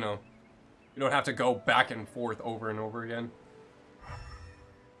so that, you know, you don't have to go back and forth over and over again.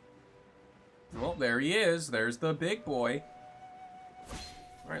 Well, there he is. There's the big boy.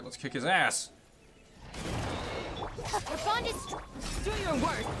 Alright, let's kick his ass. Your bond is Do your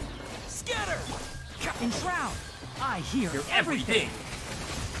work. Scatter. Enshroud! I hear You're everything!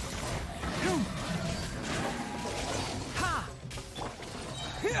 Ha!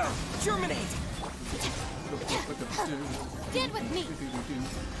 Here, germinate. stand with me.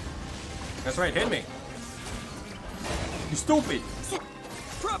 That's right, hit me. You stupid.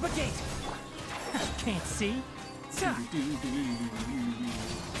 Propagate. Can't see?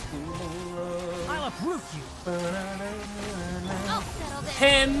 I'll uproot you! I'll settle this.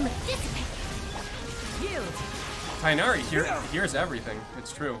 Him. Dissipate. Yield. Tainari hears everything.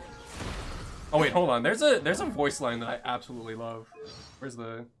 It's true. Oh wait, hold on. There's a voice line that I absolutely love. Where's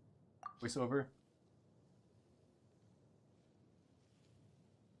the voiceover?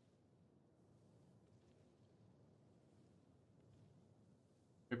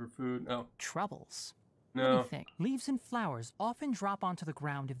 Favorite food? Oh, Troubles. no. Anything. Leaves and flowers often drop onto the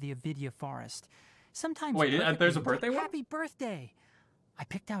ground of the Avidia forest. Sometimes Wait, perfectly there's a birthday one? Happy birthday! I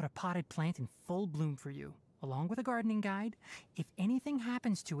picked out a potted plant in full bloom for you, along with a gardening guide. If anything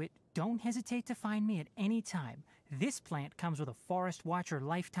happens to it, don't hesitate to find me at any time. This plant comes with a Forest Watcher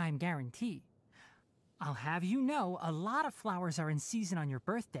lifetime guarantee. I'll have you know, a lot of flowers are in season on your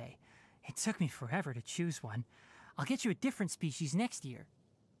birthday. It took me forever to choose one. I'll get you a different species next year.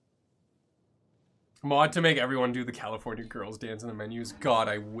 Mod to make everyone do the California girls dance in the menus. God,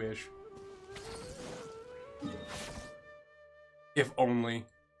 I wish. If only.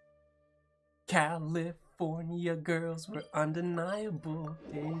 California girls were undeniable.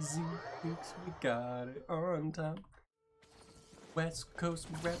 Daisy Dukes, we got it on top. West Coast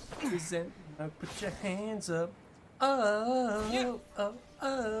represent. Now put your hands up. Oh, oh,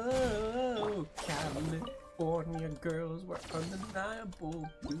 oh. California girls were undeniable.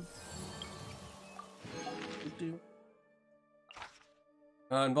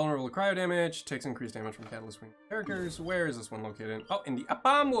 Invulnerable to cryo damage, takes increased damage from catalyst wing characters. Where is this one located? Oh, in the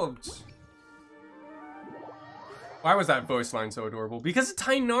Upper Woods. Why was that voice line so adorable? Because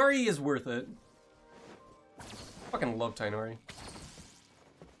Tainari is worth it. Fucking love Tainari.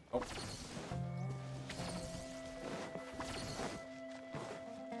 Oh.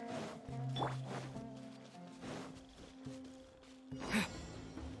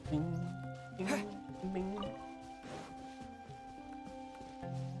 Bing, bing, bing.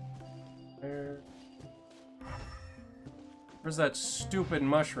 Where's that stupid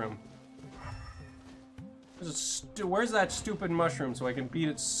mushroom? Where's that stupid mushroom so I can beat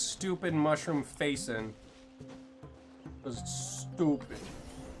its stupid mushroom face in? Because it's stupid.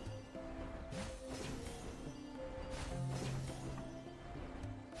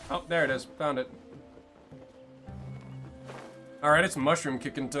 Oh, there it is. Found it. Alright, it's mushroom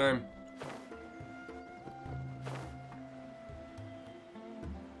kicking time.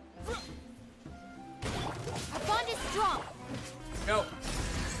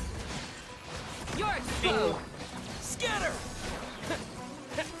 Scatter!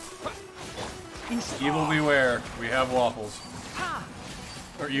 Evil beware, we have waffles. Ha!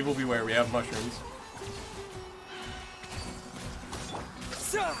 Or evil beware, we have mushrooms.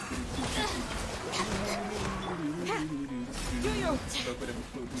 Sa!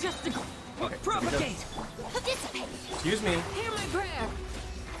 Just to Okay, Propagate! dissipate. excuse me. Hear my prayer.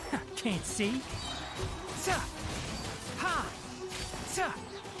 Can't see? Sa! Ha! Sa!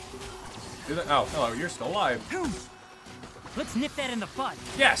 Do that. Oh, hello, you're still alive. Let's nip that in the bud.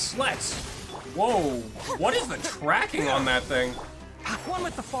 Yes, let's. Whoa, what is the tracking on that thing? One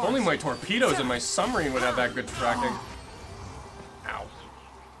with the forest. Only my torpedoes and my submarine would have that good tracking. Ow.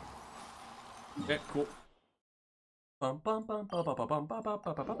 Okay, cool.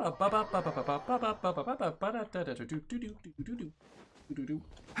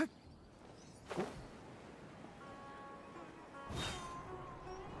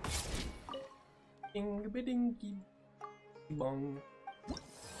 Ding-a-ba-dingy bong.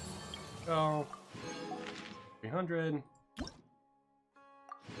 Go. 300.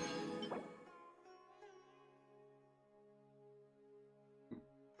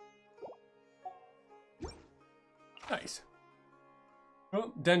 Nice.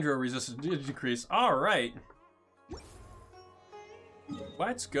 Oh, Dendro resistance did decrease. All right.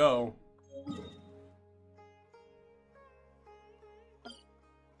 Let's go.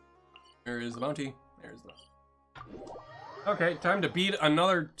 There is the bounty. There's the... Okay, time to beat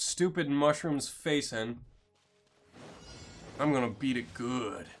another stupid mushroom's face in. I'm gonna beat it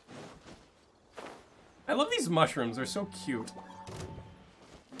good. I love these mushrooms. They're so cute.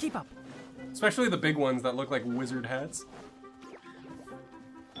 Keep up. Especially the big ones that look like wizard hats.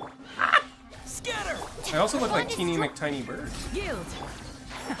 Scatter! They also look like teeny McTiny birds. Yield.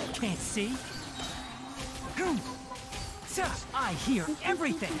 Can't see? Sa! I hear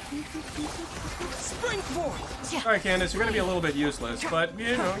everything. Spring forth! Alright, Candace, you're gonna be a little bit useless, but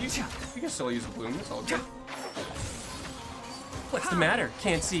you know, you can still use a bloom. It's all good. What's the matter?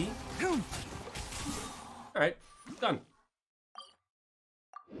 Can't see? Alright, done.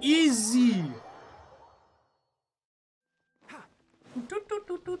 Easy!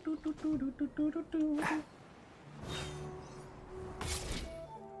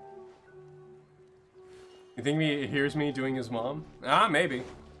 You think he hears me doing his mom? Ah, maybe.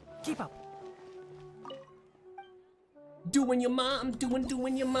 Keep up. Doing your mom, doing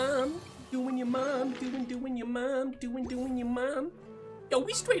your mom, doing your mom, doing your mom, doing your mom. Yo,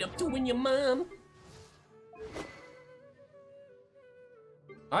 we straight up doing your mom.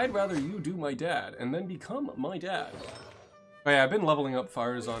 I'd rather you do my dad and then become my dad. Oh yeah, I've been leveling up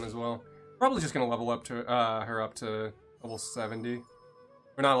Farazan as well. Probably just gonna level up to her up to level 70.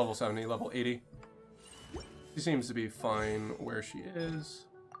 Or not level 70, level 80. She seems to be fine where she is.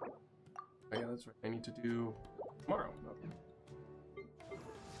 Oh yeah, that's what I need to do tomorrow.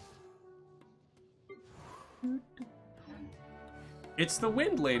 It's the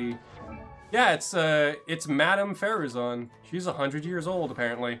Wind Lady. Yeah, it's Madame Farazan. She's 100 years old,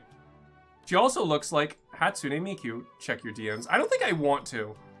 apparently. She also looks like Hatsune Miku. Check your DMs. I don't think I want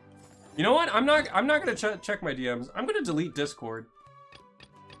to. You know what? I'm not gonna check my DMs. I'm gonna delete Discord.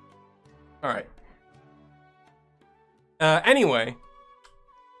 All right. Anyway,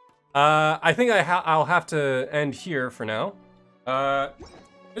 I think I'll have to end here for now.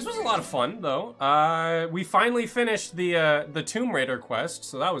 This was a lot of fun, though. We finally finished the Tomb Raider quest,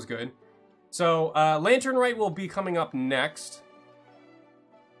 so that was good. So, Lantern Rite will be coming up next.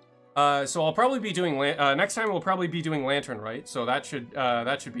 So I'll probably be doing, next time we'll probably be doing Lantern Rite, so that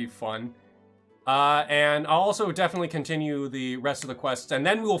should be fun. And I'll also definitely continue the rest of the quests, and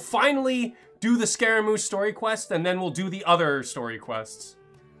then we'll finally do the Scaramouche story quest, and then we'll do the other story quests.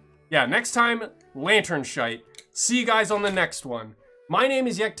 Yeah, next time, Lantern Shite. See you guys on the next one. My name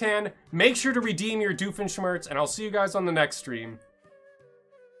is Yektan. Make sure to redeem your Doofenshmirtz, and I'll see you guys on the next stream.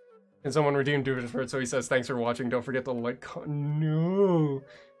 And someone redeemed Doofenshmirtz, so he says, thanks for watching. Don't forget to like, no.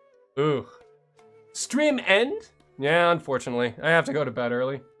 Ugh. Stream end? Yeah, unfortunately. I have to go to bed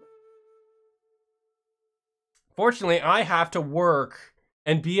early. Fortunately, I have to work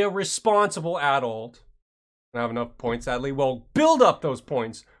and be a responsible adult. I don't have enough points, sadly. Well, build up those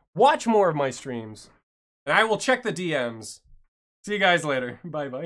points. Watch more of my streams. And I will check the DMs. See you guys later. Bye-bye.